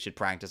 maybe we should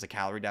practice a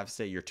calorie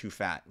deficit. You're too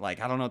fat.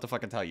 Like, I don't know what to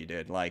fucking tell you,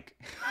 dude. Like...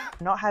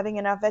 Not having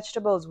enough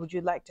vegetables. Would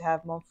you like to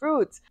have more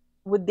fruits?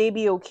 Would they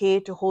be okay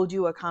to hold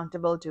you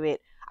accountable to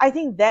it? I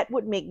think that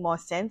would make more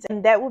sense,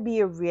 and that would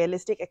be a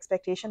realistic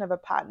expectation of a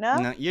partner.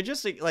 No, you're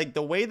just, like,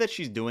 the way that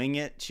she's doing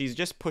it, she's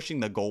just pushing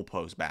the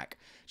goalpost back.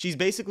 She's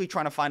basically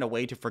trying to find a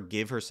way to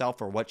forgive herself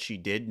for what she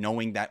did,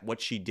 knowing that what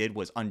she did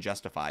was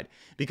unjustified.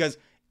 Because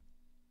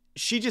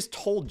she just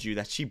told you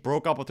that she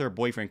broke up with her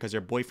boyfriend because her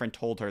boyfriend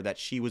told her that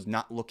she was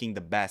not looking the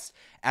best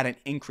at an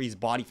increased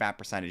body fat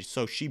percentage.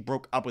 So she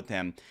broke up with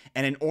him.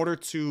 And in order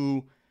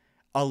to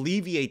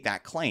alleviate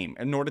that claim,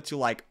 in order to,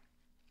 like,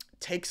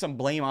 take some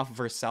blame off of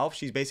herself,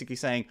 she's basically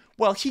saying,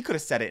 well, he could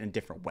have said it in a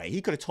different way.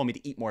 He could have told me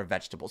to eat more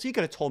vegetables. He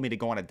could have told me to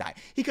go on a diet.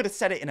 He could have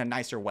said it in a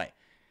nicer way.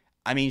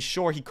 I mean,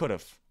 sure, he could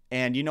have.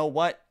 And you know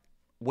what?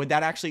 Would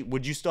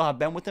you still have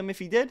been with him if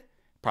he did?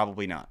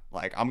 Probably not.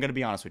 Like, I'm going to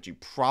be honest with you.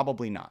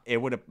 Probably not.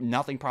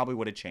 Nothing probably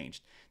would have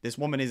changed. This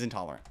woman is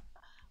intolerant.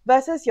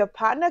 Versus your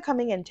partner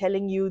coming and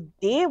telling you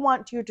they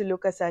want you to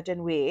look a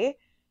certain way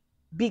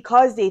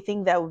because they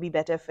think that would be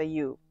better for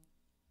you.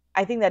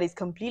 I think that is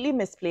completely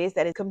misplaced.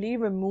 That is completely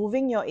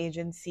removing your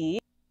agency.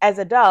 As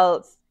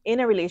adults, in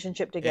a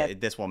relationship together.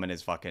 This woman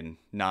is fucking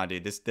nah,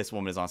 dude. This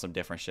woman is on some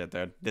different shit,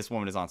 dude. This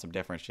woman is on some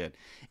different shit.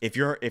 If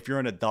you're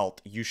an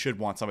adult, you should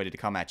want somebody to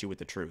come at you with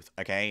the truth,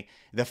 okay?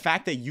 The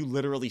fact that you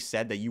literally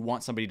said that you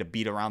want somebody to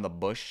beat around the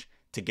bush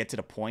to get to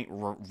the point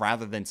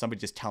rather than somebody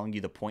just telling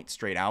you the point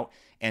straight out,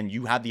 and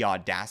you have the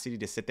audacity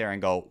to sit there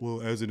and go,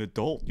 well, as an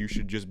adult, you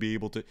should just be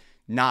able to.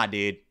 Nah,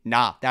 dude.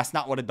 Nah, that's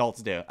not what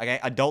adults do, okay?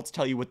 Adults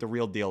tell you what the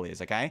real deal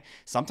is, okay?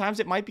 Sometimes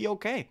it might be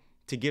okay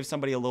to give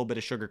somebody a little bit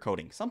of sugar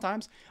coating.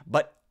 Sometimes.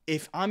 But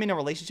if I'm in a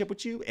relationship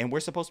with you and we're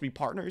supposed to be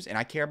partners and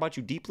I care about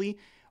you deeply,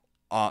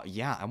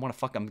 yeah, I'm going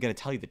to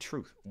tell you the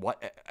truth.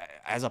 What,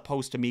 as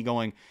opposed to me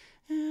going,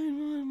 I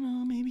don't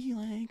know, maybe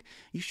like,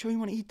 you sure you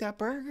want to eat that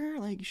burger?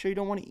 Like, you sure you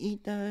don't want to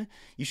eat the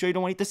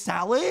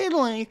salad?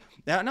 Like,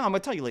 no, I'm going to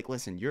tell you, like,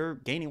 listen, you're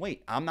gaining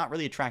weight. I'm not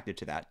really attracted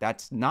to that.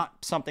 That's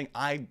not something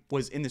I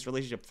was in this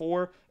relationship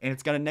for, and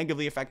it's going to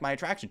negatively affect my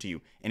attraction to you.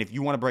 And if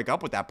you want to break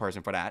up with that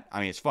person for that, I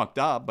mean, it's fucked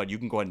up, but you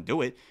can go ahead and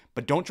do it.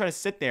 But don't try to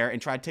sit there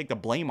and try to take the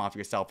blame off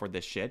yourself for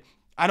this shit.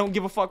 I don't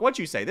give a fuck what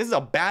you say. This is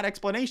a bad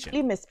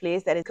explanation.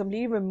 Misplaced, that is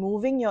completely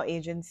removing your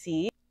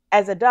agency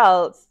as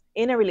adults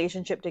in a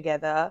relationship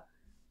together.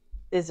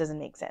 This doesn't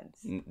make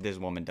sense. This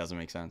woman doesn't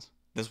make sense.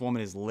 This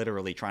woman is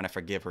literally trying to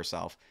forgive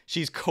herself.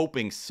 She's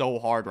coping so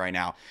hard right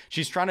now.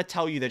 She's trying to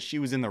tell you that she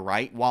was in the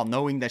right while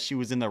knowing that she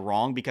was in the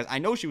wrong, because I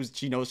know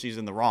she knows she's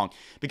in the wrong,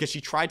 because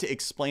she tried to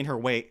explain her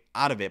way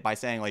out of it by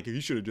saying, like, he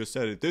should have just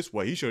said it this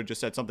way. He should have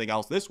just said something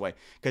else this way,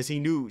 because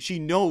she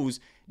knows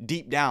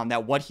deep down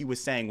that what he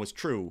was saying was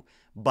true,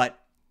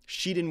 but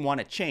she didn't want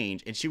to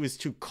change, and she was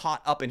too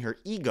caught up in her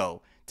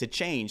ego to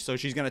change. So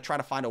she's going to try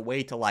to find a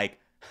way to, like,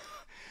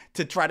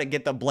 to try to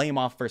get the blame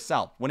off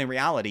herself, when in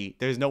reality,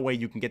 there's no way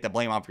you can get the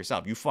blame off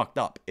yourself. You fucked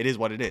up. It is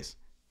what it is.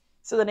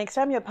 So the next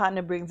time your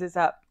partner brings this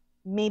up,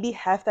 maybe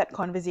have that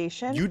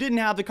conversation. You didn't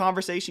have the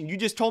conversation. You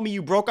just told me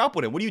you broke up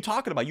with him. What are you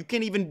talking about? You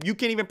can't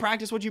even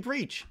practice what you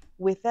preach.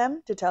 With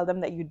them, to tell them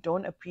that you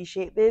don't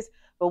appreciate this,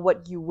 but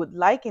what you would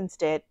like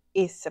instead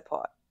is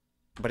support.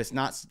 But it's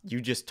not,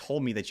 you just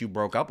told me that you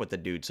broke up with the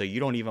dude, so you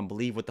don't even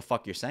believe what the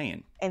fuck you're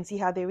saying. And see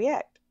how they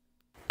react.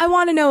 I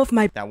want to know if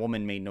That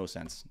woman made no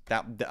sense.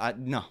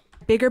 No.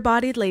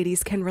 bigger-bodied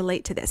ladies can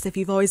relate to this if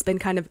you've always been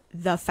kind of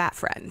the fat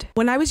friend.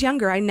 When I was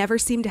younger, I never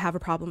seemed to have a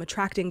problem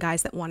attracting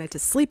guys that wanted to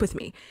sleep with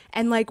me.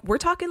 And like, we're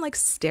talking like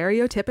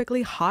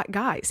stereotypically hot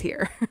guys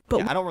here.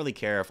 But yeah, I don't really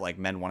care if like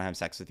men want to have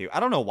sex with you. I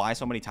don't know why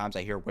so many times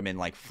I hear women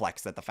like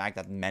flex that the fact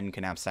that men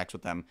can have sex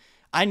with them.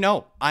 I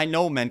know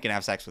men can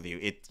have sex with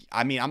you.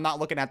 I mean, I'm not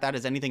looking at that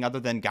as anything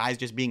other than guys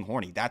just being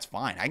horny. That's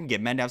fine. I can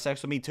get men to have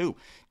sex with me too.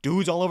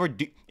 Dudes all over.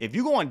 If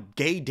you go on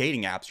gay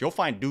dating apps, you'll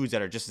find dudes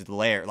that are just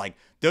layered. Like,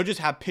 they'll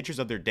just have pictures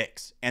of their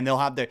dicks, and they'll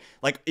have their,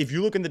 like, if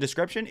you look in the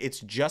description, it's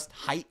just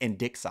height and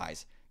dick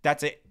size.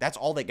 That's it. That's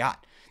all they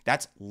got.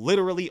 That's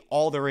literally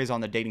all there is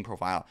on the dating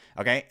profile.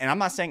 Okay. And I'm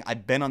not saying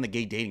I've been on the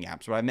gay dating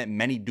apps, but I've met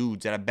many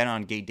dudes that have been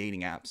on gay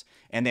dating apps,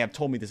 and they have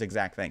told me this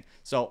exact thing.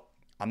 So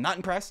I'm not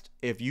impressed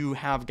if you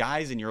have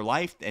guys in your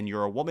life and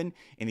you're a woman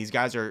and these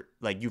guys are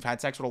like, you've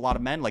had sex with a lot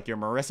of men, like you're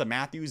Marissa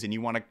Matthews, and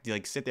you want to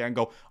like sit there and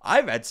go,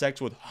 I've had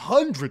sex with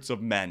hundreds of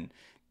men.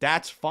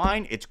 That's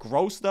fine. It's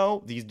gross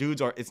though. These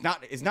dudes are, it's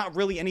not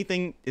really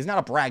anything. It's not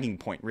a bragging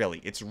point,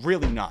 really. It's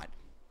really not.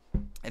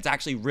 It's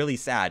actually really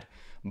sad.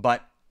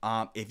 But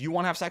if you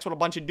want to have sex with a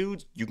bunch of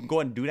dudes, you can go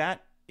ahead and do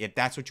that if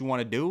that's what you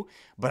want to do.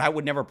 But I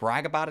would never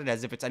brag about it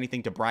as if it's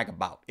anything to brag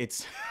about.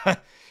 It's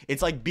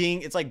it's like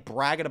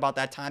bragging about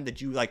that time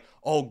that you like,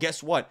 oh,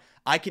 guess what?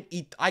 I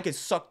could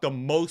suck the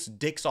most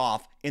dicks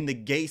off in the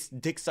gay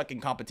dick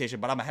sucking competition,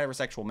 but I'm a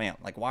heterosexual man.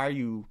 Like, why are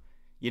you?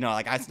 You know,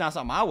 like, it's not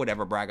something I would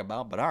ever brag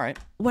about, but all right.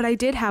 what I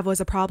did have was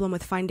a problem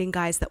with finding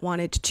guys that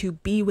wanted to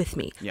be with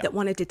me, that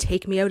wanted to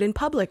take me out in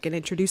public and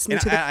introduce me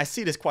to the... I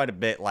see this quite a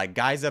bit, like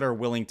guys that are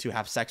willing to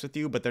have sex with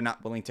you, but they're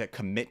not willing to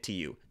commit to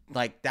you.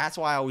 Like, that's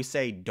why I always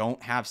say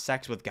don't have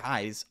sex with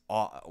guys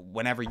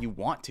whenever you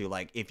want to.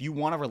 Like, if you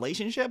want a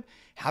relationship,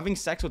 having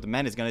sex with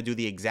men is going to do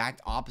the exact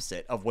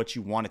opposite of what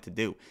you want it to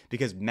do,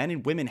 because men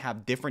and women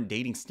have different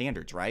dating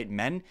standards, right?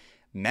 Men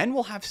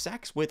will have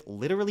sex with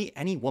literally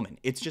any woman.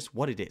 It's just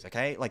what it is,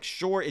 okay? Like,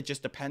 sure, it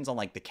just depends on,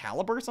 like, the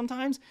caliber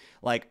sometimes.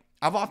 Like,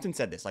 I've often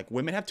said this, like,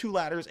 women have 2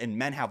 ladders and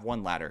men have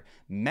 1 ladder.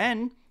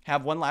 Men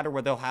have 1 ladder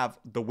where they'll have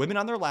the women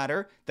on their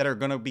ladder that are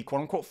going to be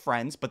quote-unquote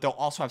friends, but they'll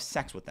also have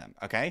sex with them,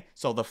 okay?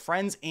 So the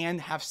friends and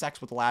have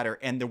sex with the ladder,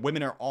 and the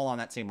women are all on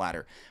that same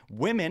ladder.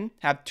 Women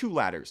have 2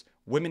 ladders.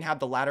 Women have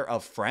the ladder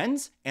of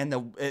friends, and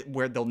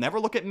where they'll never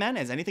look at men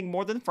as anything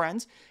more than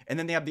friends. And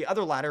then they have the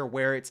other ladder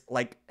where it's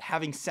like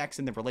having sex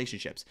in the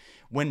relationships.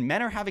 When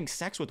men are having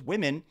sex with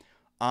women,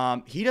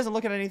 he doesn't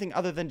look at anything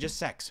other than just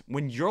sex.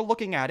 When you're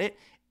looking at it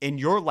in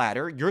your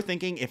ladder, you're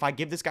thinking, if I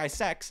give this guy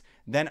sex,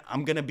 then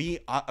I'm going to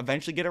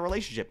eventually get a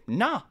relationship.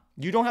 Nah,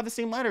 you don't have the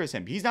same ladder as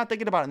him. He's not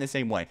thinking about it in the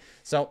same way.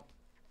 So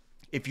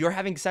if you're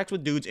having sex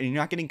with dudes and you're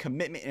not getting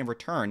commitment in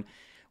return,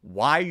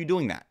 why are you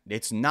doing that?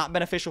 It's not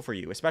beneficial for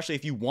you, especially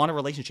if you want a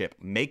relationship.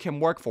 Make him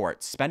work for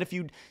it. Spend a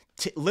few,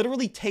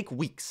 literally take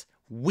weeks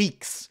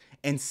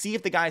and see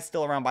if the guy's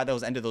still around by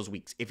those end of those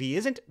weeks. If he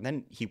isn't,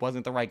 then he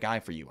wasn't the right guy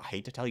for you. I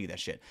hate to tell you that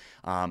shit.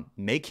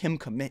 Make him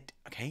commit,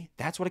 okay?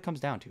 That's what it comes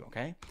down to,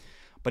 okay?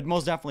 But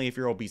most definitely, if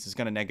you're obese, it's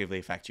going to negatively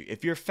affect you.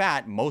 If you're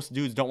fat, most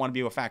dudes don't want to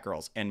be with fat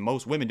girls, and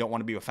most women don't want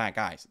to be with fat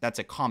guys. That's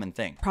a common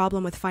thing.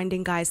 Problem with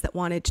finding guys that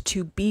wanted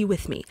to be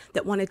with me,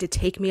 that wanted to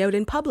take me out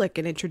in public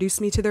and introduce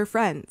me to their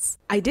friends.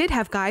 I did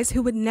have guys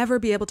who would never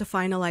be able to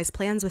finalize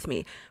plans with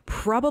me,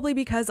 probably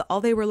because all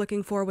they were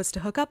looking for was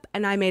to hook up,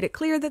 and I made it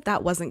clear that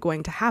that wasn't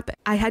going to happen.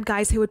 I had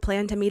guys who would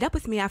plan to meet up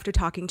with me after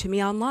talking to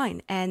me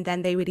online, and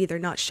then they would either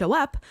not show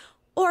up,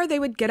 or they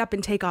would get up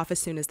and take off as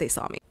soon as they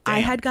saw me. Damn, I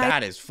had guys.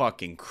 That is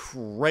fucking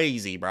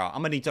crazy, bro. I'm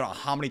gonna need to know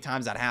how many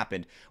times that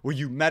happened where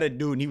you met a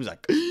dude and he was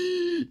like,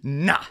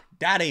 nah,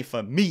 that ain't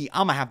for me.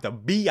 I'm gonna have to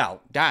be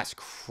out. That's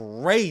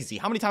crazy.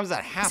 How many times has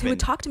that happened? Who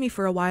would talk to me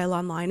for a while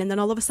online, and then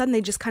all of a sudden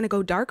they just kind of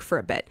go dark for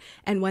a bit.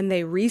 And when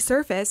they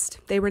resurfaced,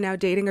 they were now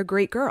dating a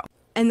great girl.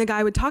 And the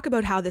guy would talk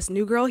about how this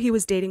new girl he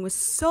was dating was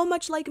so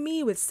much like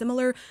me with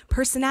similar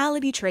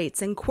personality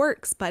traits and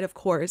quirks. But of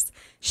course,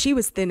 she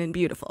was thin and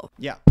beautiful.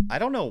 Yeah, I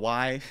don't know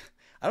why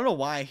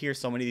I hear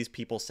so many of these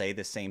people say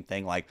the same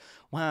thing, like,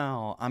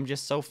 wow, I'm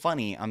just so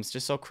funny, I'm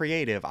just so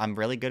creative, I'm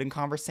really good in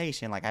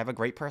conversation, like I have a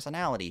great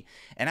personality.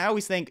 And I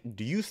always think,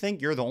 do you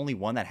think you're the only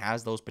one that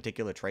has those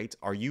particular traits?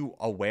 Are you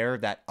aware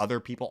that other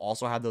people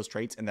also have those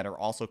traits and that are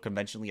also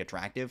conventionally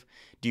attractive?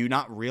 Do you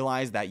not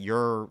realize that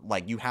you're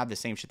like, you have the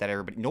same shit that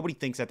everybody, nobody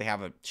thinks that they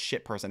have a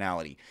shit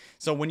personality.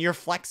 So when you're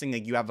flexing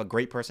that you have a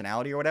great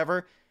personality or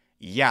whatever,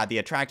 yeah, the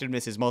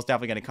attractiveness is most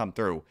definitely going to come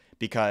through,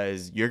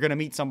 because you're going to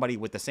meet somebody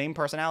with the same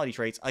personality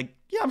traits. Like,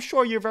 yeah, I'm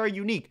sure you're very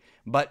unique,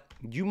 but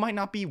you might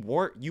not be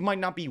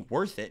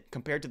worth it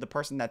compared to the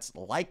person that's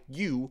like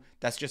you,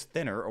 that's just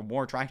thinner or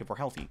more attractive or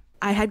healthy.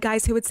 I had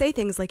guys who would say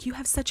things like, you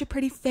have such a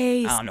pretty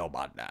face. I don't know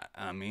about that.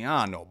 I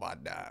don't know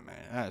about that, man.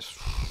 That's,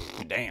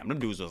 damn, them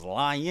dudes was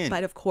lying.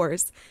 But of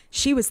course,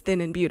 she was thin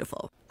and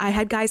beautiful. I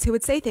had guys who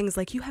would say things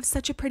like, you have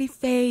such a pretty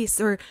face,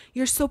 or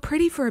you're so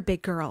pretty for a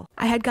big girl.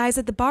 I had guys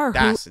at the bar who...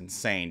 That's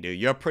insane, dude.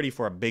 You're pretty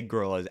for a big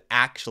girl is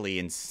actually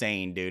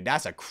insane, dude.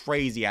 That's a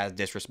crazy ass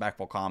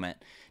disrespectful comment.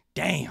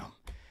 Damn,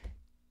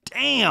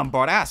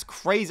 bro, that's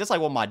crazy. That's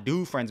like what my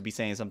dude friends be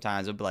saying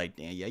sometimes. They'll be like,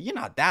 damn, yeah, you're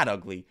not that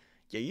ugly.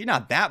 Yeah, you're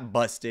not that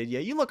busted.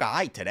 Yeah, you look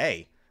alright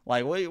today.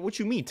 Like, what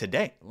you mean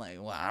today? Like,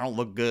 well, I don't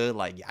look good.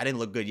 Like, I didn't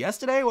look good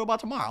yesterday. What about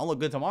tomorrow? I don't look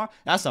good tomorrow.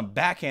 That's some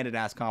backhanded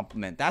ass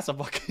compliment. That's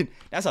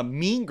a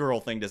mean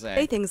girl thing to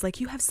say. Things like,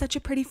 you have such a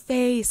pretty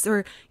face,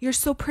 or you're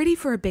so pretty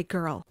for a big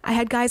girl. I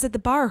had guys at the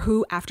bar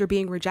who, after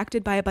being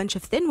rejected by a bunch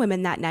of thin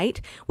women that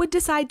night, would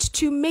decide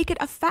to make it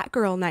a fat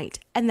girl night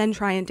and then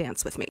try and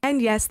dance with me.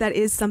 And yes, that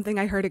is something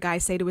I heard a guy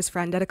say to his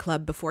friend at a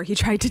club before he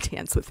tried to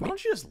dance with me. Why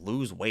don't you just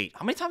lose weight?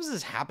 How many times has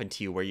this happened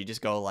to you where you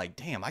just go like,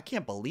 damn, I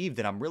can't believe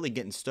that I'm really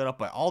getting stood up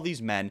by all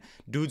these men.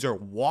 Dudes are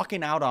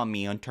walking out on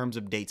me in terms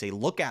of dates. They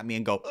look at me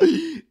and go,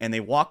 and they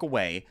walk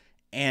away.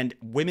 And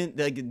women,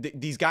 like,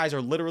 these guys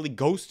are literally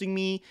ghosting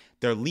me.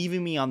 They're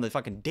leaving me on the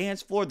fucking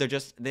dance floor.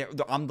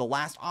 I'm the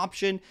last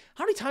option.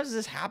 How many times has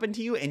this happened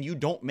to you and you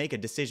don't make a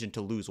decision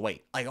to lose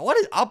weight? Like, what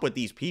is up with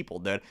these people,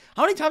 dude?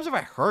 How many times have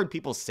I heard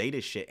people say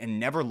this shit and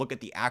never look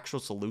at the actual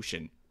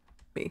solution?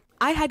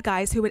 I had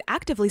guys who would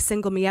actively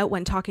single me out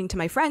when talking to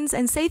my friends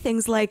and say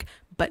things like,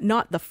 but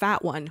not the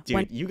fat one.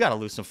 Dude, you gotta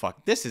lose some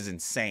fuck. This is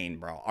insane,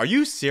 bro. Are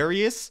you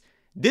serious?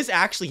 This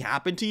actually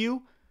happened to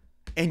you?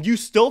 And you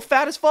still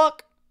fat as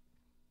fuck?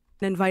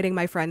 Inviting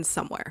my friends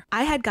somewhere.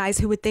 I had guys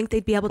who would think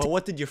they'd be able to... But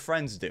what did your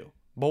friends do?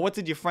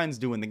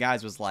 When the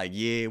guys was like,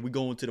 yeah, we're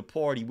going to the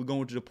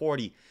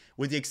party.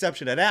 With the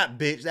exception of that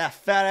bitch, that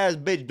fat ass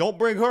bitch. Don't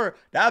bring her.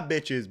 That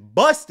bitch is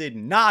busted.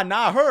 Nah,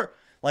 not her.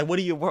 Like, what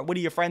do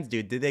your friends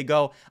do? Did they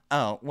go,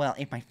 oh, well,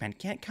 if my friend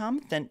can't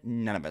come, then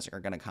none of us are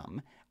going to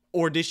come?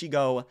 Or did she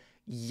go,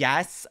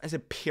 yes, as a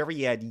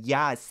period,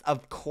 yes,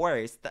 of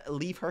course,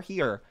 leave her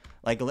here?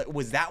 Like,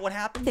 was that what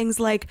happened? Things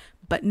like,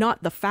 but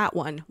not the fat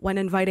one, when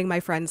inviting my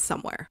friends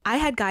somewhere. I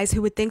had guys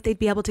who would think they'd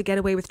be able to get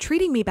away with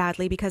treating me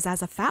badly because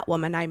as a fat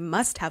woman, I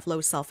must have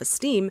low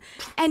self-esteem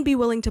and be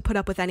willing to put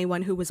up with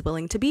anyone who was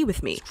willing to be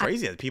with me. It's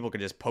crazy that people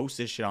could just post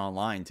this shit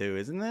online too,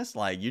 isn't this?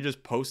 Like, you're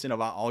just posting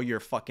about all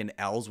your fucking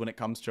L's when it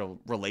comes to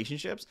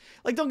relationships.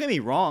 Like, don't get me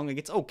wrong. Like,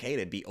 it's okay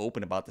to be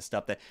open about the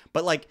stuff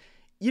but like,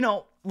 you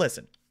know,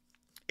 listen.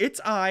 It's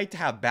to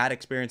have bad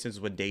experiences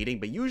with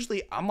dating, but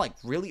usually I'm like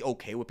really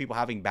okay with people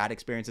having bad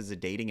experiences with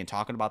dating and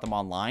talking about them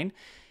online.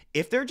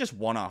 If they're just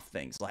one-off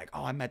things like,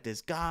 oh, I met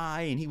this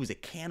guy and he was a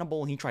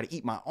cannibal and he tried to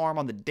eat my arm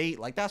on the date,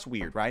 like that's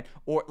weird, right?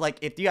 Or like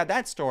if you have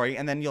that story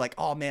and then you're like,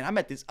 oh man, I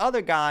met this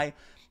other guy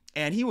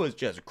and he was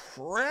just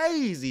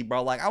crazy,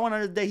 bro. Like, I went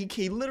on a date,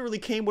 he literally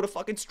came with a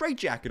fucking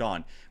straitjacket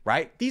on,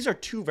 right? These are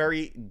two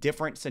very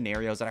different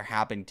scenarios that are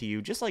happening to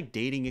you, just like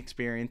dating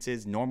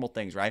experiences, normal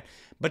things, right?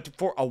 But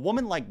for a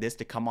woman like this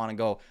to come on and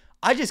go,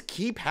 I just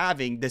keep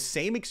having the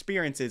same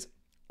experiences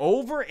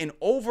over and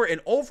over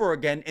and over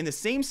again in the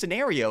same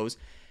scenarios,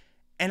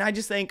 and I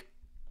just think,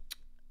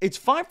 it's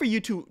fine for you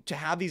to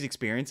have these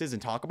experiences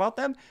and talk about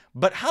them,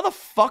 but how the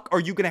fuck are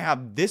you going to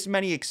have this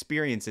many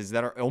experiences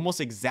that are almost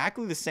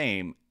exactly the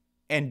same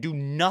and do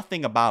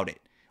nothing about it.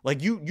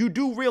 Like you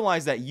do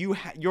realize that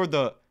you're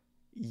the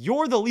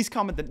least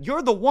common,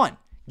 you're the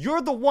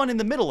one in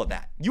the middle of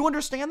that. You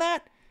understand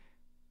that?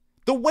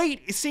 The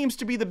weight seems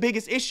to be the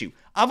biggest issue.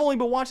 I've only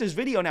been watching this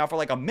video now for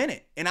like a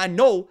minute, and I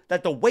know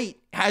that the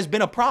weight has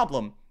been a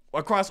problem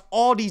across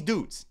all these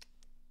dudes.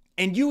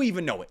 And you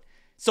even know it.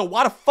 So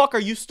why the fuck are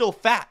you still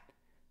fat?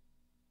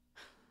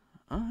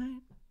 All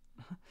right.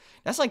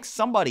 That's like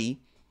somebody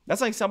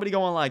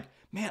going like,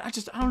 man, I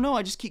don't know.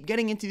 I just keep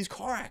getting into these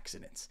car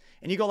accidents.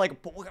 And you go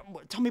like,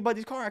 tell me about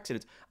these car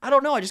accidents. I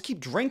don't know. I just keep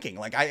drinking.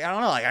 Like, I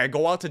don't know. Like, I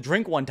go out to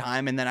drink one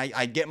time and then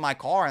I get in my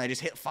car and I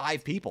just hit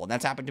 5 people. And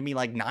that's happened to me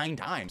like 9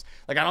 times.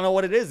 Like, I don't know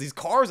what it is. These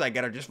cars I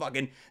get are just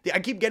fucking, I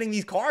keep getting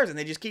these cars and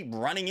they just keep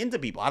running into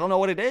people. I don't know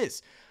what it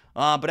is.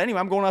 But anyway,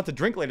 I'm going out to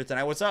drink later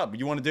tonight. What's up?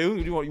 You want to do?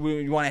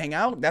 You want to hang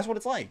out? That's what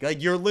it's like. Like,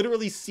 you're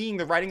literally seeing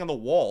the writing on the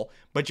wall,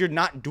 but you're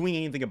not doing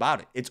anything about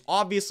it. It's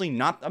obviously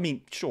not, I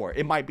mean, sure,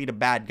 it might be the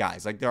bad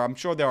guys. Like, I'm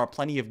sure there are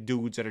plenty of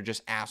dudes that are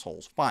just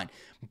assholes. Fine.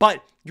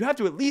 But you have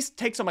to at least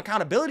take some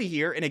accountability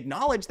here and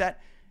acknowledge that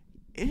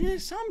it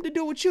has something to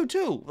do with you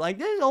too. Like,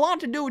 there's a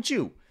lot to do with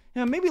you.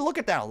 Yeah, maybe look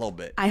at that a little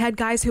bit. I had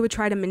guys who would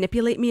try to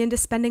manipulate me into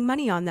spending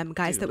money on them,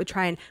 guys that would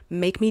try and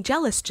make me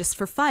jealous just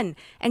for fun,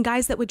 and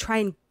guys that would try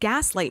and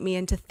gaslight me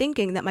into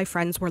thinking that my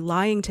friends were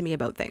lying to me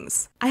about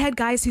things. I had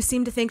guys who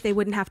seemed to think they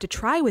wouldn't have to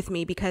try with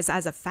me because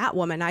as a fat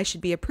woman, I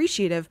should be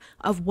appreciative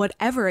of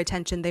whatever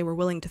attention they were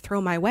willing to throw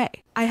my way.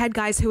 I had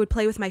guys who would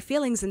play with my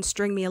feelings and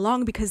string me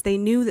along because they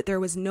knew that there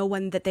was no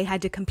one that they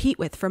had to compete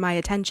with for my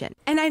attention.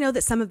 And I know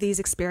that some of these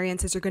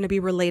experiences are going to be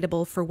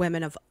relatable for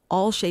women of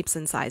all shapes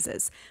and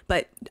sizes,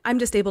 but I'm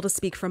just able to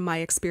speak from my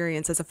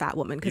experience as a fat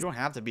woman. You don't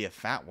have to be a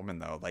fat woman,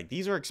 though. Like,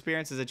 these are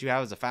experiences that you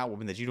have as a fat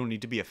woman that you don't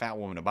need to be a fat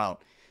woman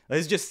about.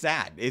 It's just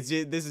sad. This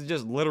is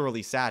just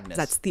literally sadness.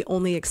 That's the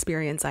only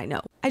experience I know.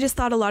 I just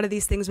thought a lot of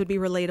these things would be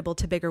relatable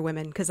to bigger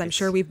women because I'm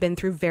sure we've been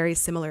through very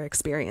similar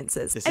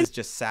experiences. This is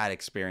just sad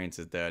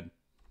experiences, dude.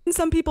 And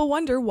some people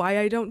wonder why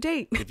I don't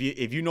date.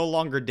 If you no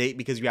longer date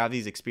because you have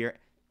these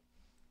experiences,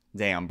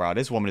 damn, bro,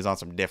 this woman is on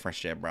some different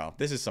shit, bro.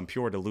 This is some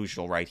pure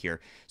delusional right here.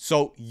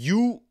 So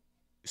you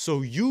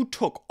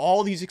took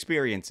all these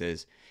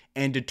experiences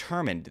and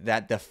determined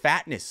that the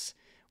fatness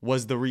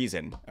was the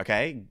reason,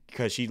 okay?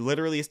 Because she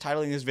literally is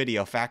titling this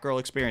video, Fat Girl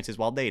Experiences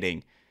While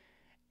Dating.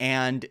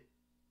 And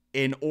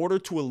in order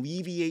to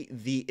alleviate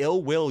the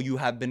ill will you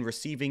have been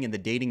receiving in the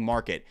dating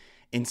market,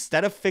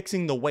 instead of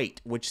fixing the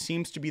weight, which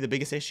seems to be the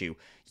biggest issue,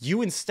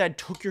 you instead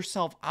took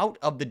yourself out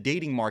of the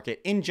dating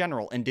market in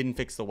general and didn't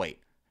fix the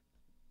weight.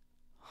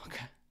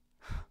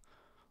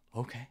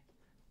 Okay.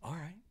 All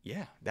right.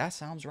 Yeah, that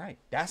sounds right.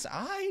 That's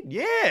all right.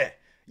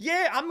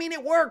 Yeah, I mean,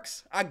 it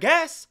works. I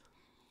guess.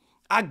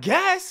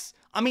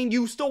 I mean,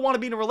 you still want to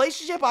be in a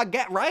relationship, I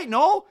get, right?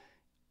 No?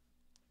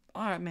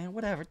 All right, man,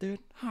 whatever, dude.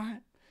 All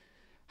right.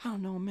 I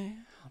don't know,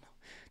 man. I don't know.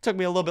 It took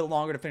me a little bit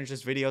longer to finish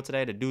this video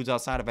today. The dudes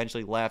outside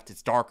eventually left.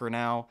 It's darker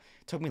now.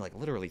 It took me like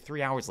literally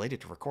 3 hours later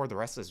to record the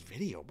rest of this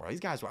video, bro. These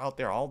guys were out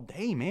there all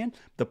day, man.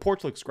 The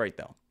porch looks great,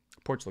 though.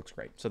 The porch looks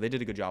great. So they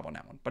did a good job on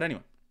that one. But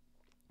anyway,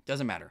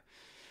 doesn't matter.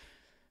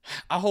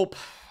 I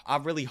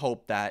really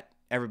hope that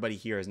everybody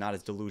here is not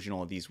as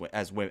delusional as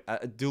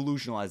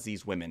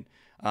these women.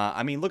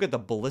 I mean, look at the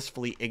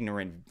blissfully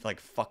ignorant,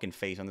 like, fucking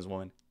face on this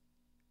woman.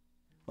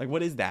 Like,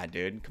 what is that,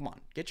 dude? Come on,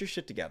 get your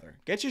shit together.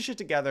 Get your shit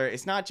together.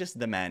 It's not just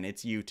the men,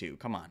 it's you too.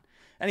 Come on.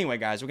 Anyway,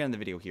 guys, we're getting the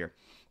video here.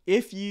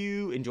 If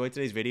you enjoyed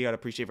today's video, I'd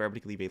appreciate if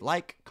everybody could leave a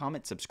like,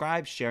 comment,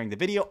 subscribe, sharing the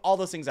video. All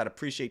those things I'd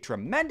appreciate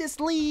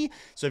tremendously.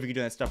 So if you could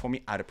do that stuff for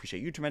me, I'd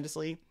appreciate you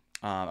tremendously.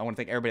 I want to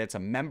thank everybody that's a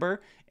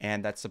member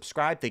and that's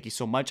subscribed. Thank you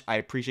so much. I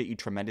appreciate you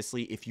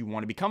tremendously. If you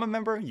want to become a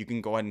member, you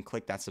can go ahead and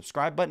click that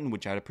subscribe button,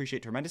 which I'd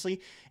appreciate tremendously.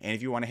 And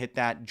if you want to hit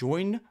that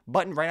join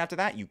button right after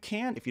that, you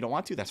can. If you don't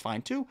want to, that's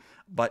fine too.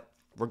 But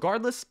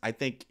regardless, I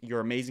think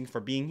you're amazing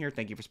for being here.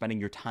 Thank you for spending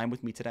your time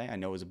with me today. I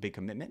know it was a big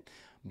commitment,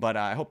 but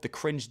I hope the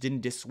cringe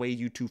didn't dissuade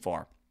you too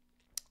far.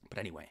 But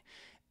anyway,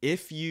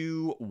 if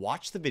you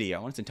watch the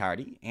video in its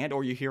entirety and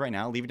or you're here right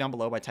now, leave it down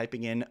below by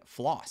typing in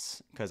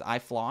floss, because I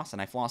floss and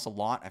I floss a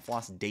lot. I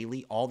floss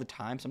daily all the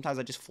time. Sometimes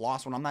I just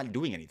floss when I'm not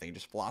doing anything,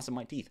 just flossing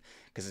my teeth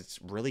because it's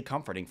really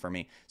comforting for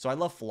me. So I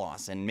love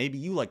floss, and maybe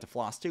you like to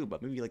floss too,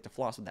 but maybe you like to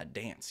floss with that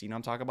dance. You know what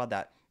I'm talking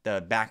about?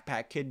 The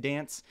backpack kid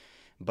dance.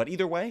 But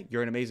either way,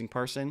 you're an amazing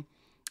person.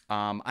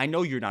 I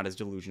know you're not as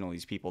delusional as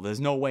these people. There's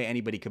no way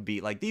anybody could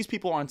be like, these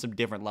people are on some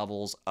different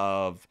levels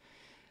of,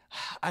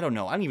 I don't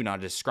know. I don't even know how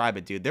to describe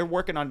it, dude. They're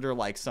working under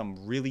like some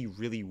really,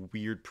 really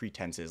weird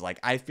pretenses. Like,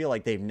 I feel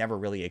like they've never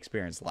really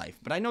experienced life,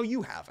 but I know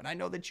you have, and I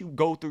know that you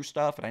go through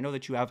stuff, and I know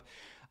that you have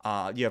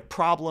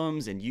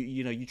problems, and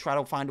you try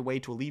to find a way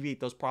to alleviate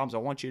those problems. I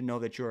want you to know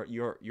that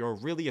you're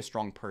really a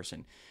strong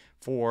person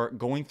for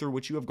going through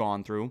what you have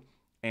gone through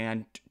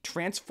and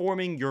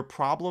transforming your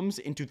problems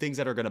into things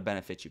that are going to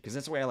benefit you. Because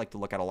that's the way I like to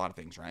look at a lot of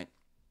things, right?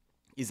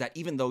 Is that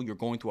even though you're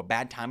going through a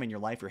bad time in your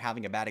life, you're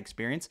having a bad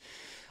experience,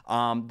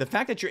 the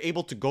fact that you're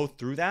able to go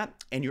through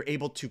that and you're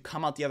able to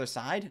come out the other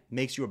side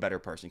makes you a better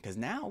person, because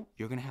now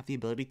you're going to have the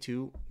ability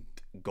to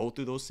go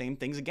through those same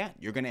things again.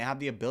 You're going to have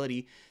the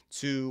ability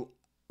to,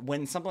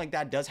 when something like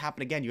that does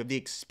happen again, you have the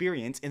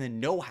experience and the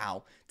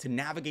know-how to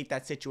navigate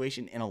that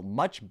situation in a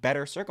much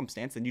better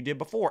circumstance than you did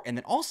before. And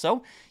then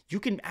also, you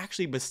can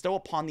actually bestow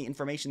upon the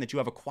information that you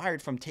have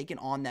acquired from taking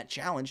on that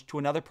challenge to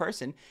another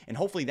person. And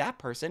hopefully that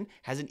person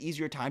has an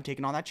easier time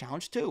taking on that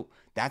challenge too.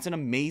 That's an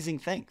amazing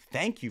thing.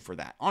 Thank you for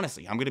that.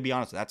 Honestly, I'm going to be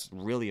honest. That's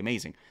really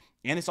amazing.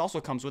 And this also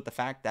comes with the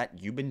fact that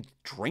you've been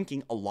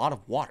drinking a lot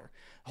of water.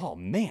 Oh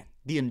man,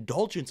 the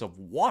indulgence of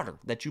water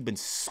that you've been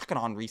sucking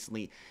on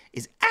recently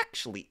is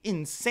actually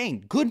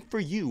insane. Good for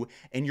you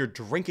and your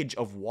drinkage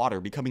of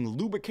water becoming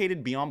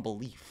lubricated beyond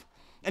belief.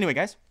 Anyway,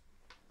 guys,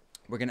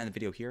 we're going to end the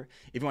video here.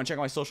 If you want to check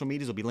out my social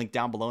medias, it'll be linked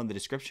down below in the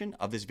description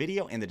of this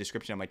video and the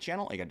description of my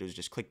channel. All you got to do is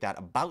just click that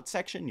about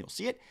section. You'll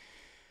see it.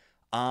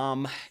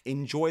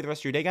 Enjoy the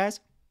rest of your day,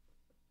 guys.